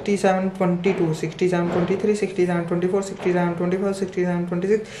 6722 6723 6724 6725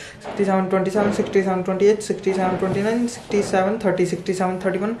 6726 6727 6728 6729 6730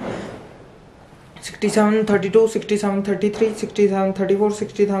 6731 67 32 67 33 67 34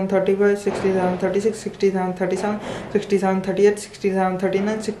 67 35 67 36 67 37 67 38 67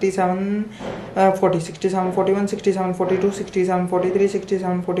 39 67 40 67 41 67 42 67 43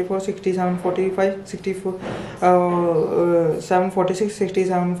 67 44 67 45 64 7 46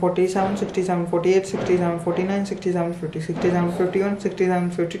 67 47 67 48 67 49 67 50 67 51 67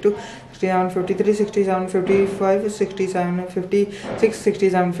 52 67 53 67 55 67 56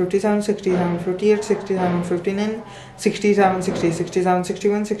 67 57 67 58 67 59 67 60 67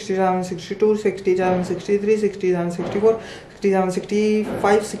 61 67 62 67 63 67 64 67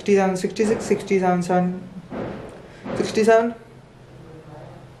 65 67 66 67 67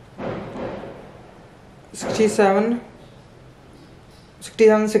 67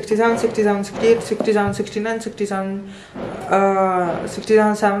 67 67 67 68 67 69 67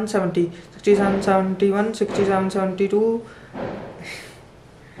 67 70 67 71 67 72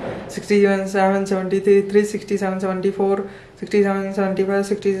 67 73 67 74 67 75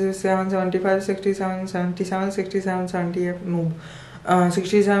 67 75 67 77 67 78 no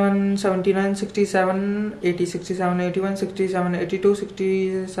 67 79 67 80 67 81 67 82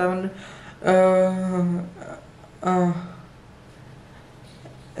 67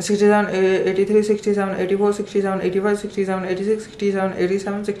 67 83 67 84 67 85 67 86 67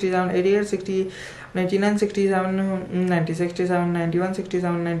 87 67 88 60 99 67 90 67 91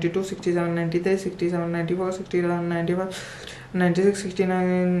 67 92 67 93 67 94 67 95 96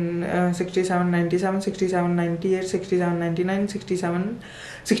 69 67 97 67 98 67 99 67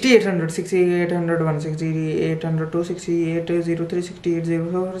 6800 6801 6802 6803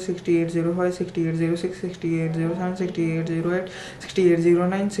 6804 6805 6806 6807 6808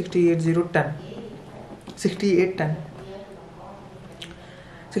 6809 6810 6810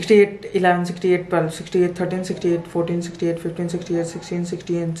 68 11 68 12 68 13 68 14 68 15 68 16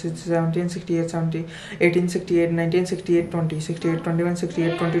 68 17 68 17 18 68 19 68 20 68 21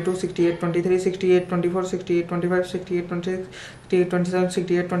 68 22 68 23 68 24 68 25 68 26 68 27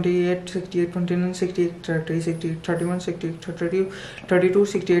 68 28 68 29 68 30 68 31 68 32 32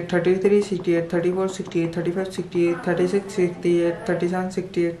 68 33 68 34 68 35 68 36 68 37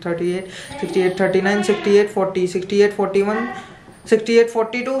 68 38 68 39 68 40 68 41 68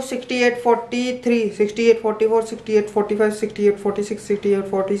 42 68 43 68 44 68 45 68 46 68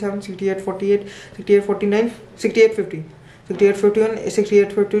 47 68 48 68 49 68 50 68 51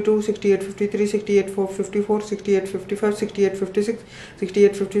 68 52 68 53 68 54 68 55 68 56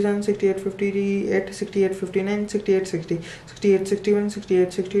 68 57 68 58 68 59 68 60 68 61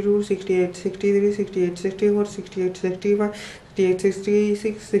 68 62 68 63 68 64 68 65 68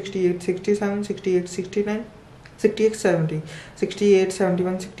 66 68 67 68 69 68 70 68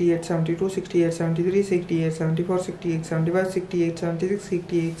 71 68 72 68 73 68 74 68 75 68 76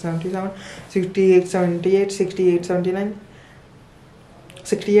 68 77 68 78 68 79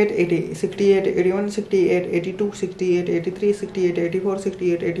 68 80 68 81 68 82 68 83 68 84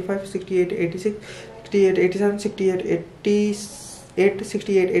 68 85 68 86 68 87 68 88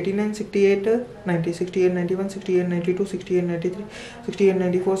 68 89 68 90 68 91 68 92 68 93 68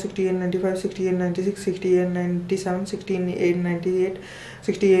 94 68 95 68 96 68 97 68 98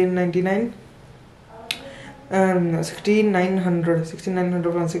 68 99 6900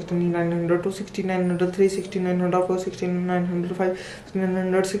 6901 6902 6903 6904 6905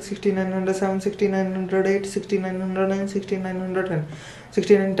 6906 6907 6908 6909 6910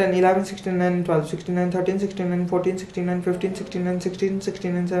 6910 11 69 12 69 13 69 14 69 15 69 16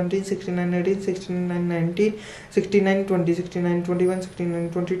 69 17 69 18 69 19 69 20 69 21 69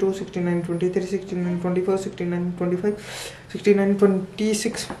 22 69 23 69 24 69 25 69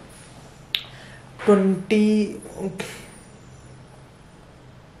 26 20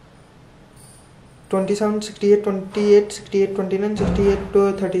 27 68 28 68 29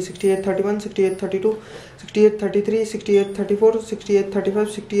 68 30 68 31 68 32 68 33 68 34 68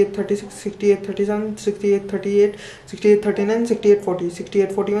 35 68 36 68 37 68 38 68 39 68 40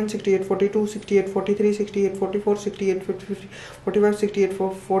 68 41 68 42 68 43 68 44 68 50 45 68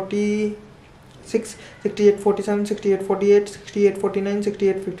 40 6 68 47 68 48 68 49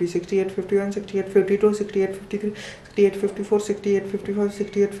 68 50 68 51 68 52 68 53 68 54 68 55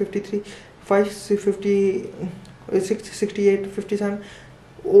 68 53 5 50 6 68 57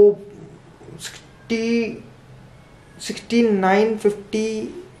 oh 60 69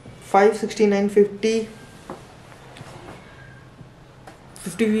 55 69 50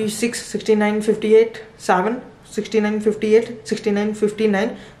 56 69 58 7 69 58 69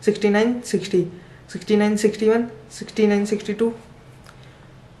 59 69 60 69 61 69 62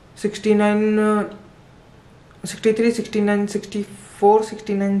 69 63 69 64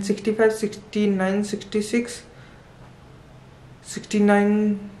 69 65 69 66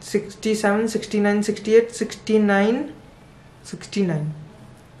 69 67 69 68 69 69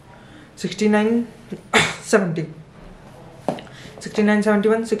 69 70 69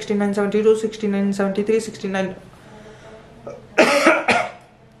 71 69 72 69 73 69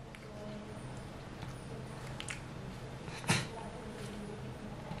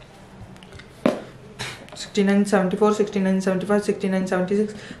 69 74 69 75 69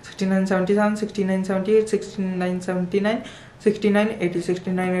 76 69 77 69 78 69 79 69 80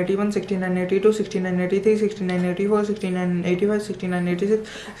 69 81 69 82 69 83 69 84 69 85 69 86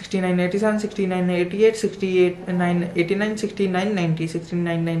 69 87 69 88 69 89 69 90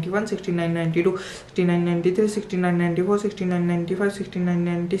 69 91 69 92 69 93 69 94 69 95 69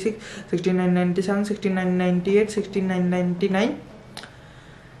 96 69 97 69 98 69 99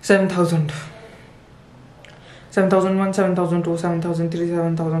 7000 7001 7002 7003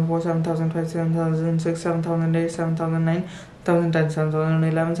 7004 7005 7006 7008 7009 7010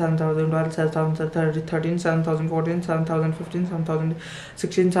 7011 7012 7013 7014 7015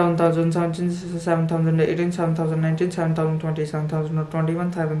 7016 7017 7018 7019 7020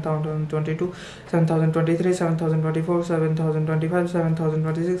 7021 7022 7023 7024 7025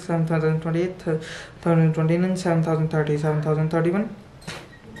 7026 7028 7029 7030 7031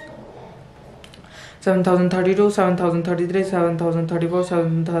 7032 7033 7034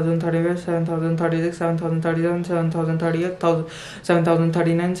 7035 7036 7037 7038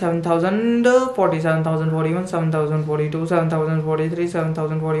 7039 7040 7041 7042 7043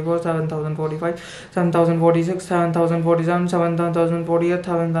 7044 7045 7046 7047 7048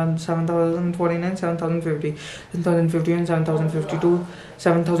 7049 7050 7051 7052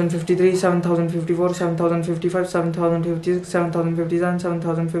 7053 7054 7055 7056 7057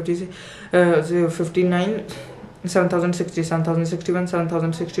 7056 59 7060 7061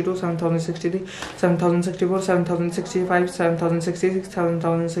 7062 7063 7064 7065 7066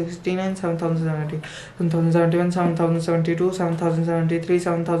 7069 7070 7071 7072 7073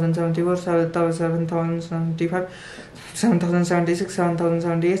 7074 7075 7076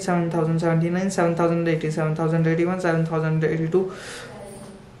 7078 7079 7080 7081 7082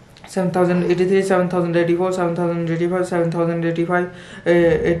 7083 7084 7085 7085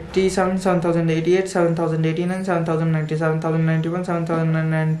 87 7088 7089 7090 7091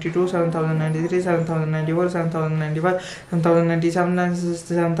 7092 7093 7094 7095 7097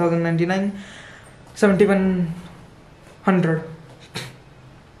 7099 7100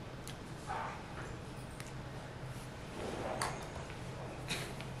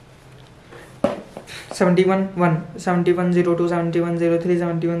 71 71 1 71 02 71 03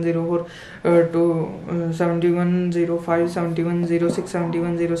 71 04 2 71 05 71 06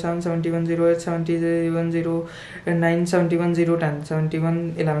 71 07 71 08 71 09 71 010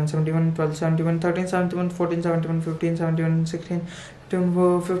 71 11 71 12 71 13 71 14 71 15 71 16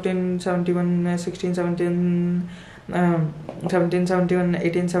 15 71 16 17 17 71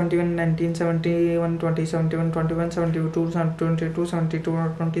 18 71 19 71 20 71 21 72 22 72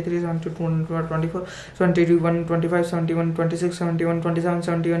 23 72 24 21 25 71 26 71 27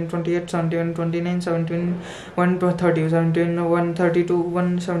 71 28 71 29 71 1 30 71 1 32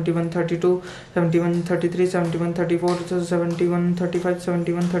 1 71 32 71 33 71 34 71 35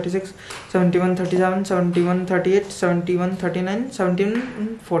 71 36 71 37 71 38 71 39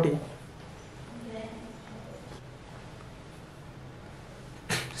 71 40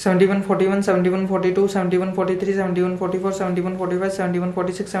 71 41 71 42 71 43 71 44 71 45 71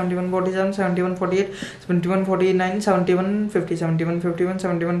 46 71 47 71 48 71 49 71 50 71 51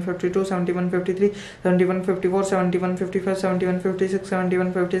 71 52 71 53 71 54 71 55 71 56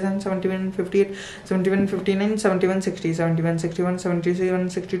 71 57 71 58 71 59 71 60 71 61 77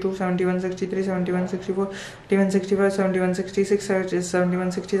 62 71 63 71 64 71 65 71 66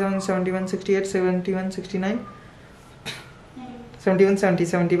 71 67 71 68 71 69 71 70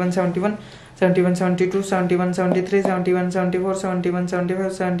 71 71 71 72 71 73 71 74 71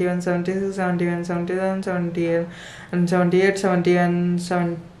 75 71 76 71 77 78 78 71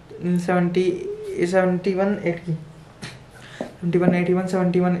 70 71 80 71 81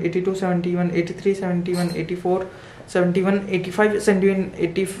 71 82 71 83 71 84 71 85 71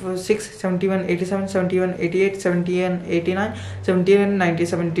 86 71 87 71 88 71 89 71 90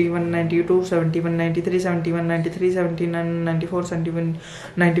 71 92 71 93 71 93 71 94 71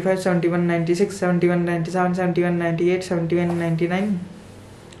 95 71 96 71 97 71 98 71 99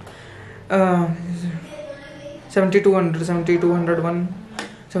 7200 7201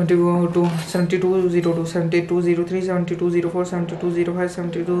 72 72 02 72 03 72 04 72 05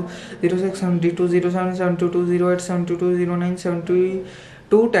 72 06 72 07 72 08 72 09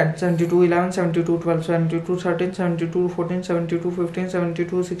 72 10 72 11 72 12 72 13 72 14 72 15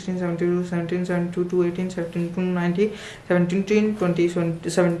 72 16 72 17 72 18 72 19 17 20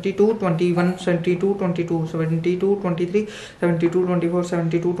 72 21 72 22 72 23 72 24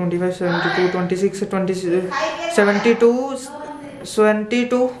 72 25 72 26 20 72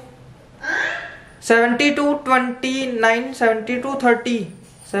 72 72 29 72 30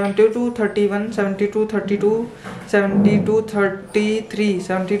 72 31 72 32 72 33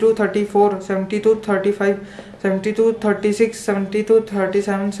 72 34 72 35 72 36 72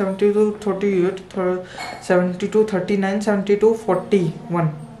 37 72 38 72 39 72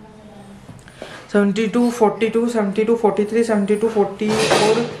 41 72 42 72 43 72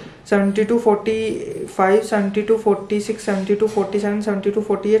 44 72 45 72 46 72 47 72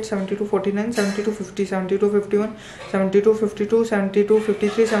 48 72 49 72 50 72 51 72 52 72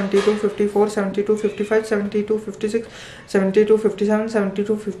 53 72 54 72 55 72 56 72 57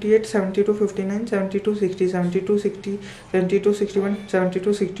 72 58 72 59 72 60 72 60 72 61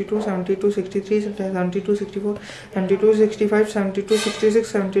 72 62 72 63 72 64 72 65 72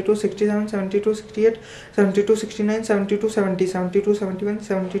 66 72 67 72 68 72 69 72 70 72 71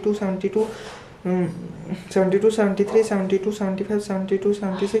 72 72 72 73 72 75 72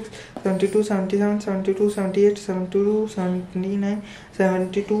 76 72 77 72 78 72 79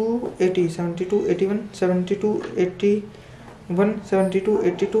 72 80 72 81 72 81 72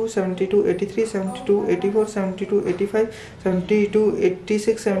 82 72 83 72 84 72 85 72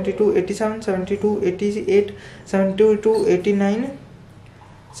 86 72 87 72 88 72 89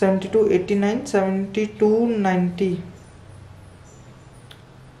 72 89 72 90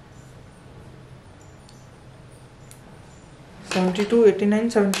 72 89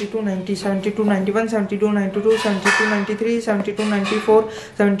 72 90 72 91 72 92 72 93 72 94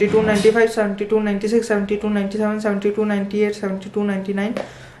 72 95 72 96 72 97 72 98 72 99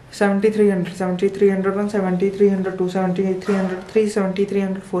 7300 7301 7302 7303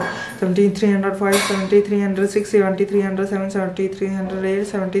 7304 7305 7306 7307 7308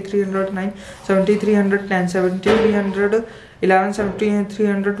 7309 7310 7311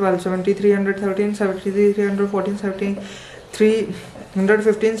 7312 7313 7314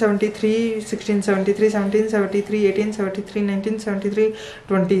 315 73 16 73 17 73 18 73 19 73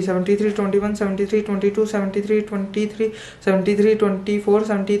 20 73 21 73 22 73 23 73 24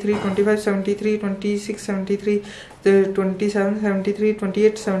 73 25 73 26 73 27 73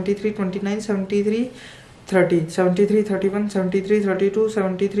 28 73 29 73 30, 73, 31, 73, 32,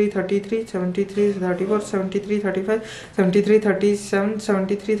 73, 33, 73, 34, 73, 35, 73, 37,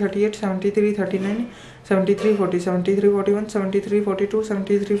 73, 38, 73, 39, 73, 40, 73, 41, 73, 42,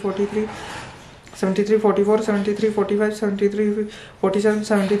 73, 43, 73, 44, 73, 45, 73, 47,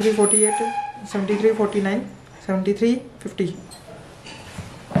 73, 48, 73, 49, 73, 50.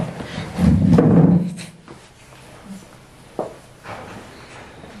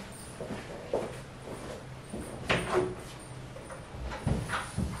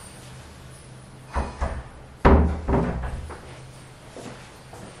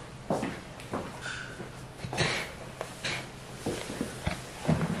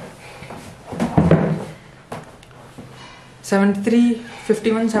 Seventy-three,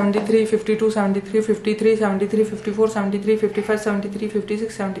 51, 73, 52, 73, 53, 73, 54, 73, 55, 73,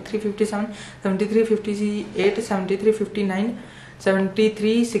 56, 73, 57, 73, 58, 73, 59,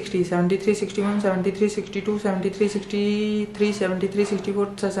 73, 60, 73, 61, 73, 62, 73, 63, 73,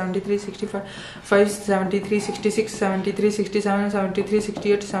 64, 73, 65, 73, 66, 73, 67, 73,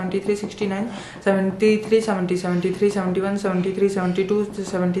 68, 73, 69, 73, 70, 73, 71, 73, 72,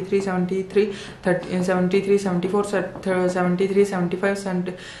 73, 73, 30, 73, 74, 73, 75,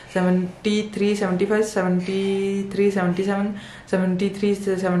 73, 75, 73, 77, 73,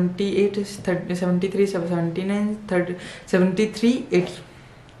 78, 73, 79, 73, 80.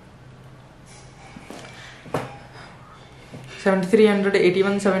 7300,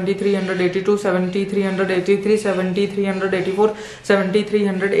 81, 7300, 82, 7300, 83, 7384,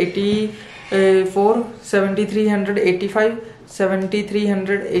 7300, 84, 7300, 85,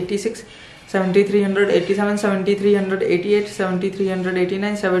 7300, 86, 7300, 87, 7300, 88, 7300,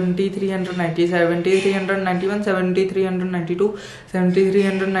 89, 7300, 90, 7300, 91, 7300, 92,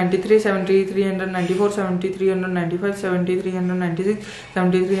 7300, 93, 7300, 94, 7300, 95, 7300, 96,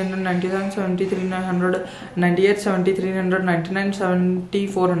 7300, 97, 7300, 98, 7300, 99,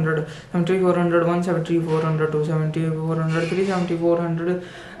 7400, 7400, 1, 7400, 2, 7400, 3, 7400,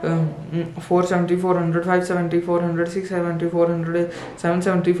 4, 7400, 5, 7400, 6, 7400, 7,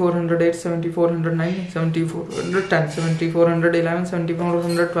 7400, 8, 7400, 9, 7400, 10, 7400, 11,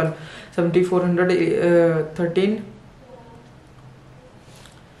 7400, 12, 7400, 13,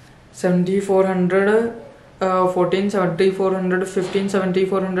 7400, 14, 7400, 15,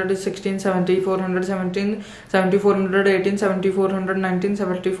 7400, 16, 7400, 17, 7400, 18, 7400, 19,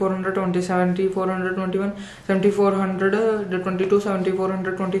 7400, 20, 7400, 21, 7400, 22,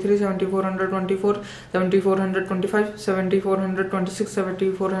 7400, 23, 7400, 24, 7400, 25, 7400, 26,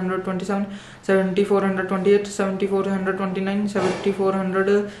 7400, 27, 7400, 28, 7400, 29,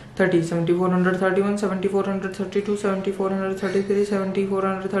 7400, 30, 7400, 31, 7400, 32, 7400, 33,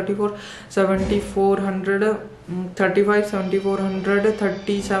 7400, 34, 7400, 35, 7400,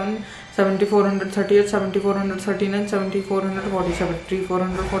 37, 7400, 38, 7400, 39, 7400, 40,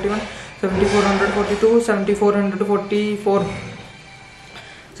 7400, 41, 7400, 42, 7400, 44,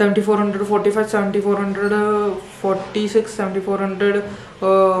 7400, 45, 7400, 46, 7400,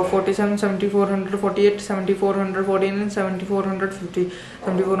 47, 7400, 48, 7400, 49, 7400, 50,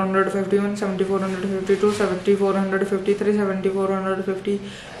 7400, 51, 7400, 52, 7400, 53, 7400,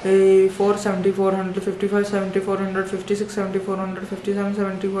 54, 7400, 55, 7400, 56, 7400, 57,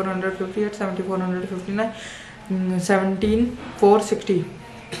 7400, 58, 7400, 59, 17, 460.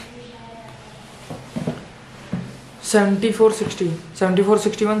 74, 60, 74,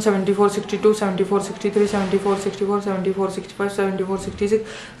 61, 74, 62, 74, 63, 74, 64, 74, 65, 74, 66,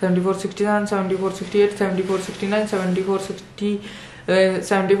 74, 67, 74, 68, 74, 69, 74, 60,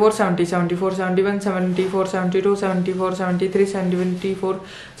 74, 70, 74, 71, 74, 72, 74, 73, 74,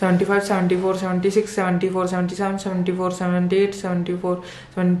 75, 74, 76, 74, 77, 74, 78, 74,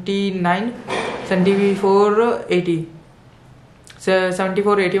 79, 74, 80.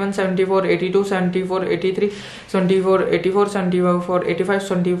 74, 81, 74, 82, 74, 83, 74, 84, 74, 85,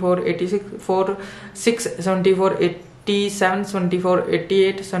 74, 86, 6, 74, 87, 74,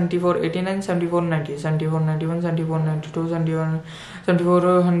 88, 74, 89, 74, 90, 74, 91, 74, 92, 71,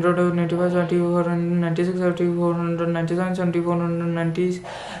 74, 100, 95, 74, 96, 74, 97, 74, 96,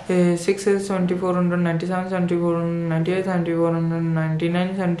 74, 97, 74, 98, 74,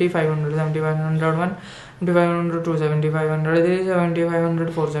 99, 7500, 7501, 7500, 2, 7500, 3,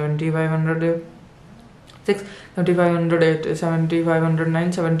 7500, 4, 7500, 6, 7500, 8, 7500,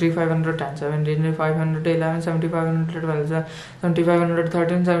 9, 7500, 10, 7500, 11, 7500, 12, 7500,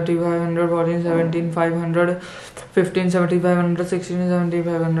 13, 7500, 14, 17500, 15, 7500, 16,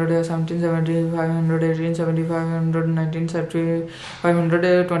 7500, 17, 7500, 18, 7500, 19,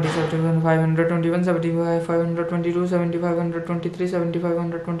 7500, 20, 7500, 21, 7500, 22, 7500, 23,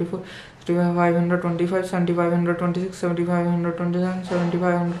 7500, 24, 7525, 7526, 7527,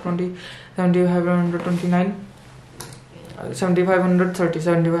 7520, 7529, 7530,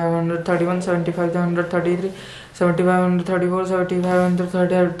 7531, 7533, 7534,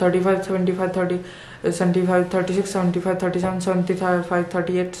 7535, 7530, 7536, 7537,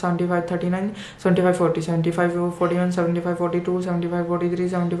 7538, 7539, 7540, 7541, 7542, 7543,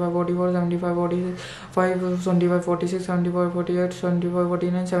 7544, 7545, 7546, 7548,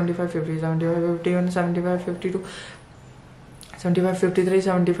 7549, 7550, 7551, 7552, 7553,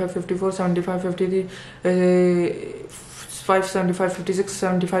 7554, 7553, 7556,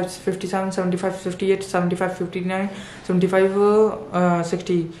 7557, 7558, 7559,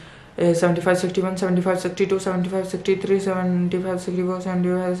 7560, 7561, 7562, 7563, 7564,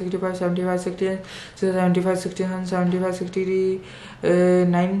 7565, 7568, 7569,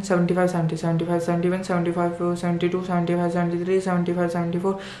 7569, 7570, 7571, 7572, 7573,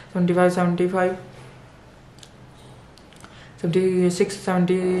 7574, 7575, 76,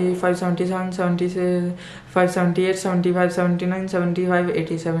 75, 77, 75, 78, 75, 79, 75,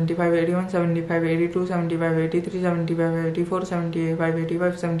 80, 75, 81, 75, 82, 75, 83, 75, 84, 75,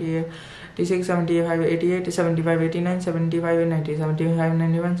 85, 78, 86, 75, 88, 75, 89, 75, 90, 75,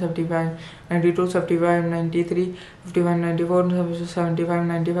 91, 75, 92, 75, 93, 55, 94, 75,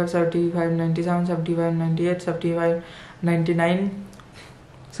 95, 75, 97, 75, 98, 75, 99,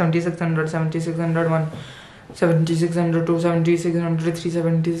 7600, 7601, 7602, 7603,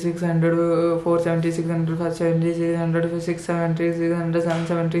 7604, 7605, 7606, 7607,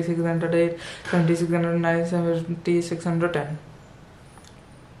 7608, 7609, 7610,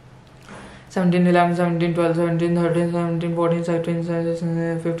 1711, 1712, 1713, 1714,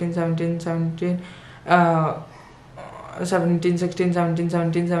 1715, 17, 17, 17, 16, 17,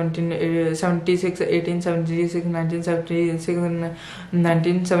 17, 17, 76, 18, 76, 19, 76,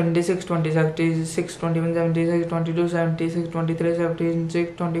 19, 76, 20, 76, 21, 76, 22, 76, 23,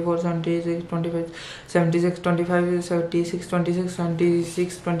 76, 24, 76, 25, 76, 25, 76, 26,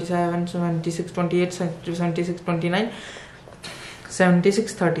 26, 27, 76, 28, 76, 29,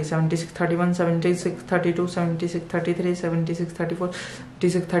 76, 30, 76, 31, 76, 32, 76, 33, 76, 34,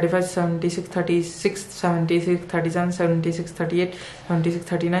 76, 35, 76, 36, 76, 37, 76, 38, 76,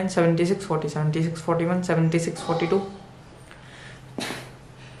 39, 76, 40, 76, 41, 76, 42,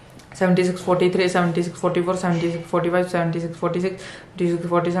 76, 43, 76, 44, 76, 45, 76, 46, 76,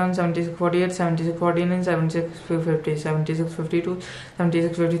 47, 76, 48, 76, 49, 76, 50, 76, 52,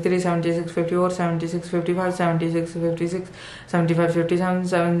 76, 53, 76, 54, 76, 55, 76, 56, 75, 57,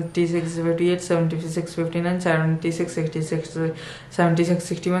 76, 58, 76, 59, 76, 66, 76,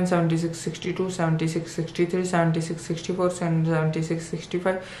 61, 76, 62, 76, 63, 76, 64, 76,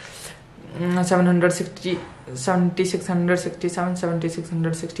 65, 760, 7667,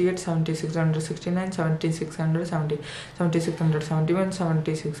 7668, 7669, 7670, 7671,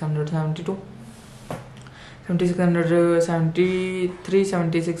 7672, 7673,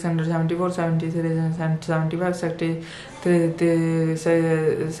 7674, 7675, 7676,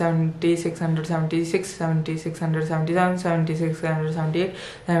 7677, 7678,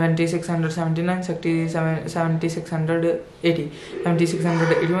 7679, 7680,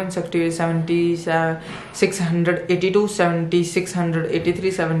 7681, 7682,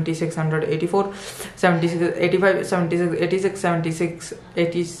 7683, 7684, 7685, 7686,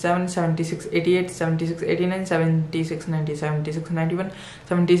 7687, 7688, 7689, 7690, 7691,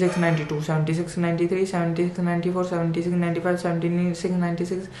 7692, 7693, 7694, 7695,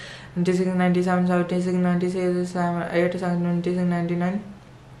 7696, 7697, 7696, 7699,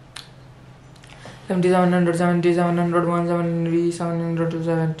 7700, 7701,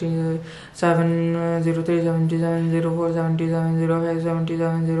 7702, 7703, 7704, 7705,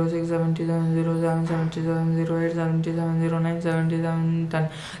 7706, 7707, 7708, 7709, 7710,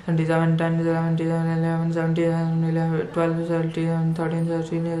 7710, 7711, 7711, 12, 13, 13, 14,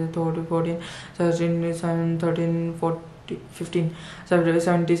 13, 13, 14, 15,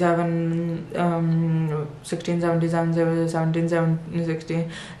 77, 16, 77, 17, 16,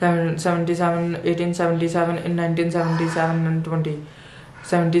 77, 18, 77, 19, 77, and 20,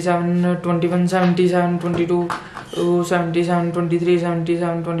 77, 21, 77, 22, 77, 23,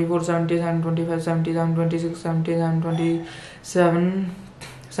 77, 24, 77, 25, 77, 26, 77, 27,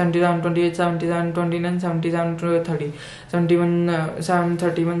 77, 28, 77, 29, 77, 30, 71, 7,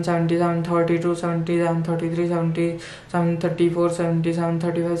 31, 77, 32, 77, 33, 77, 34, 77,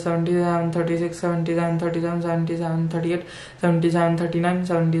 35, 77, 36, 77, 37, 77, 38, 77, 39,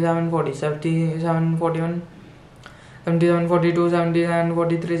 77, 40, 77, 41, 77, 42, 77,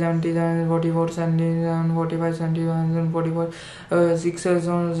 43, 77, 44, 77, 45, 71, 44, 6,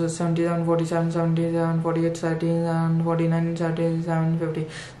 77, 47, 77, 48, 77, 49, 77, 50,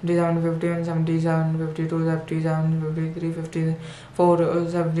 77, 51, 77, 52, 57, 53, 54,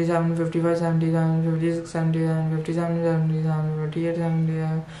 77, 55, 77, 56, 77, 57, 77, 58,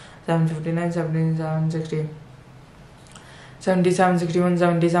 77, 59, 77, 60. 77, 61,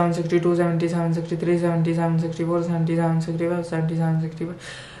 77, 62, 77, 63, 77, 64, 77, 65, 77, 65,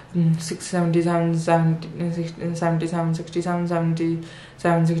 77, 77, 67, 77,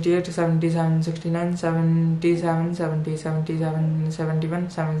 68, 77, 69, 77, 70, 77, 71,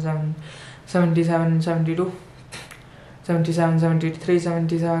 77, 77, 72, 77, 73,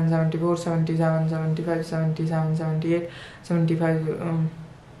 77, 74, 77, 75, 77, 78, 75,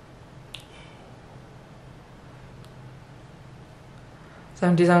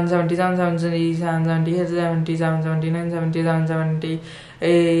 77, 77, 77, 78, 77, 79, 77, 79,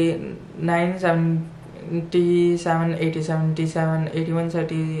 77, 80, 77, 81,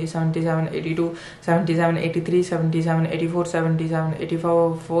 77, 82, 77, 83, 77, 84, 77,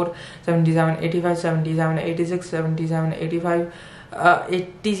 84, 77, 85, 77, 86, 77, 85,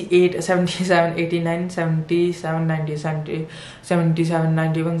 88, 77, 89, 77, 90, 77,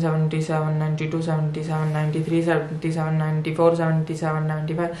 91, 77, 92, 77, 93, 77, 94, 77,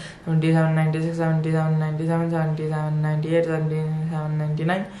 95, 77, 96, 77, 97, 77, 98, 77,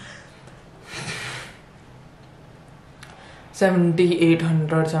 99,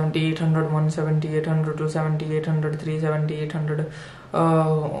 7800, 7801, 7802, 7803, 7800,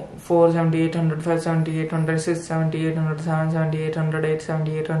 4, 7805, 7806, 7807, 7808,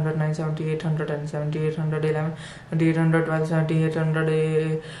 7809, 7810, 7811,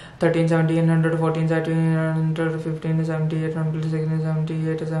 7812, 7813, 7814, 7815, 7816,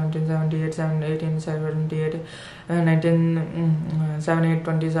 78, 17, 78, 18, 78, 19, 7, 8,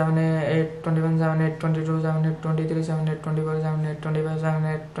 27, 8, 21, 7, 8, 22, 7, 8, 23, 7, 8, 24, 7, 8,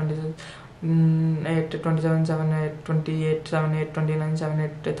 25, 7, 8, 26, 8, 27, 7, 8, 28, 7, 8, 29, 7,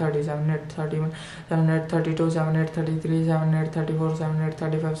 8, 30, 7, 8, 31, 7, 8, 32, 7, 8, 33, 7, 8, 34, 7, 8,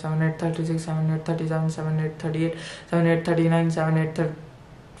 35, 7, 8, 36, 7, 8, 37, 7, 8, 38, 7, 8, 39, 7, 8,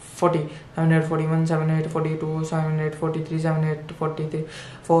 40, 7, 8, 41, 7, 8, 42, 7, 8, 43, 7, 8, 43,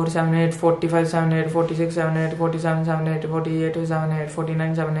 4, 7, 8, 45, 7, 8, 46, 7, 8, 47, 7, 8, 48, 7, 8,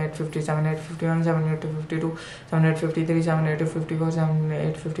 49, 7, 8, 50, 7, 8, 51, 7, 8, 52, 7, 8, 53, 7, 8, 54, 7,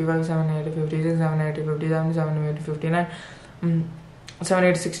 8, 55, 7, 8, 56, 7, 8, 57, 7, 8, 59, 7,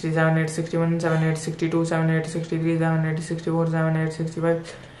 8, 60, 7, 8, 61, 7, 8, 62, 7, 8, 63, 7, 8, 64, 7, 8,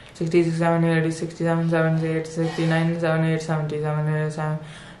 65, 66, 7, 8, 67, 7, 8, 69, 7, 8, 70,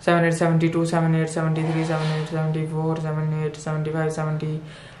 7, 8, 72, 7, 8, 73, 7, 8, 74, 7, 8, 75, 70,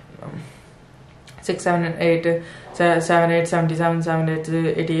 6, 7, 8, 7, 8, 77, 7, 8,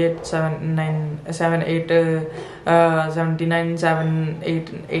 88, 7, 9, 7, 8, 79, 7,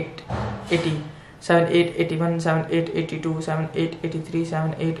 8, 8, 80, 7, 8, 81, 7, 8, 82, 7, 8, 83,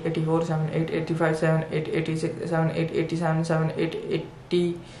 7, 8, 84, 7, 8, 85, 7, 8, 86, 7, 8, 87, 7, 8,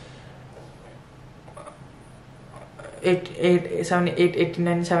 80, 8, 7, 8,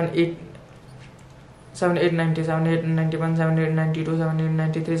 89, 7, 8, 7, 8, 90, 7, 8, 91, 7, 8, 92, 7, 8,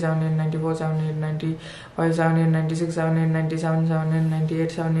 93, 7, 8, 94, 7, 8, 95, 7, 8, 96, 7, 8, 97, 7, 8,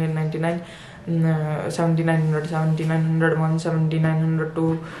 98, 7, 8, 99, 7900, 7901,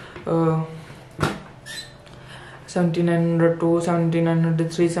 7902, 7902,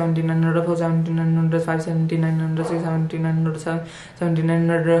 7903, 7904, 7905, 7906, 7907,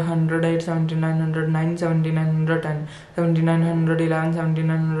 7908, 7909, 7910, 7911,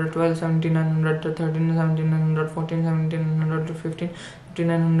 7912, 7913, 7914, 7915,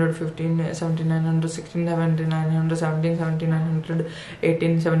 7915, 7916, 7917,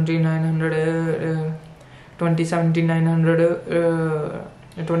 7918, 7900, 20, 7900,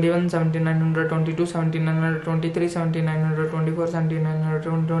 21, 7900, 22, 7900, 23, 7900, 24, 7900,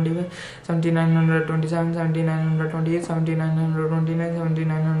 25, 7900, 27, 7900, 28, 7900, 29,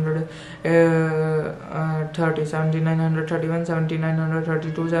 7900, 30, 7900, 31, 7900,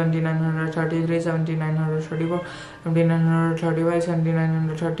 32, 7900, 33, 7900, 34, 7900, 35,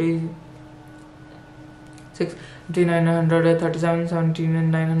 7900, 36, 7900, 37,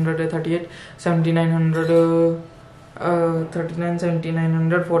 7900, 38, 7900, 39,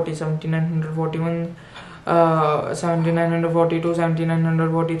 7900, 40, 7941, 7942,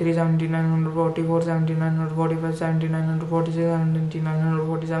 7943, 7944, 7945, 7946,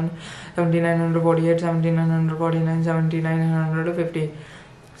 7947, 7948, 7949, 7950,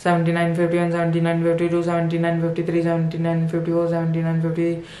 79, 51, 79, 52, 79, 53, 79, 54, 79,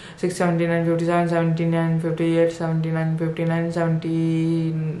 56, 79, 57, 79, 58, 79, 59,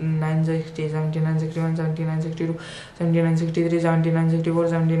 79, 60, 79, 61, 79, 62, 79, 63, 79, 64,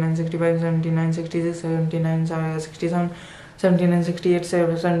 79, 65, 79, 66, 79, 67, 79, 68,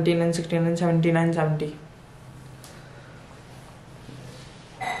 79, 69, 79, 70.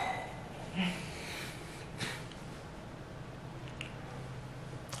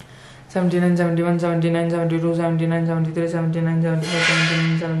 79, 71, 79, 72, 79, 73, 79, 75,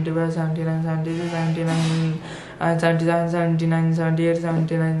 79, 75, 79, 76, 79, 77, 79, 78,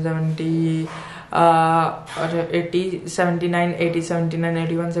 79, 70, 80, 79, 80, 79,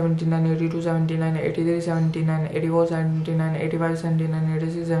 81, 79, 82, 79, 83, 79, 84, 79, 85, 79,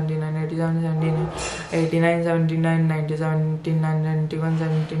 86, 79, 87, 79, 89, 79, 90, 79, 91,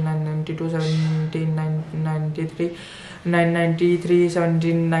 79, 92, 79, 93, 993,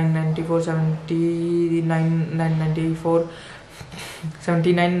 17, 994, 79, 994,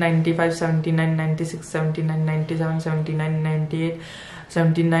 79, 95, 79, 96, 79, 97, 79, 98,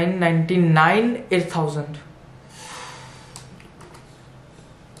 79, 99, 8000.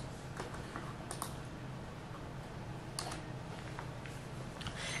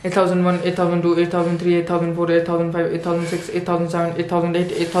 8001, 8002, 8003, 8004, 8005, 8006, 8007,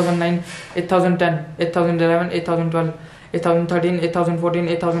 8008, 8009, 8010, 8011, 2012, 8013, 2014,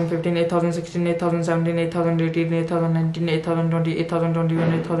 2015, 2016, 2017, 2018, 2019, 2020,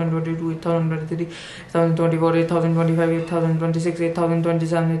 2021, 2022, 2023, 2024, 2025, 2026,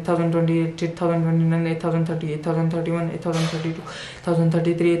 2027, 2028, 2029, 8030, 8031, 8032,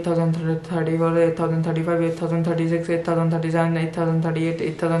 8033, 8034, 8035, 8036, 8037, 8038,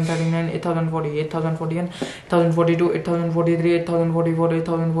 8039, 8040, 8041, 8042, 8043, 8044,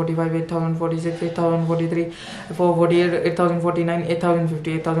 8045, 8046, 8043, 448, 8049,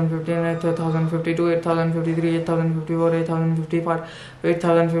 8050, 8059, 8052, 8053, 8054, 8055,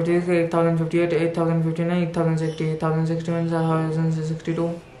 8056, 8058, 8059, 8060, 8061,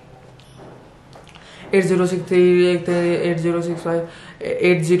 8062, 8063, 8065,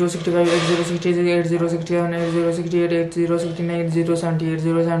 8065, 8066, 8067, 8068, 8069, 8070,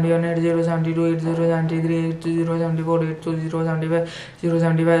 8071, 8072, 8073, 8074, 8075,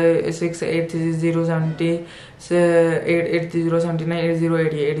 075, 6, 8070, 8079,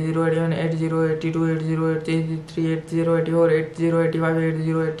 8080, 8081, 8082, 8083, 8084, 8085,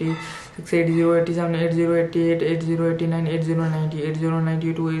 8086, 8087, 8088, 8089, 8090,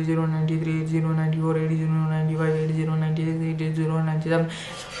 8092, 8093, 8094, 8095, 8096, 8097,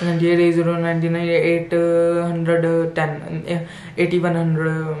 98, 8099, 810,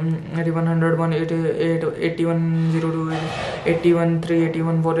 8100, 8101, 8102, 813,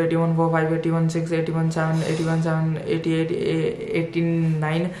 814, 814, 816, 817, 817, 88,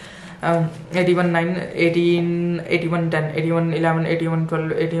 89, 81 9, 18, 81 10, 81 11, 81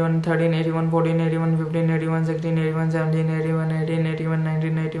 12, 81 13, 81 14, 81 15, 81 16, 81 17, 81 18, 81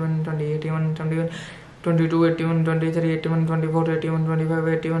 19, 81 20, 81 21, 22, 81 23, 81 24, 81 25,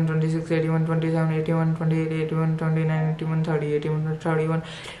 81 26, 81 27, 81 28, 81 29, 81 30, 81 31,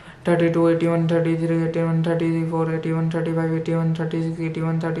 32, 81 33, 81 34, 81 35, 81 36,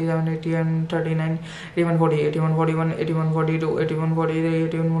 81 37, 81 39, 81 40, 81 41, 81 42, 81 43,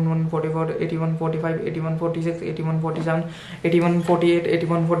 81 44, 81 45, 81 46, 81 47, 81 48,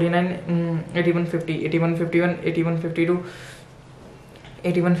 81 49, 81 50, 81 51, 81 52,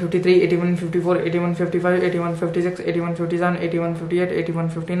 81 53, 81 54, 81 55, 81 56, 81 57, 81 58, 81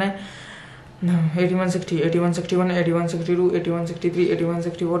 59, 81 60, 81 61, 81 62, 81 63, 81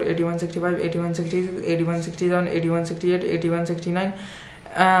 64, 81 65, 81 66, 81 67, 81 68, 81 69,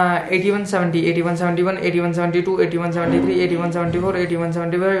 81 70, 81 71, 81 72, 81 73, 81 74, 81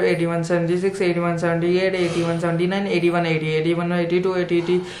 75, 81 76, 81 78, 81 79, 81 80, 81 82,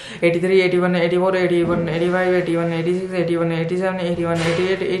 80, 83, 81 84, 81 85, 81 86, 81 87, 81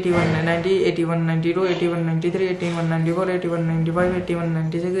 88, 81 90, 81 92, 81 93, 81 94, 81 95, 81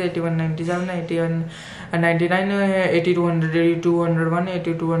 96, 81 97, 81 99, 8200, 8201,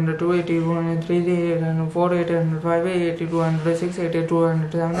 8202, 8203, 804, 805, 8206,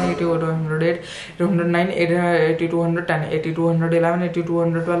 8207, 8208, 209, 8210, 8211,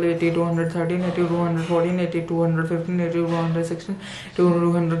 8212, 8213, 8214, 8215, 8216,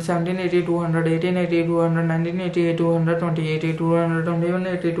 8217, 8218, 8219, 8220, 8221,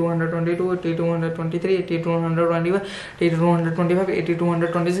 8222, 8223, 8221, 8225,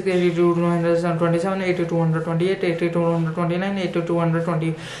 8226, 8227, 8228, 8229,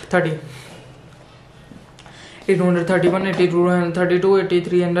 8220, 30. 8231, 8232,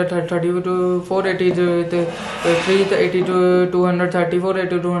 8334, 8234,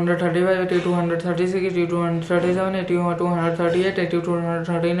 8235, 8236, 8237, 8238,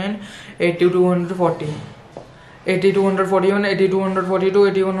 8239, 8240. 8241, 8242,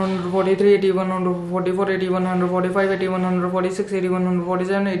 8143, 8144, 8145, 8146,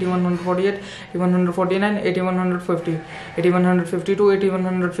 8147, 8148, 8149, 8150, 8152,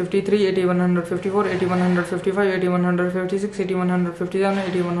 8153, 8154, 8155, 8156, 8157,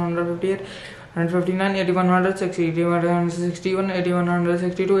 8158, 159, 8160, 8161,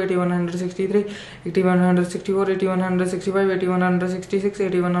 8162, 8163, 8164, 8165, 8166,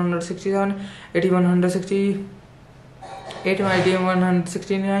 8167, 8160,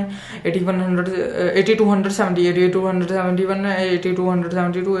 8169, 8270, 8271,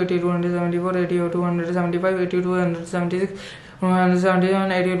 8272, 8274, 8275, 8276,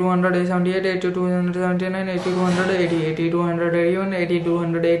 171, 8200, 78, 8279, 8280, 8281,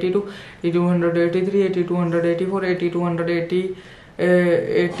 8282, 8283, 8284, 8280,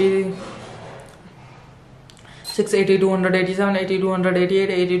 8287, 8288,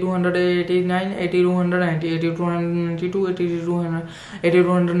 8289, 8290, 8292,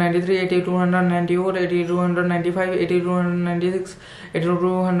 8293, 8294, 8295, 8296,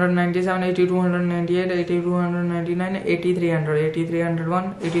 8297, 8298, 8299, 8300,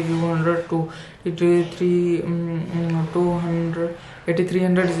 8301, 8202, 8300,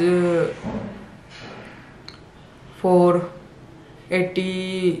 8304,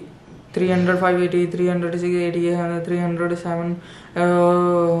 80. 305, 8306, 8307,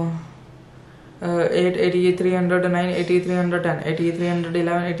 8, 8309, 8310,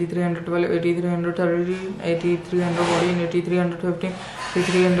 8311, 8312, 8313, 8314, 8315,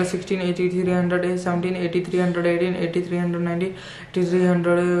 8316, 8317, 8318, 8319,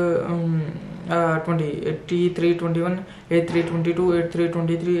 8320, 8321, 8322,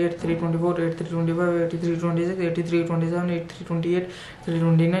 8323, 8324, 8325, 8326, 8327, 8328,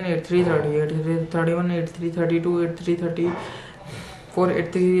 329, 8330, 8331, 8332, 8330.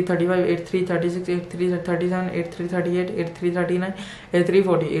 8335, 8336, 8337, 8338, 8339,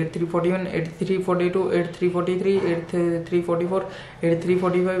 8340, 8341, 8342, 8343, 8344,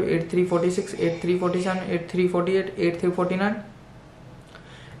 8345, 8346, 8347, 8348, 8349,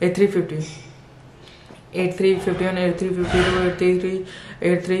 8350. 8351, 8352,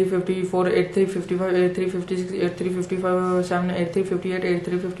 8354, 8355, 8356, 8357, 8358,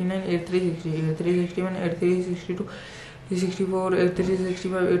 8359, 8360, 8361, 8362, 364,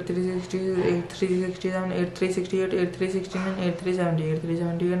 8365, 8367, 8368, 8369, 8370,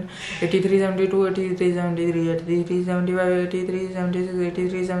 8371, 8372, 8373, 8375, 8376,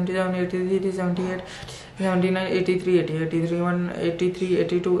 8377, 8378, 79, 83, 80, 83, 83,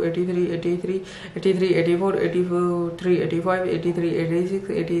 82, 83, 83, 83, 84, 83, 85, 83, 86,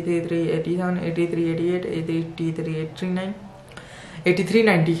 83, 87, 83, 88, 83, 89, 83,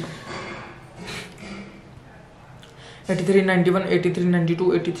 90. 83, 91, 83,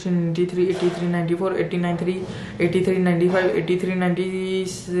 92, 83, 93, 83, 94, 89, 83, 95, 83,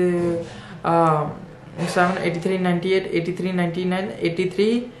 97, 83, 98, 83, 99,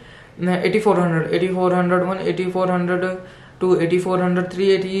 83, 8400, 8401, 8402,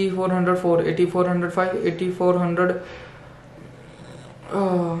 8403, 8404, 8405, 8400,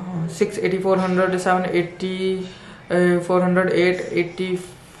 6, 8407, 8408,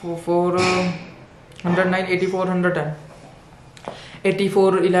 84. 109, 84, 110,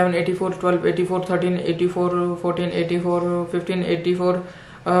 84, 11, 84, 12, 84, 13, 84, 14, 84, 15, 84,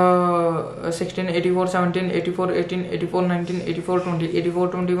 16, 84, 17, 84, 18, 84, 19, 84, 20, 84,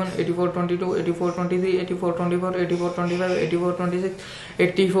 21, 84, 22, 84, 23, 84, 24, 84, 25, 84, 26,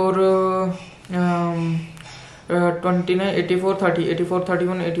 84, 29, 84, 30, 84,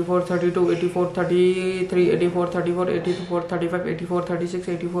 31, 84, 32, 84, 33, 84, 34, 84, 35, 84, 36,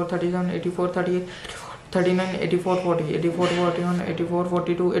 84, 37, 84, 38, 39, 84, 40, 84, 41, 84,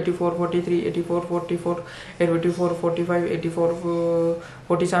 42, 84, 43, 84, 44, 84, 45, 84,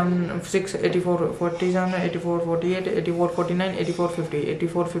 47, 6, 84, 47, 84, 48, 84, 49, 84, 50,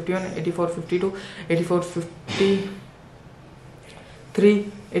 84, 51, 84, 52, 84,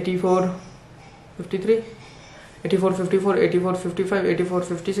 53, 84, 53. 84, 54, 84, 55, 84,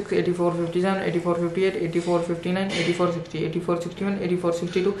 56, 84, 57, 84, 58, 84, 59, 84, 60, 84, 61, 84,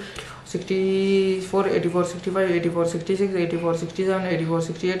 62, 64, 84, 65, 84, 66, 84, 67, 84,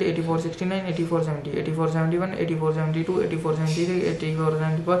 68, 84, 69, 84, 70, 84, 71, 84, 72, 84, 73, 84,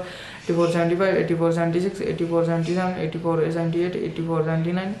 74, 84, 75, 84, 76, 84, 77, 84, 78, 84,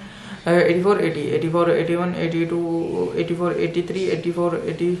 79, 84, 80, 84, 81, 82, 84, 83, 84,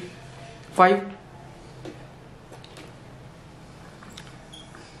 85,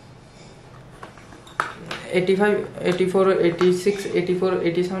 85, 84, 86, 84,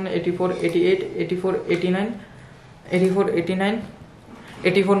 87, 84, 88, 84, 89, 84, 89,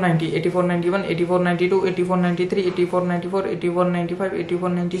 84, 90, 84, 91, 84, 92, 84, 93, 84, 94, 84, 95, 84,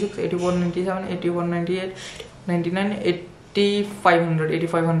 96, 84, 97, 84, 98, 99, 8500,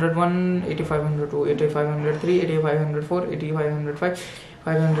 8501, 8502, 8503, 8504, 8505,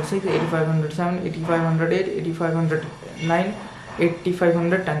 506, 8507, 8508, 8509,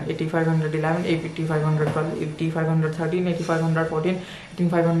 8510, 8511, 8512, 8513, 8514,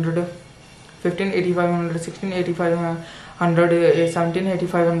 8515, 8516, 8517,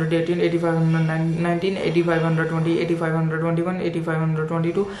 8518, 8519, 8520, 8521,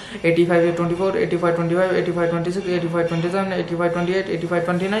 8522, 8524, 8525, 8526, 8527, 8528,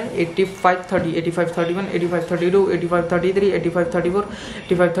 8529, 8530, 8531, 8532, 8533, 8534,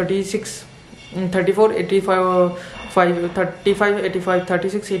 8536, 34, 85, 35, 85,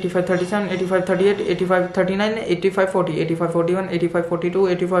 36, 85, 37, 85, 38, 85, 39, 85, 40, 85, 41, 85, 42,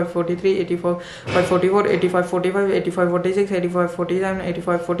 85, 43, 85, 44, 85, 45, 85, 46, 85, 47,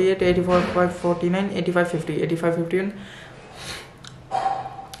 85, 48, 85, 49, 85, 50, 85, 51,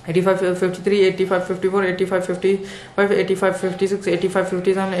 85, 53, 85, 54, 85, 55, 85, 56, 85,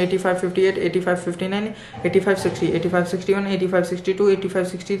 57, 85, 58, 85, 59, 85, 60, 85, 61, 85, 62, 85,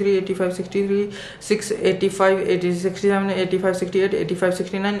 63, 85, 63, 6, 85, 67, 85, 68, 85,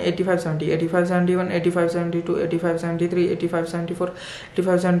 69, 85, 70, 85, 71, 85, 72, 85, 73, 85, 74,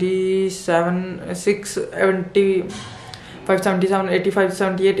 85, 77, 6, 70, 577, 85,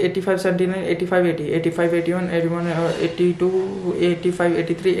 78, 85, 79, 85, 80, 85, 81, 81, 82, 85,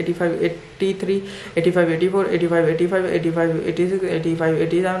 83, 85, 83, 85, 84, 85, 85, 85, 86, 85,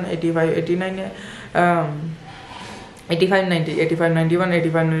 87, 85, 89, 85, 90, 85, 91,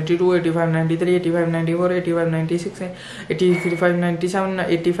 85, 92, 85, 93, 85, 94, 85, 96, 85, 97,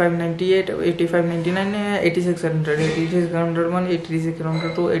 85, 98, 85, 99, 8600, 8601,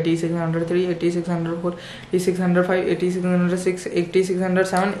 8602, 8603, 8604, 8605, 8606,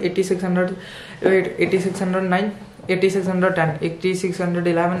 8607, 8608, 8609, 8610,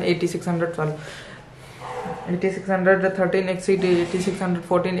 8611, 8612, 8613,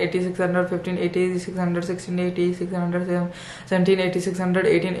 8614, 8615, 8616, 8617,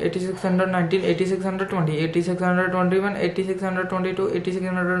 8618, 8619, 8620, 8621, 8622,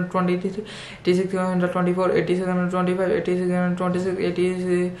 8623, 8624, 8625,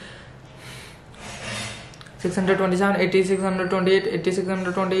 8626, 627, 8628,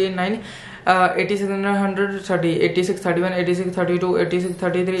 8629, 8630, 8631, 8632,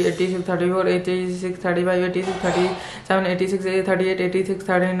 8633, 8634, 8635, 8637, 8638,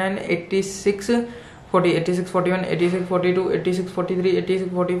 8639, 86 40, 86 41, 86 42, 86 43,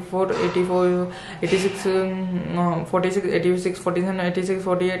 86 44, 84, 86 46, 86 47, 86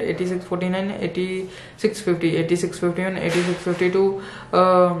 48, 86 49, 86 50, 86 51, 86 52,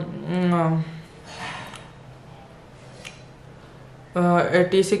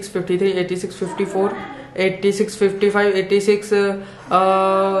 86 53, 86 54, 86 55, 86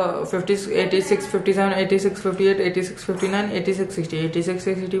 50, 86 57, 86 58, 86 59, 86 60, 86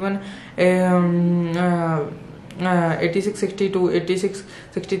 61, 86 62, 86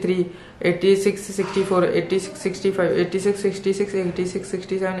 63, 86 64, 86 65, 86 66, 86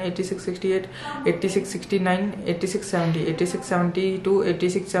 67, 86 68, 86 69, 86 70, 86 72,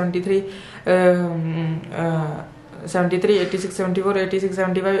 86 73, 73, 86 74, 86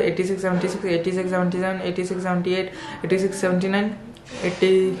 75, 86 76, 86 77, 86 78, 86 79,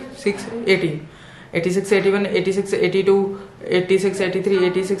 86 80, 86 81, 86 82, 86 83,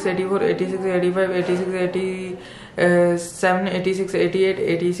 86 84, 86 85, 86 87, 86 88,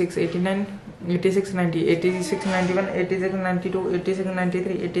 86 89, 86 90, 86 91, 86 92, 86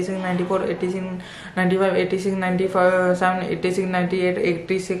 93, 86 94, 86 95, 86 97, 86 98,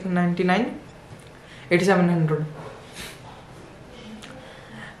 86 99, 8700.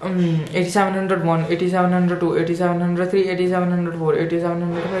 8701, 8702, 8703, 8704,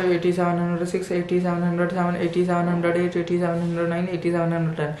 8705, 8706, 8707, 8708, 8709,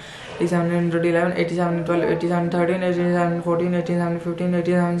 8710, 8711, 8712, 8713, 8714, 8715,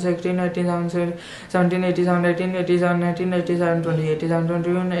 8716, 8717, 8718, 8719, 8720,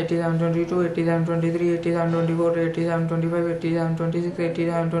 8721, 8722, 8723, 8724, 8725, 8726,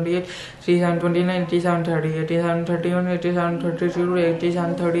 8728, 8729, 8730, 8731, 8732,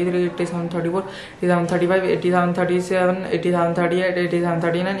 8733, 8734, 8735, 8737, 8738,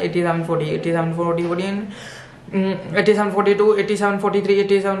 8739, 8740, 8740, 8742, 8743,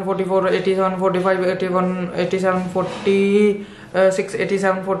 8744, 8745, 8746,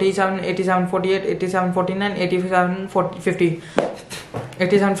 8747, 8748, 8749, 8750,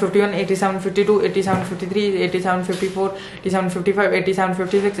 8751, 8752, 8753, 8754, 8755,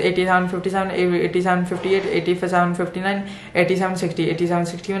 8756, 8757, 8758, 8759, 8760,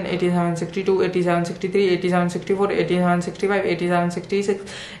 8761, 8762, 8763, 8764, 8765, 8766,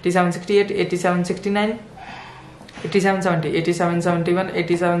 8768, 8769, 8770, 8771,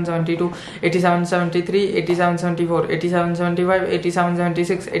 8772, 8773, 8774, 8775,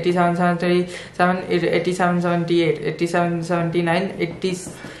 8776, 8777, 8778, 8779,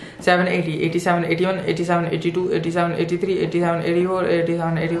 8780, 8781, 8782, 8783, 8784,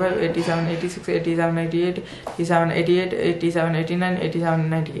 8785, 8786, 8788, 8788, 8789,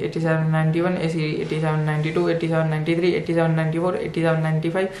 8790, 8791, 8792, 8793, 8794,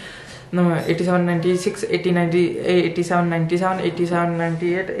 8795, no, 8796, 8090, 8797,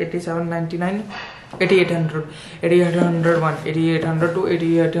 8798, 8799, 8800, 8801, 8802,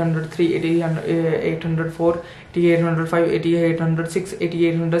 8803, 8804, 8805, 8806,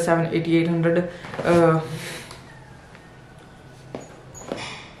 8807, 8800,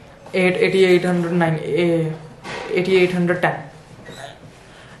 8809, 8810,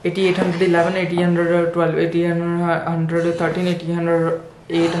 8811, 8812, 8813, 800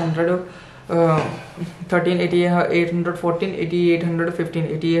 800 13, 8814, 8815,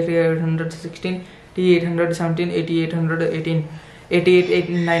 8816, 8817, 8818,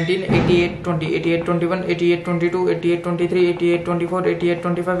 8819, 8820, 8821, 8822, 8823, 8824,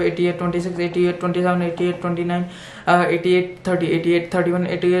 8825, 8826, 8827, 8829, 8830, 8831,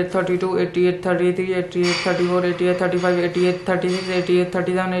 8832, 8833, 8834, 8835, 8836,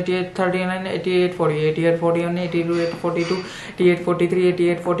 8837, 8839, 8840, 8841, 8842, 8843,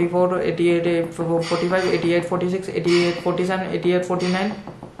 8844, 8845, 8846, 8847, 8849,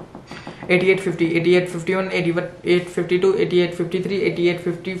 8850, 8851, 8852, 8853,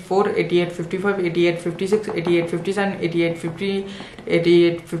 8854, 8855, 8856, 8857, 8850,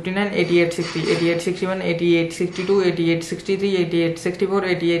 8859, 8860, 8861, 8862, 8863, 8864,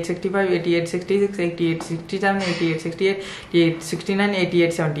 8865, 8866, 8867, 8868, 8869,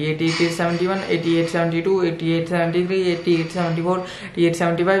 8870, 8871, 8872, 8873, 8874,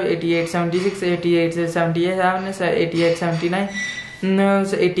 8875, 8876, 8877, 8879,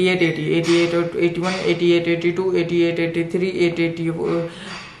 88 80, 88 81, 88 82, 88 83,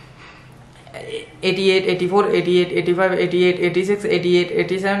 88 84, 88 85, 88 86, 88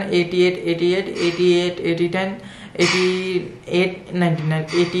 87, 88 88, 88 80 10, 88 99,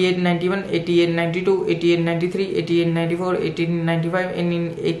 88 91, 88 92, 88 93, 88 94, 88 95,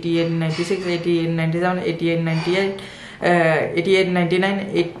 88 96, 88 97, 88 98, 88 99,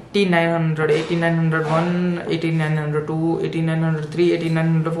 8900, 8901, 8902, 8903,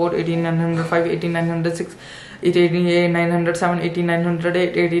 8904, 8905, 8906, 8907,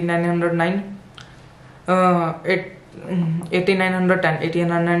 8908, 8909, 8910, 8911,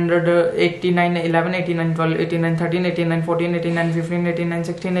 8912, 8913, 8914, 8915,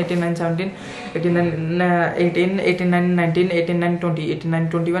 8916, 8917, 8918, 8919, 8920,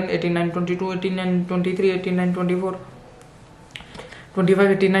 8921, 8922, 8923, 8924,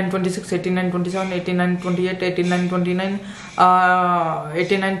 25, 89, 26, 89, 27, 89, 28, 89, 29,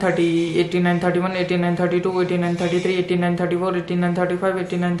 89, 30, 89, 31, 89, 32, 89, 33, 89, 34, 89, 35,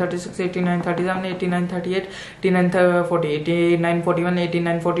 89, 36, 89, 37, 89, 38, 89, 40, 89, 41,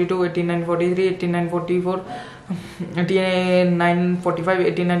 89, 42, 89, 43, 89, 44, 89, 45,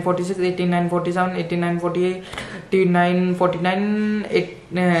 89, 46, 89, 47, 89, 48, 89, 49,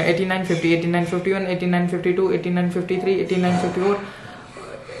 89, 50, 89, 51, 89, 52, 89, 53, 89, 54,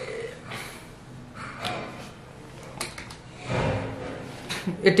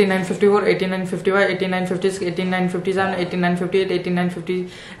 89, 54, 89, 55, 89, 56, 89, 57, 89, 58, 89,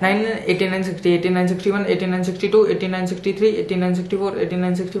 59, 89, 60, 89, 61, 89, 62, 89, 63, 89, 64,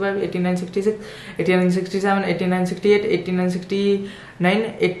 89, 65, 89, 66, 89, 67, 89, 68, 89,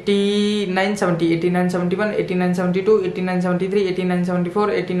 69, 89, 70, 89, 71, 89, 72, 89, 73, 89,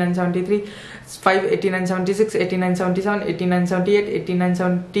 74, 89, 73, 5, 89, 76, 89, 77, 89, 78, 89,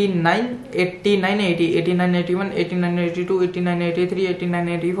 79, 89, 80, 89, 81, 89, 82, 89, 83, 89,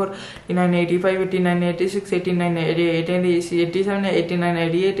 84, 89, 85, 89, 86, 89, 88, 87, 89,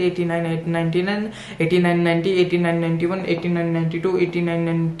 88, 89, 99, 89, 90, 89, 91, 89, 92, 89,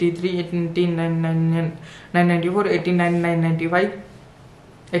 93, 89, 994, 89, 995,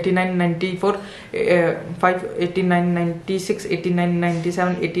 89, 94, 5, 89, 96, 89,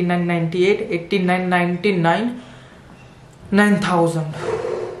 97, 89, 98, 89, 99, 9000.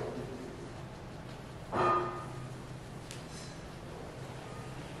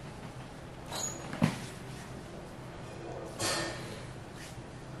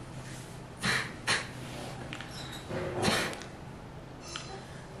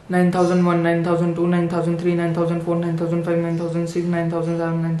 9001, 9002, 9003, 9004, 9005, 9006,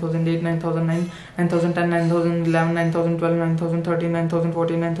 9007, 9008, 9009, 9010, 9011, 9012, 9013,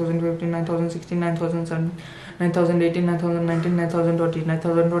 9014, 9015, 9016, 9017, 9018, 9019, 9020,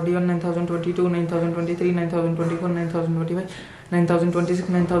 9021, 9022, 9023, 9024, 9025, 9026,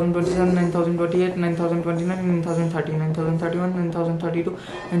 9027, 9028, 9029, 9030, 9031, 9032,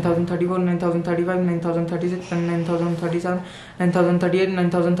 9034, 9035, 9036, 9037, 9038,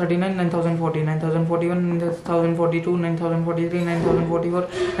 9039, 9040, 9041, 9042, 9043, 9044,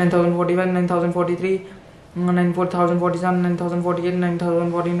 9045, 9043, 9047, 9048,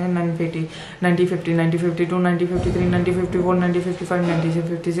 9049, 950, 9050, 9052, 9053, 9054, 9055,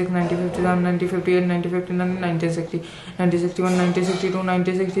 9056, 9057, 9058, 9059, 9060, 9061, 9062,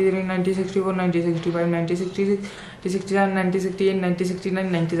 9063, 9064, 9065, 9066, 9067, 9068,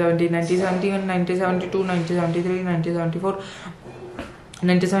 9069, 9070, 9071, 9072, 9073, 9074,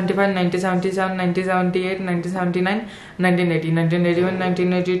 1975, 1977, 1978, 1979, 1980, 1981,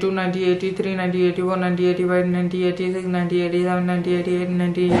 1982, 1983, 1984, 1985, 1986, 1987, 1988,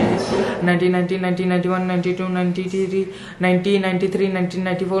 1990, 1991, 92, 93, 1993,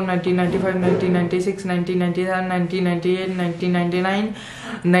 1994, 1995, 1996, 1997, 1998, 1999,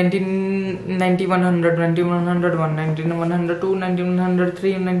 1991, 1901, 1902,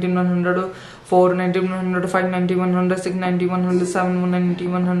 1903, 1904, 9105, 9106, 9107,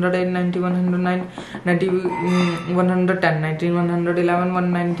 9108, 9109, 9110, 9111,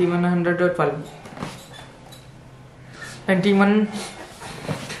 19112, 91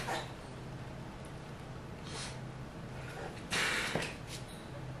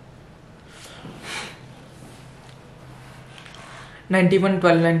 91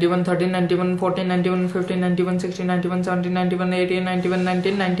 12, 91 13, 91 14, 91 15, 91 16, 91 17, 91 18, 91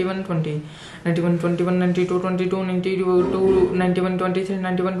 19, 91 20, 91 21, 92 22, 92 91 23,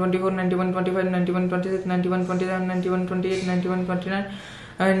 91 24, 91 25, 91 26, 91 27, 91 28, 91 29,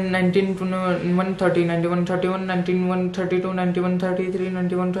 and 19 130, 91 31, 91 32, 91 33,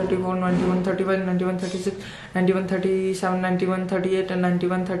 91 34, 91 35, 91 36, 91 37, 91 38, and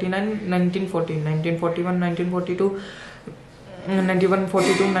 91 39, 1940, 1941, 1942, 91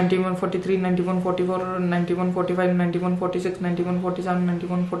 42, 91 43, 91 44, 91 45, 91 46, 91 47,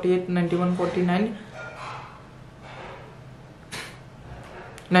 91 48, 91 49,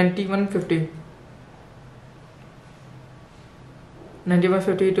 91 50, 91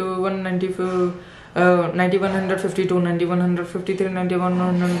 52, 190, 9152, 9153,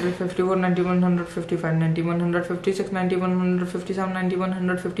 9154, 9155, 9156, 9157,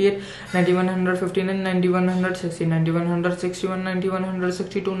 9158, 9159, 9160, 9161,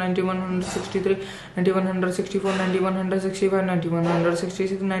 9162, 9163, 9164, 9165,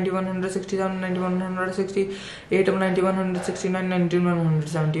 9166, 9167, 9168, 9169,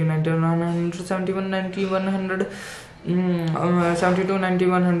 9170, 9171, 9100, 72,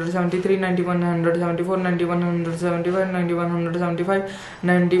 9100, 73, 9100, 74, 9175, 9175,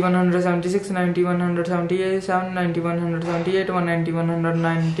 9176, 9177, 9178,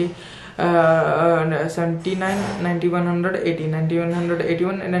 190, 79, 9180,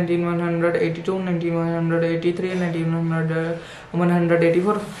 9181, 9182, 9183,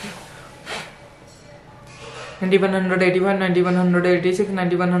 184, 9185, 9186,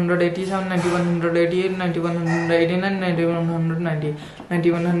 9187, 9188, 9189, 9190,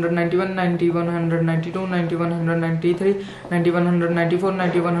 9191, 9192, 9193, 9194,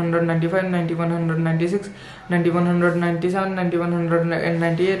 9195, 9196, 9197,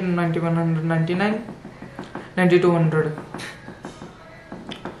 9198, 9199, 9200.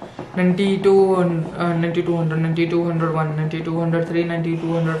 9200, 9201, 9203,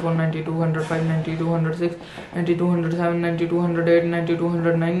 9204, 9205, 9206, 9207, 9208,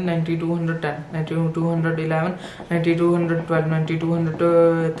 9209, 9210, 9211, 9212,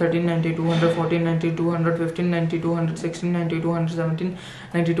 9213, 9214, 9215, 9216, 9217,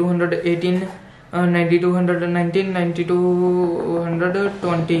 9218, 9219,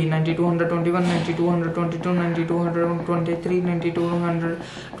 9220, 9221, 9222, 9223,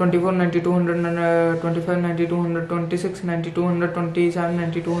 9224, 9225, 9226, 9227,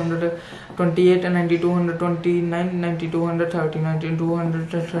 9228, 9229, 9230,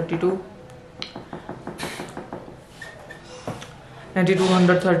 9232,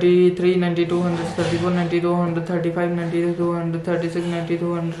 9233, 9234, 9235, 9236,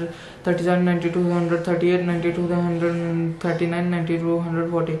 9237, 9238, 9239,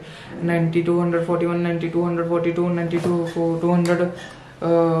 9240, 9241, 9242, 9242,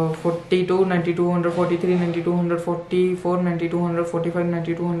 9243, 9244, 9245,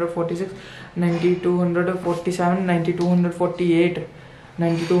 9246, 9247, 9248,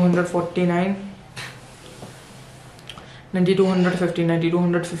 9249, 9250,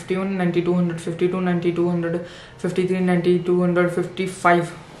 9251, 9252, 9253,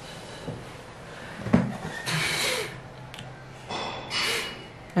 9255,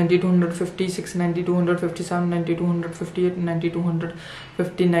 9256, 9257, 9258,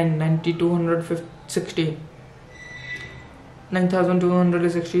 9259, 9260,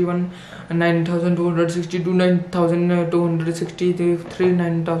 9261, 9262, 9263,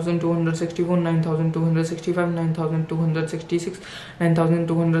 9264, 9265, 9266,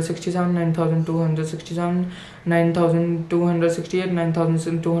 9267, 9267, 9268,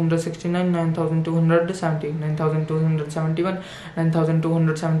 9269, 9270, 9271,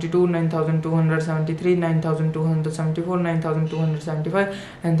 9272, 9273, 9274, 9275,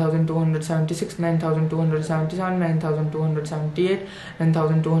 9276, 9277, 9278,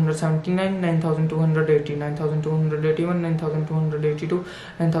 9279, 9280, 9281, 9282,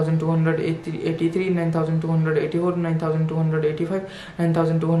 9283, 9284, 9285,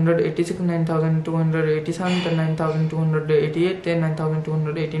 9286, 9287, 9288,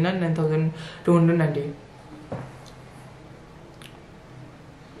 9289, 9290.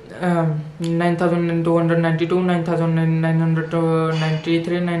 9292,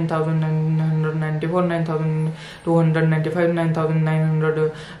 9293, 9994, 9295,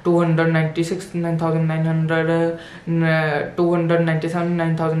 9296, 9900, 297,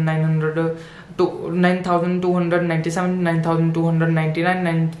 9900, 9297,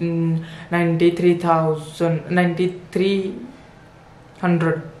 9299, 93,000,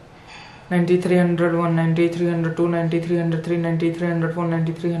 9300, 9301, 9302, 9303, 9304,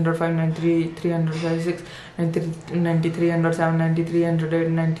 9305, 9306, 9307, 9308,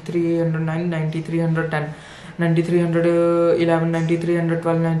 9309, 9310, 9311, 9312,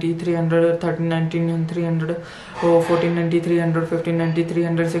 9313, 9314, 9315,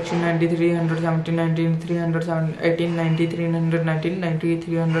 9316, 9317, 9318, 9319,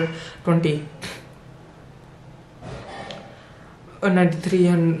 9320.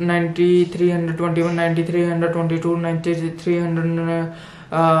 9321, 9322, 9323,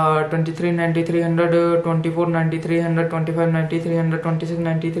 9324, 9325, 9326,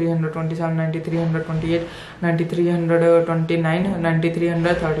 9327, 9328, 9329,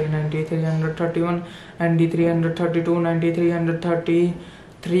 9330, 9331, 9332,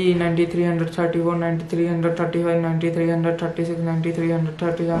 9333, 9334, 9335, 9336,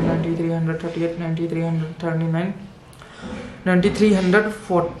 9337, 9338, 9339,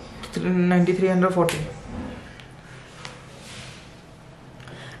 9340, 9340,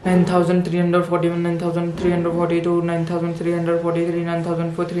 9341, 9342, 9343,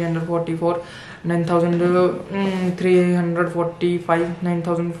 9344, 9345,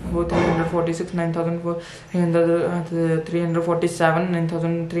 9346, 9347,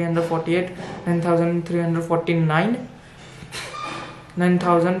 9348, 9349,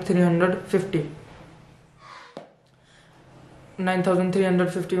 9350.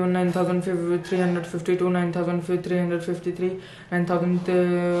 9351, 9352, 9353,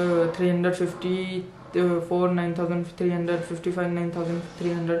 9354, 9355,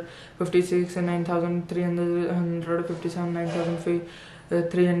 9356,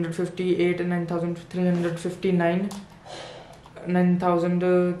 9357, 9358,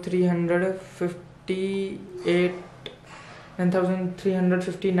 9359, 9358,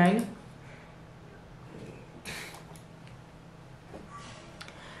 9359,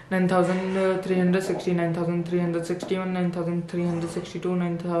 9360, 9361, 9362,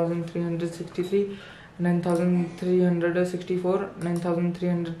 9363, 9364,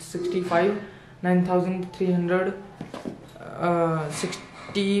 9365,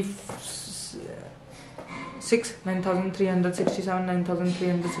 9366, 9367,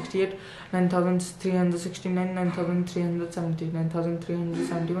 9368, 9369, 9370,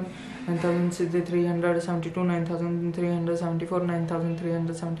 9371, 9372, 9374,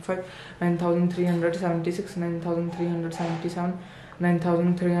 9375, 9376, 9377,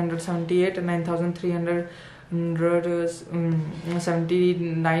 9378, 9379,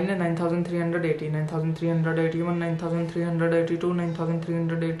 9380, 9381, 9382,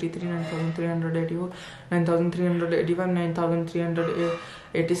 9383, 9384, 9385,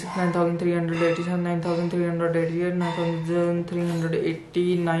 9386, 9387, 9388,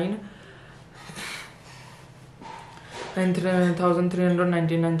 9389, 9390,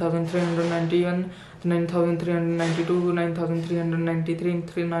 9391, 9,392, 9,393,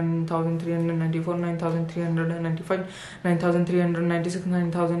 9,394, 9,395, 9,396,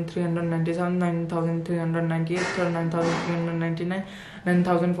 9,397, 9,398, 9,399,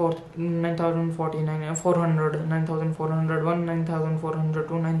 9,049, 400, 9,401,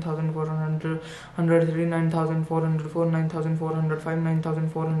 9,402, 9,403, 9,404, 9,405,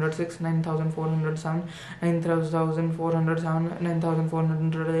 9,406, 9,407, 9,407,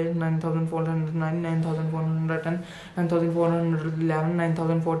 9,408, 9,409, 9,410, 9,411,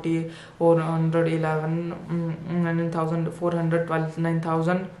 9,411, 9,412,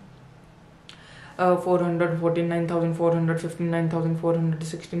 9,000 414, 9,415,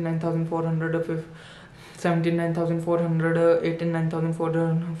 9,416, 9,415, 9,418,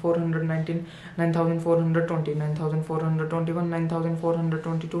 9,419, 9,420, 9,421,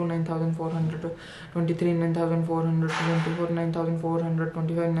 9,422, 9,423, 9,424,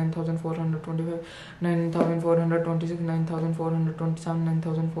 9,425, 9,425, 9,426, 9,427,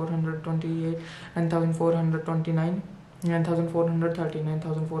 9,428, 9,429, 9,430,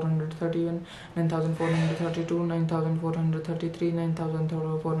 9,431, 9,432, 9,433,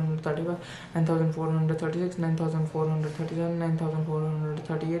 9,435, 9,436, 9,437,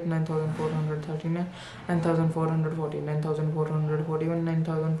 9,438, 9,439, 9,440, 9,441,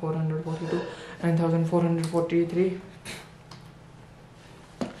 9,442, 9,443,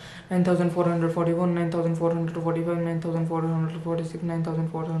 9,441, 9,445, 9,446,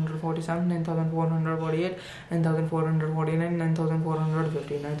 9,447, 9,448, 9,449,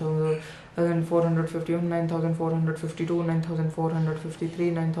 9,450, 9,451, 9,452,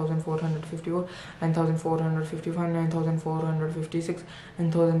 9,453, 9,454, 9,455, 9,456,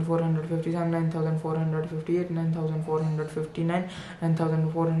 9,457, 9,458, 9,459,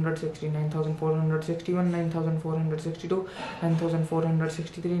 9,460, 9,461, 9,462,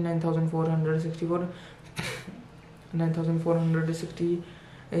 9,463, 9,464, 9,460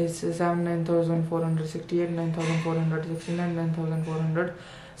 is 7, 9,468, 9,469,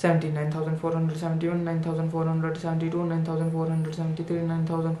 9,470, 9,471, 9,472, 9,473,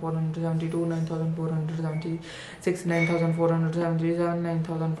 9,472, 9,476, 9,477,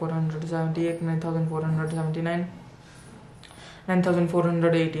 9,478, 9,479,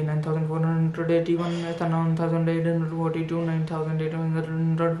 9,480, 9,481, 9,842,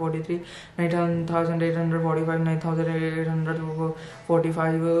 9,843, 9,845,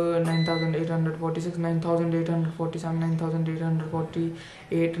 9,845, 9,846, 9,847,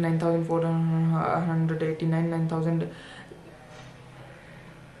 9,848, 9,489, 9,800,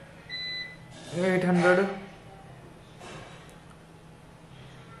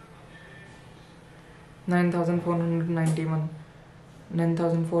 9,491,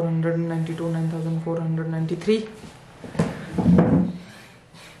 9,492, 9,493,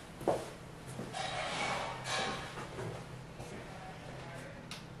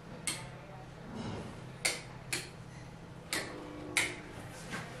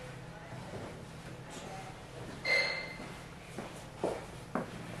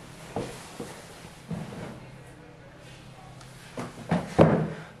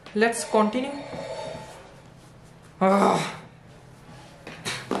 let's continue.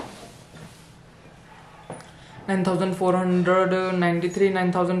 9,493,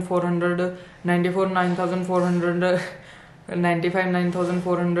 9,494, 9,495,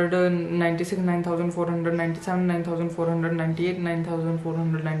 9,496, 9,497, 9,498,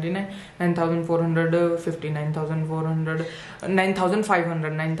 9,499, 9,450, 9,400,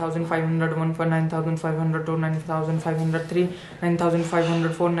 9,500, 9,501 for 9,502, 9,503,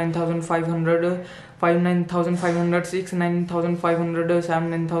 9,504, 9,500, 9,506, 9,507,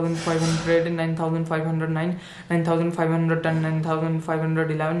 9,500, 9,509, 9,510,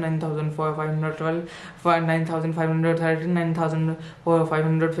 9,511, 9,512, 9,513,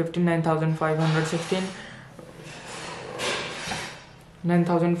 9,515, 9,516,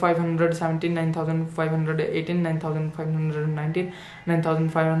 9,517, 9,518, 9,519,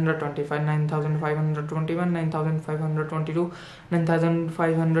 9,525, 9,521, 9,522,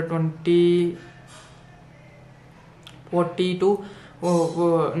 9,520, 42,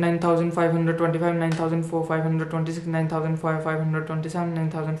 9,525, 9,526, 9,527,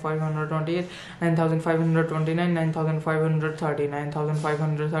 9,528, 9,529, 9,530,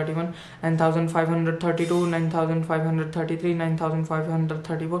 9,531, 9,532, 9,533,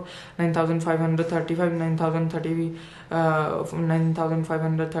 9,534, 9,535, 9,030,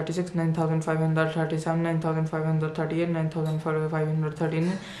 9,536, 9,537, 9,538,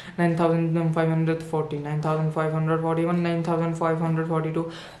 9,539, 9,540, 9,541, 9,542,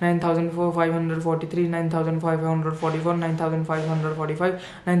 9,542, 9,543, 9,544, 9,545,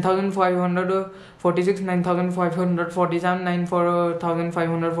 9,546, 9,547,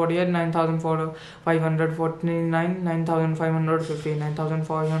 9,548, 9,549, 9,550,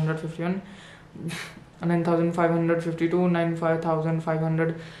 9,551, 9,552,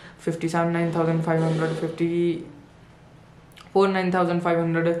 9,557, 9,554,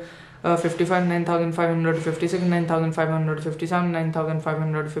 9,555, 9,556, 9,557,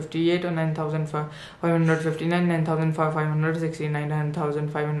 9,558, 9,559, 9,560,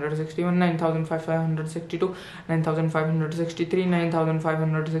 9,561, 9,562, 9,563,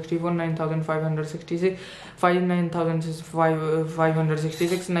 9,564, 9,566,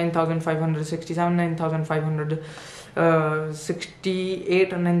 9,566, 9,567,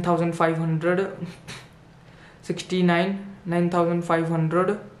 9,568, 9,569,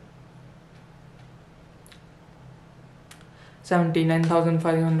 9,500 70,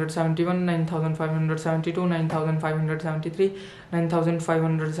 9,571, 9,572, 9,573,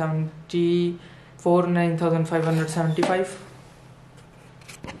 9,574, 9,575.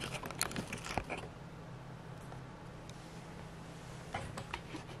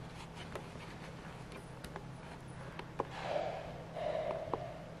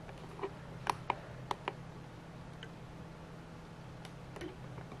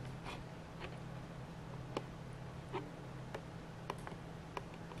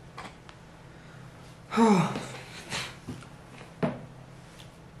 Oh.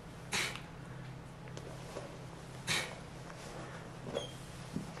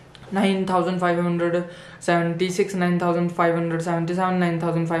 9,576, 9,577,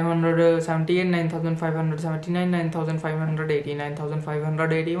 9,578, 9,579, 9,580,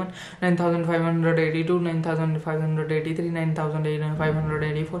 9,581, 9,582, 9,583,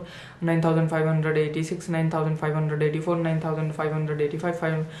 9,584, 9,586, 9,584,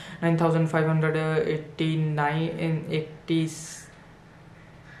 9,585, 9,589,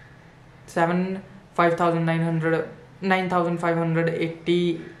 87, 5,900,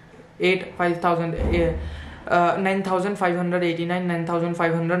 9,588, 5,000, 9,589,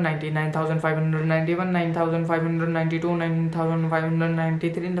 9,590, 9,591, 9,592,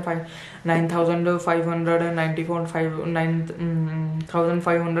 9,593, 9,594,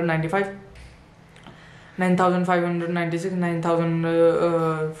 9,595, 9,596,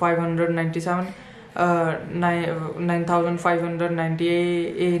 9,597,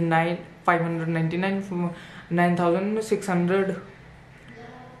 9,598, 599, 9,600,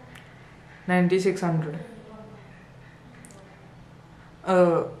 9,600,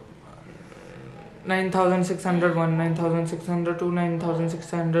 9,601, 9,602,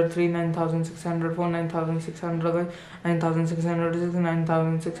 9,603, 9,604, 9,605, 9,606,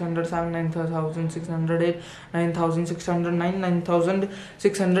 9,607, 9,608, 9,609,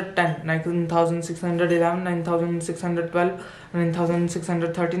 9,610, 9,611, 9,612,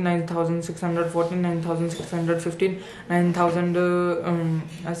 9,613, 9,614, 9,615,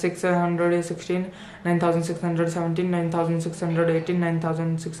 9,616, 9,617, 9,618,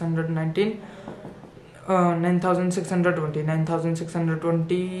 9,619, 9,620,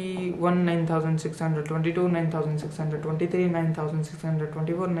 9,621, 9,622, 9,623,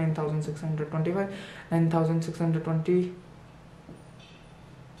 9,624, 9,625, 9,620,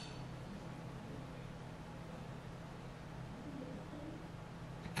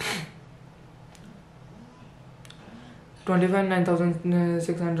 25,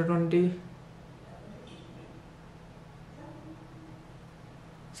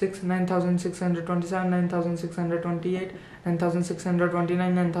 9,620, 9,627, 9,628,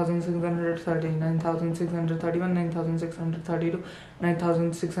 9,629, 9,630, 9,631, 9,632,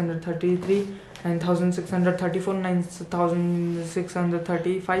 9,633, 9,634,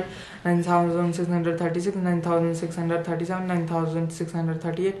 9,635, 9,636, 9,637,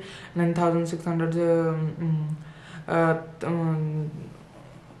 9,638,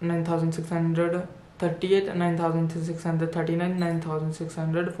 9,638, 9,639,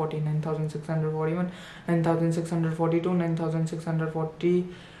 9,640, 9,641, 9,642,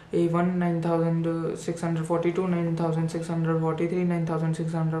 9,641, 9,642, 9,643,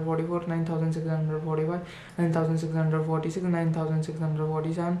 9,644, 9,645, 9,646,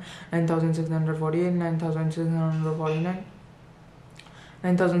 9,647, 9,648, 9,649,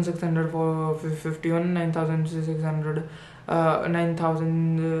 9,651, 9,600,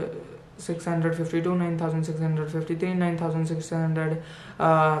 9,600, 9,652, 9,653,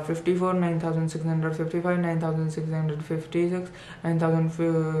 9,654, 9,655, 9,656,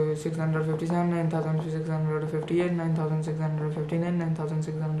 9,657, 9,658, 9,659,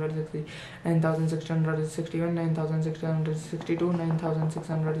 9,660, 9,661, 9,662,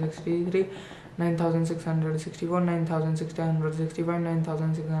 9,663, 9,664, 9,665,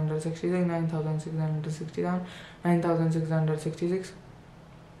 9,666, 9,667, 9,666,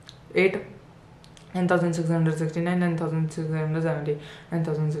 8, 9,669, 9,670,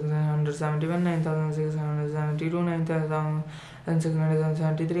 9,671, 9,672,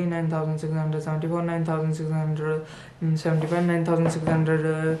 9,673, 9,674, 9,675,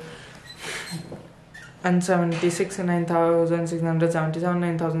 9,676, 9,677,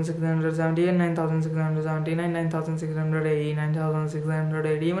 9,678, 9,679, 9,680,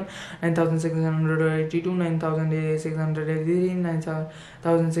 9,681, 9,682, 9,683,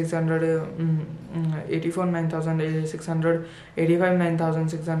 9,684, 9,685,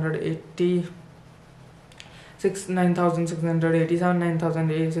 9,680, 9,687,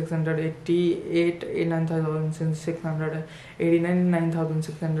 9,688, 9,689,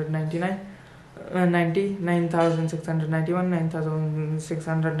 9,699, 90, 9,691,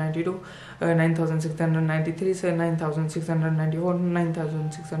 9,692, 9,693, 9,694,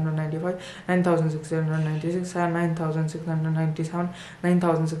 9,695, 9,696, 9,697,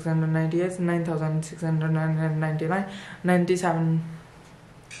 9,698, 9,699,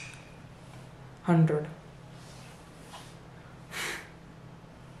 9,700.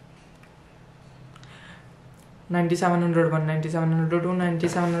 9,701, 9,702,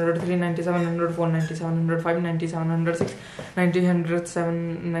 9,703, 9,704, 9,705, 9,706,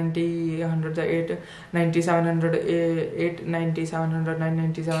 9,707, 9,708, 9,708, 9,709,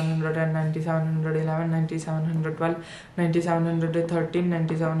 9,710, 9,711, 9,712, 9,713,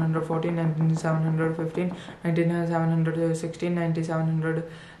 9,714, 9,715, 9,716, 9,717,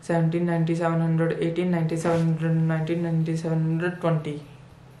 9,718, 9,719, 9,720.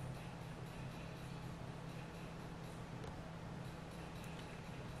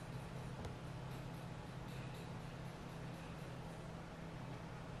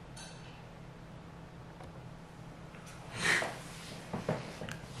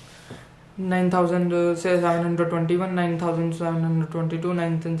 9,721, 9,722, 9,723,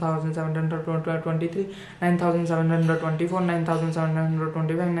 9,724, 9,725, 9,726,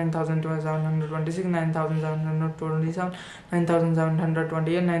 9,727,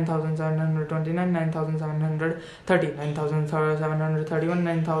 9,728, 9,729, 9,730, 9,731,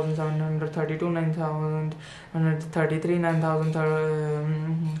 9,732, 9,733,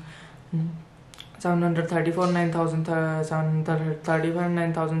 9,734, 9,735,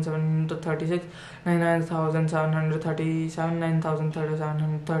 9,736, 9,737,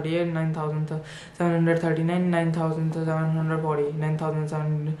 9,738, 9,739, 9,740,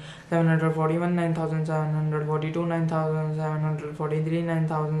 9,741, 9,742, 9,743,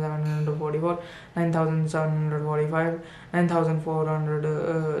 9,744, 9,745,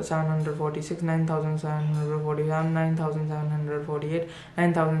 9,400, 746, 9,747, 9,748,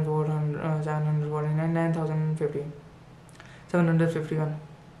 9,400, 749, 9,050, 751,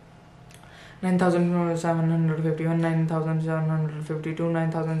 9,751, 9,752,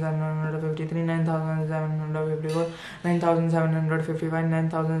 9,753, 9,754, 9,755,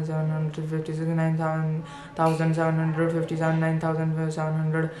 9,756,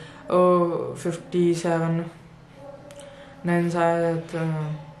 9,757,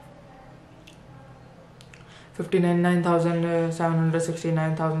 9,757, 59, 9,760,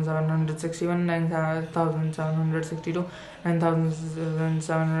 9,761, 9,762,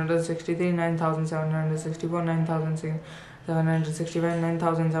 9,763, 9,764, 9,765,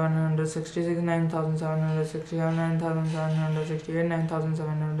 9,766, 9,767, 9,768,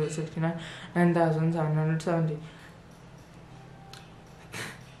 9,769, 9,770.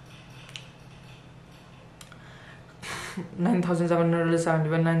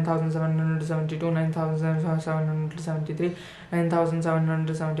 9,771, 9,772, 9,773,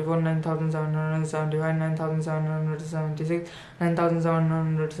 9,774, 9,775, 9,776,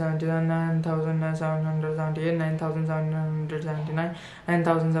 9,777, 9,778, 9,779,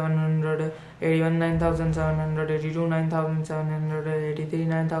 9,780, 81, 9,782, 9,783,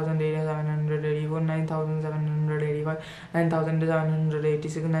 9,784, 9,785,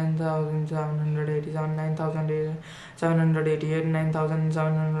 9,786, 9,787, 9,788,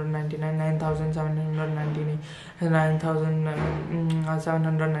 9,799, 9,798,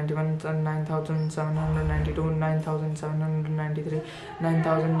 9,791, 9,792, 9,793,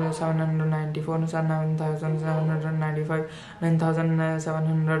 9,794, 9,795,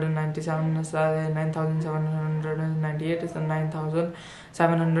 9,797, 9,798,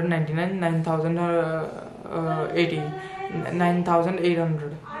 9,799, 9,080,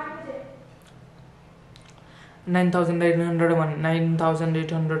 9,800, 9,801,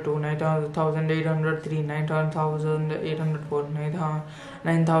 9,802, 9,803, 9,804,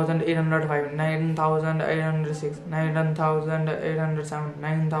 9,805, 9,806, 9,807,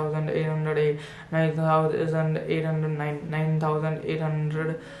 9,808, 9,809,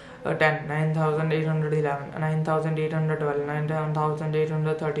 9,810, 9,811, 9,812,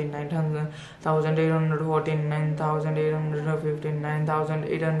 9,813, 9,814, 9,815,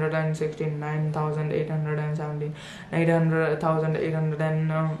 9,816, 9,817,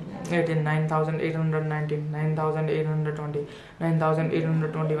 9,818, 9,819, 9,820,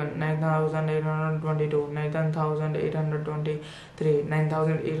 9,821, 9,822, 9,823,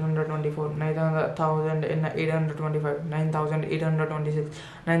 9,824, 9,825, 9,826,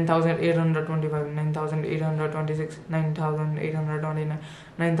 9,825, 9,826, 9,829,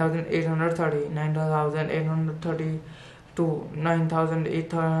 9,830, 9,832,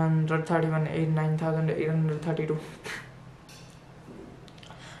 9,831, 9,832,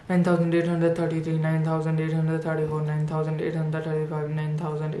 9,833, 9,834, 9,835,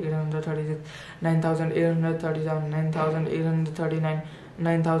 9,836, 9,837, 9,839,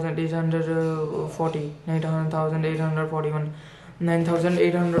 9,840, 9,841,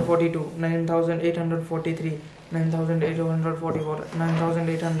 9,842, 9,843, 9,844,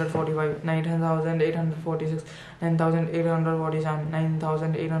 9,845, 9,846, 9,847,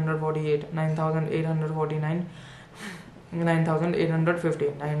 9,848, 9,849,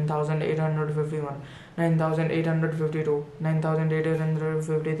 9,850, 9,851, 9,852,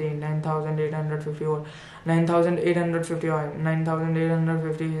 9,853, 9,854, 9,855,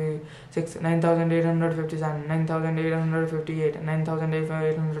 9,856, 9,857, 9,858,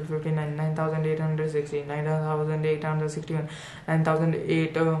 9,859, 9,860, 9,861,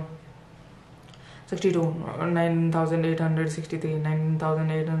 9,862, 9,863,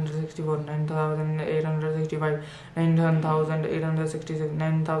 9,864, 9,865, 9,866,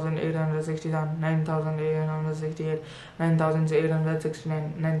 9,867, 9,868,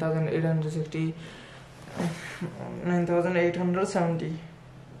 9,869, 9,860, 9,870,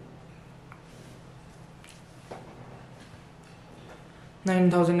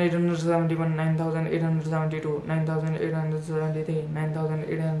 9,871, 9,872, 9,873,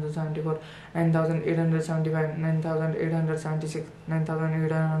 9,874, 9,875, 9,876,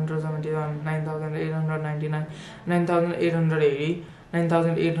 9,877, 9,899, 9,880,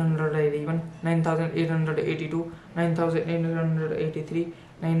 9,881, 9,882, 9,883,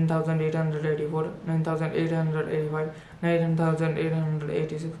 9,884, 9,885,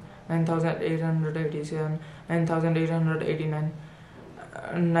 9,886, 9,887, 9,889,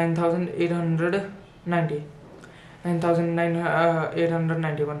 9,890,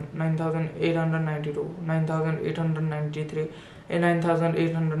 9,891, 9,892, 9,893,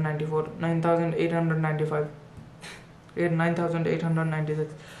 9,894, 9,895,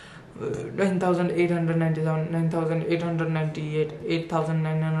 9,896, 9,897, 9,898,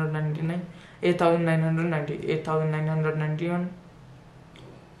 8,999, 8,990, 8,991,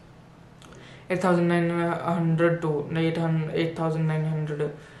 8,902,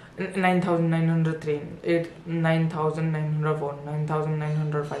 8,900, 9,903, 9,904,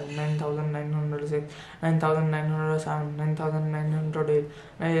 9,905, 9,906, 9,907, 9,908,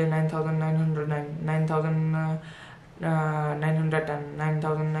 9,909, 9,910,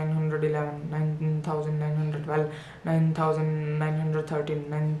 9,911, 9,912, 9,913,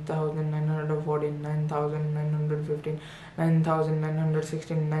 9,914, 9,915,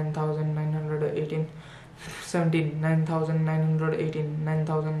 9,916, 9,918, 17, 9,918,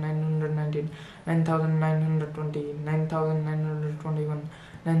 9,919, 9,920, 9,921,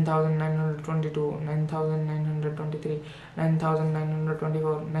 9,922, 9,923,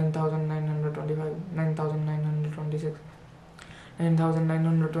 9,924, 9,925, 9,926,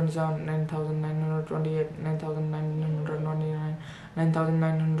 9,927, 9,928, 9,929,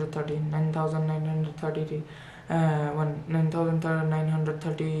 9,930, 9,933,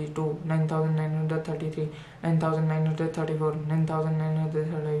 9,932, 9,933, 9,934,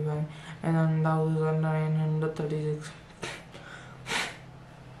 9,935, 9,936,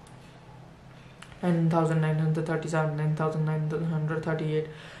 9,937, 9,938,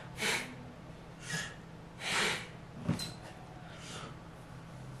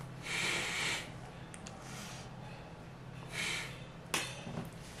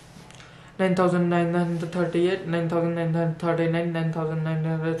 9,938, 9,939,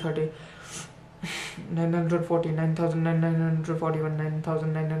 9,930, 940, 9,941,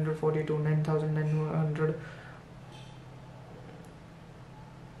 9,942, 9,900,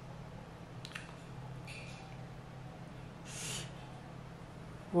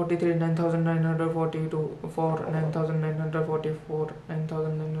 43, 9,942, 4, 9,944,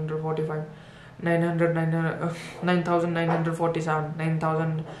 9,945,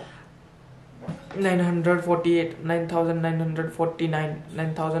 9,947, 9,948, 9,949,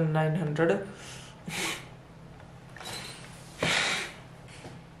 9,900,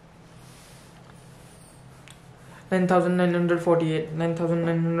 9,948,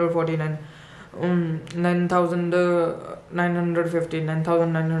 9,949, 9,950,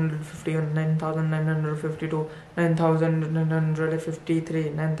 9,951, 9,952, 9,953,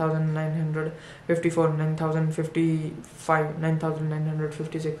 9,954, 9,055,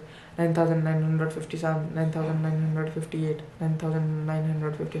 9,956, 9,957, 9,958,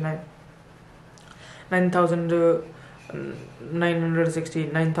 9,959, 9,960,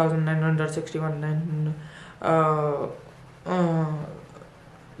 9,961,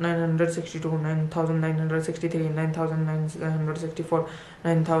 962, 9,963, 9,964,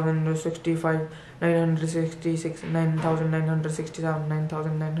 9,065, 966, 9,967,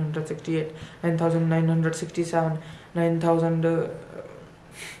 9,968, 9,967, 9,968,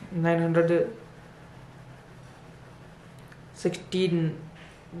 9,969,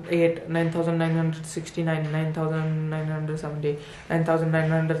 9,970,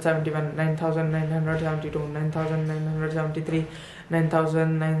 9,971, 9,972, 9,973,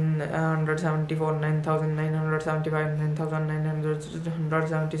 9,974, 9,975,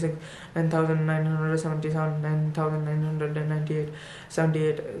 9,976, 9,977, 9,998,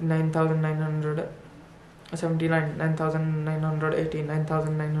 78, 9,900, 79, 9,980,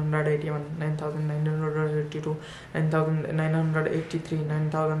 9,981, 9,982, 9,983,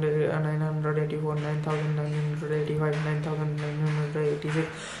 9,984, 9,985,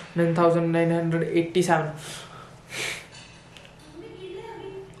 9,986, 9,987,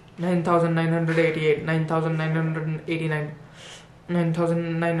 9,988, 9,989,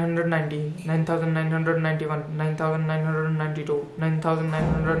 9,990, 9,991, 9,992,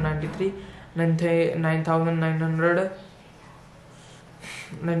 9,993, 9,997,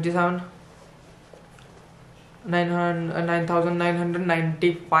 9,995,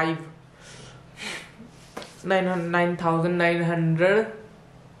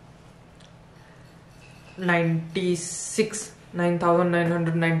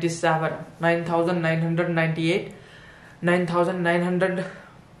 9,997, 9,998,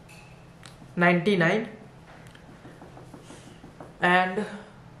 9,999, and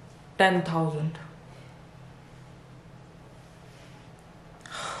 10,000.